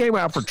 if he came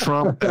out for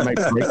Trump, that might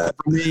break it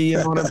for me, you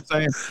know what I'm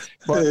saying?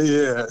 But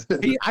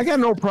I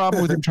got no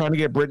problem with him trying to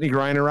get Brittany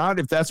Griner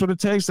out. If that's what it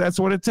takes, that's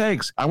what it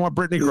takes. I want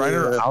Brittany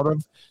Griner out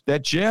of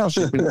that jail.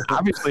 She's been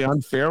obviously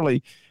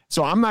unfairly.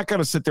 So I'm not going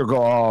to sit there and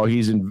go, oh,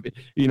 he's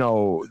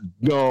no,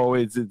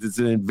 it's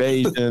an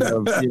invasion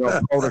of,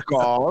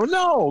 protocol.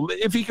 No,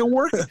 if he can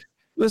work,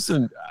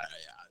 listen.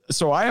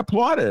 So I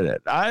applauded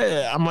it.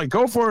 I'm like,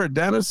 go for it,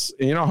 Dennis.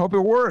 I hope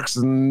it works.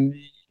 And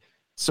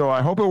so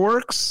I hope it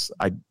works.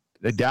 I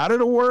doubt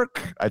it'll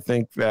work. I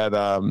think that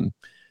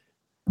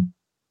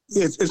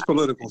it's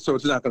political, so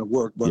it's not going to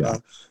work. But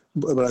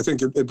but I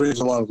think it brings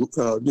a lot of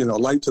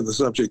light to the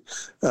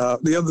subject.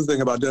 The other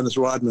thing about Dennis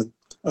Rodman,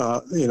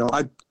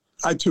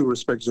 I too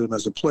respected him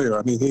as a player.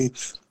 I mean,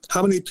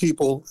 how many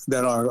people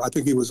that are, I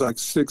think he was like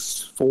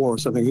 6'4" or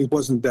something. He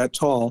wasn't that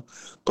tall,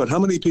 but how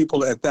many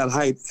people at that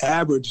height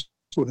averaged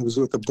when he was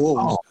with the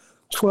Bulls,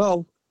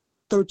 12,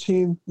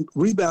 13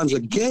 rebounds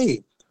a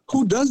game?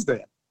 Who does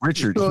that?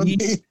 Richard,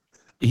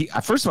 he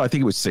first of all, I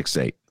think he was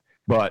 6'8",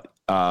 but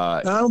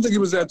I don't think he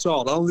was that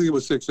tall. I don't think he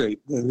was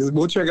 6'8".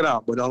 We'll check it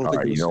out, but I don't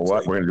think he was 6'8". You know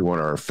what? We're going to do one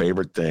of our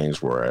favorite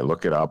things where I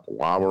look it up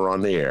while we're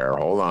on the air.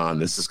 Hold on.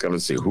 This is going to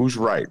see who's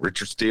right,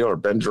 Richard Steele or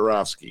Ben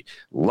Jarofsky.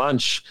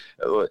 Lunch.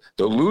 The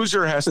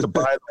loser has to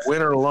buy the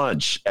winner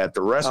lunch at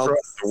the restaurant,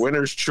 the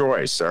winner's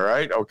choice. All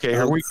right? Okay,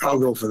 here we go. I'll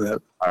go for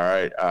that. All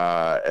right.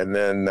 And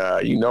then,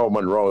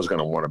 Monroe is going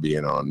to want to be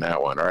in on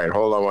that one. All right.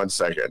 Hold on one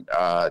second.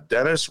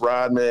 Dennis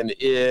Rodman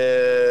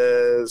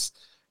is,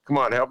 come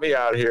on, help me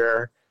out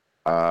here.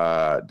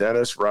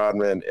 Dennis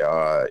Rodman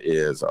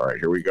is, all right,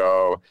 here we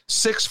go,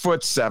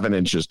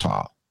 6'7"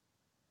 tall.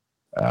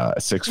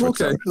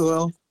 6'7".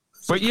 Well,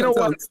 but you know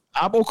what?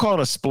 I will call it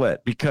a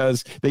split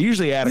because they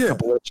usually add a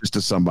couple inches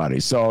to somebody.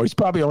 So he's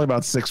probably only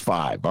about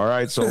 6'5". All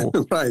right. So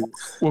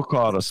we'll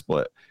call it a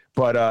split.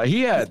 But now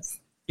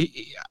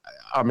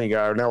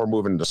we're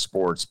moving into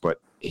sports,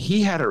 but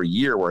he had a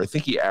year where I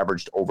think he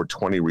averaged over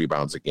 20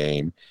 rebounds a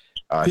game.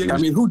 I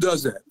mean, who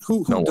does that?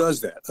 Who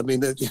does that? I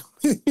mean,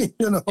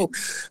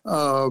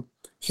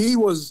 he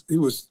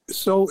was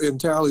so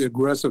entirely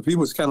aggressive. He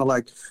was kind of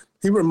like,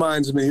 he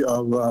reminds me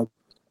of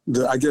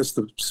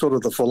the sort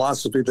of the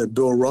philosophy that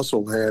Bill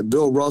Russell had.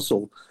 Bill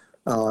Russell,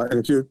 and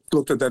if you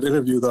looked at that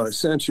interview that I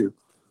sent you,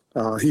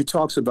 he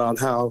talks about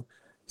how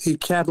he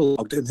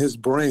cataloged in his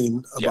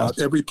brain about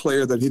every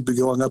player that he'd be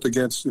going up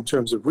against in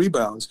terms of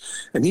rebounds,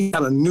 and he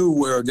kind of knew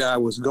where a guy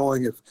was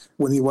going. If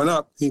when he went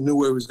up, he knew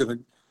where he was going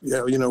to,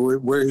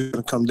 where he was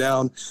going to come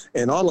down,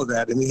 and all of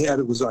that. And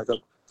it was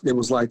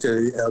like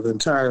an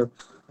entire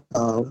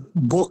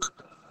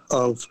book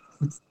of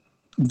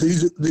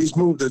these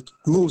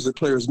moves that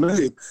players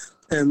made,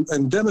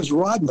 and Dennis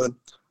Rodman,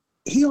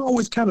 he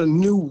always kind of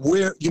knew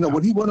where,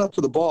 when he went up to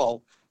the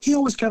ball, he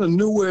always kind of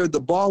knew where the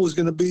ball was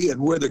going to be and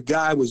where the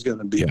guy was going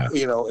to be,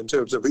 in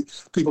terms of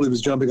people he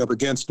was jumping up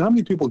against. How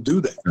many people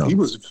do that? No. He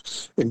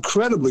was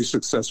incredibly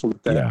successful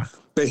with that. Yeah.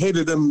 They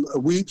hated him.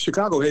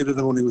 Chicago hated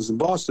him when he was in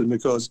Boston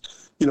because,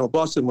 Detroit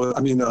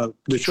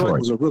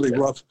was a really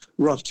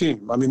rough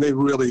team. I mean,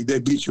 they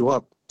beat you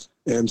up.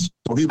 And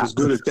so he was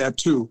good at that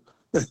too.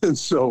 And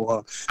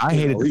so I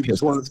hated the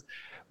Pistons.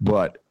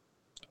 But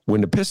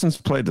when the Pistons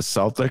played the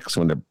Celtics,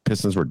 when the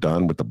Pistons were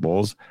done with the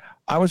Bulls,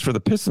 I was for the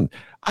Pistons.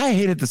 I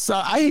hate the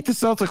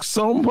Celtics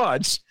so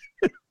much.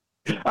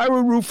 I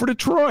would root for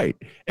Detroit.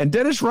 And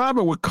Dennis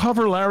Rodman would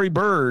cover Larry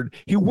Bird.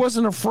 He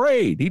wasn't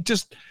afraid. He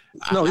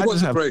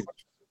wasn't afraid.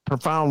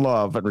 Profound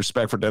love and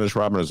respect for Dennis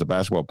Rodman as a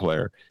basketball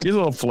player. He's a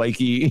little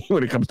flaky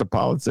when it comes to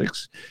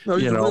politics. No,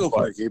 he's a little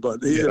flaky, but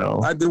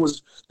there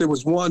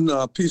was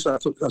one piece I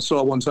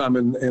saw one time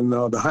in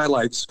the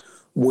highlights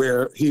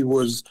where he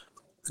was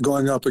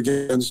going up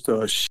against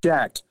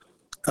Shaq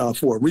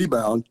for a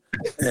rebound,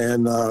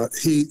 and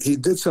he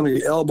did something.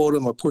 He elbowed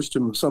him or pushed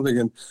him or something,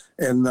 and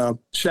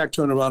Shaq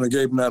turned around and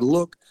gave him that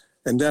look.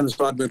 And Dennis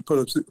Rodman put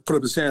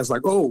up his hands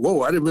like, "Oh,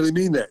 whoa! I didn't really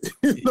mean that."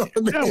 You know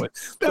what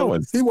I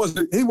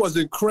mean? He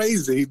wasn't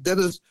crazy.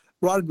 Dennis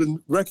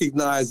Rodman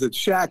recognized that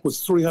Shaq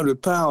was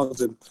 300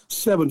 pounds and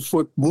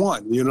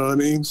 7'1". You know what I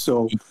mean?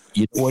 So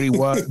you know what he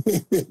was?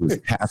 He was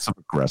passive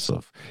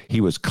aggressive. He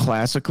was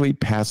classically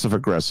passive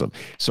aggressive.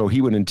 So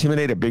he would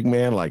intimidate a big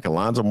man like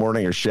Alonzo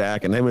Mourning or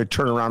Shaq, and they would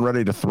turn around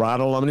ready to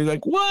throttle him. And he's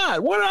like,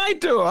 "What? What did I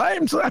do? I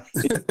am sorry."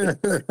 And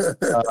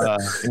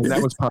that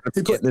was part of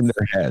getting in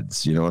their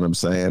heads. You know what I'm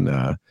saying?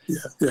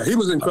 Yeah, he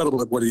was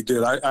incredible at what he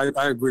did.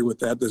 I agree with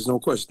that. There's no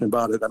question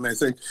about it. I mean, I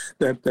think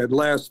that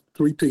last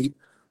three-peat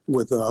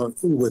with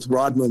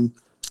Rodman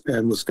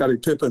and with Scottie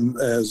Pippen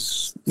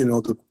as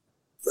the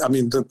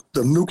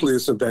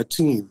nucleus of that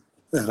team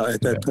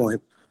at that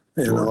point.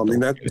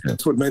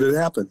 That's what made it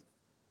happen.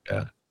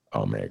 Yeah.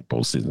 Oh man,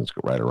 both seasons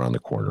go right around the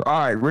corner. All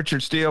right,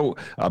 Richard Steele.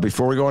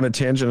 Before we go on a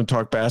tangent and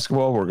talk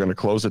basketball, we're going to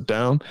close it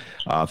down.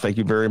 Thank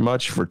you very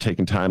much for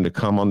taking time to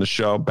come on the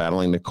show,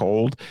 battling the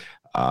cold.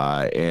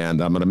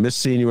 And I'm going to miss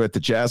seeing you at the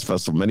Jazz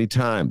Festival many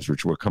times.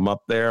 Richard will come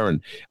up there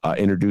and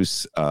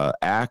introduce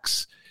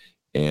acts.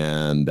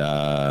 And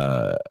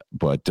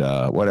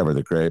whatever,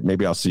 the great.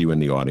 Maybe I'll see you in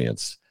the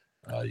audience.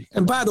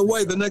 And by the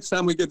way, the next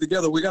time we get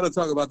together, we got to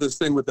talk about this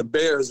thing with the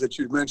Bears that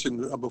you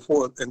mentioned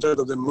before, instead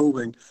of them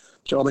moving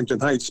to Arlington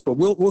Heights. But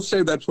we'll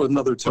save that for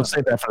another time. We'll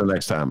save that for the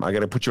next time. I got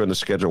to put you on the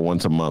schedule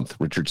once a month.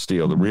 Richard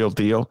Steele, the real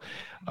deal,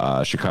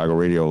 Chicago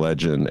radio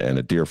legend, and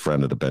a dear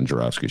friend of the Ben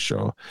Joravsky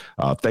Show.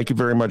 Thank you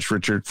very much,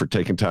 Richard, for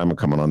taking time and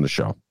coming on the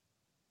show.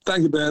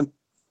 Thank you, Ben.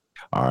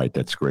 All right,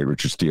 that's great.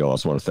 Richard Steele. I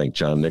also want to thank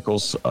John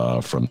Nichols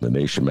from The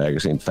Nation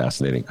magazine.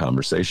 Fascinating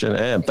conversation.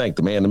 And thank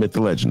the man, the myth,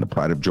 the legend, the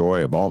pride of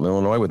joy of Alton,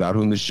 Illinois, without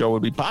whom this show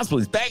would be possible.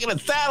 He's back in the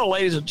saddle,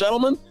 ladies and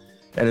gentlemen.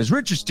 And as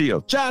Richard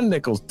Steele, John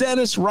Nichols,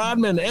 Dennis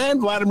Rodman, and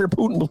Vladimir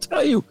Putin will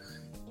tell you,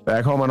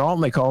 back home in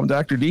Alton, they call him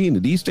Dr. D, and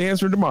the D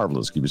stands for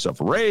DeMarvelous. Give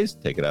yourself a raise.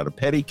 Take it out of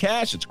petty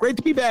cash. It's great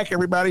to be back,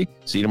 everybody.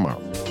 See you tomorrow.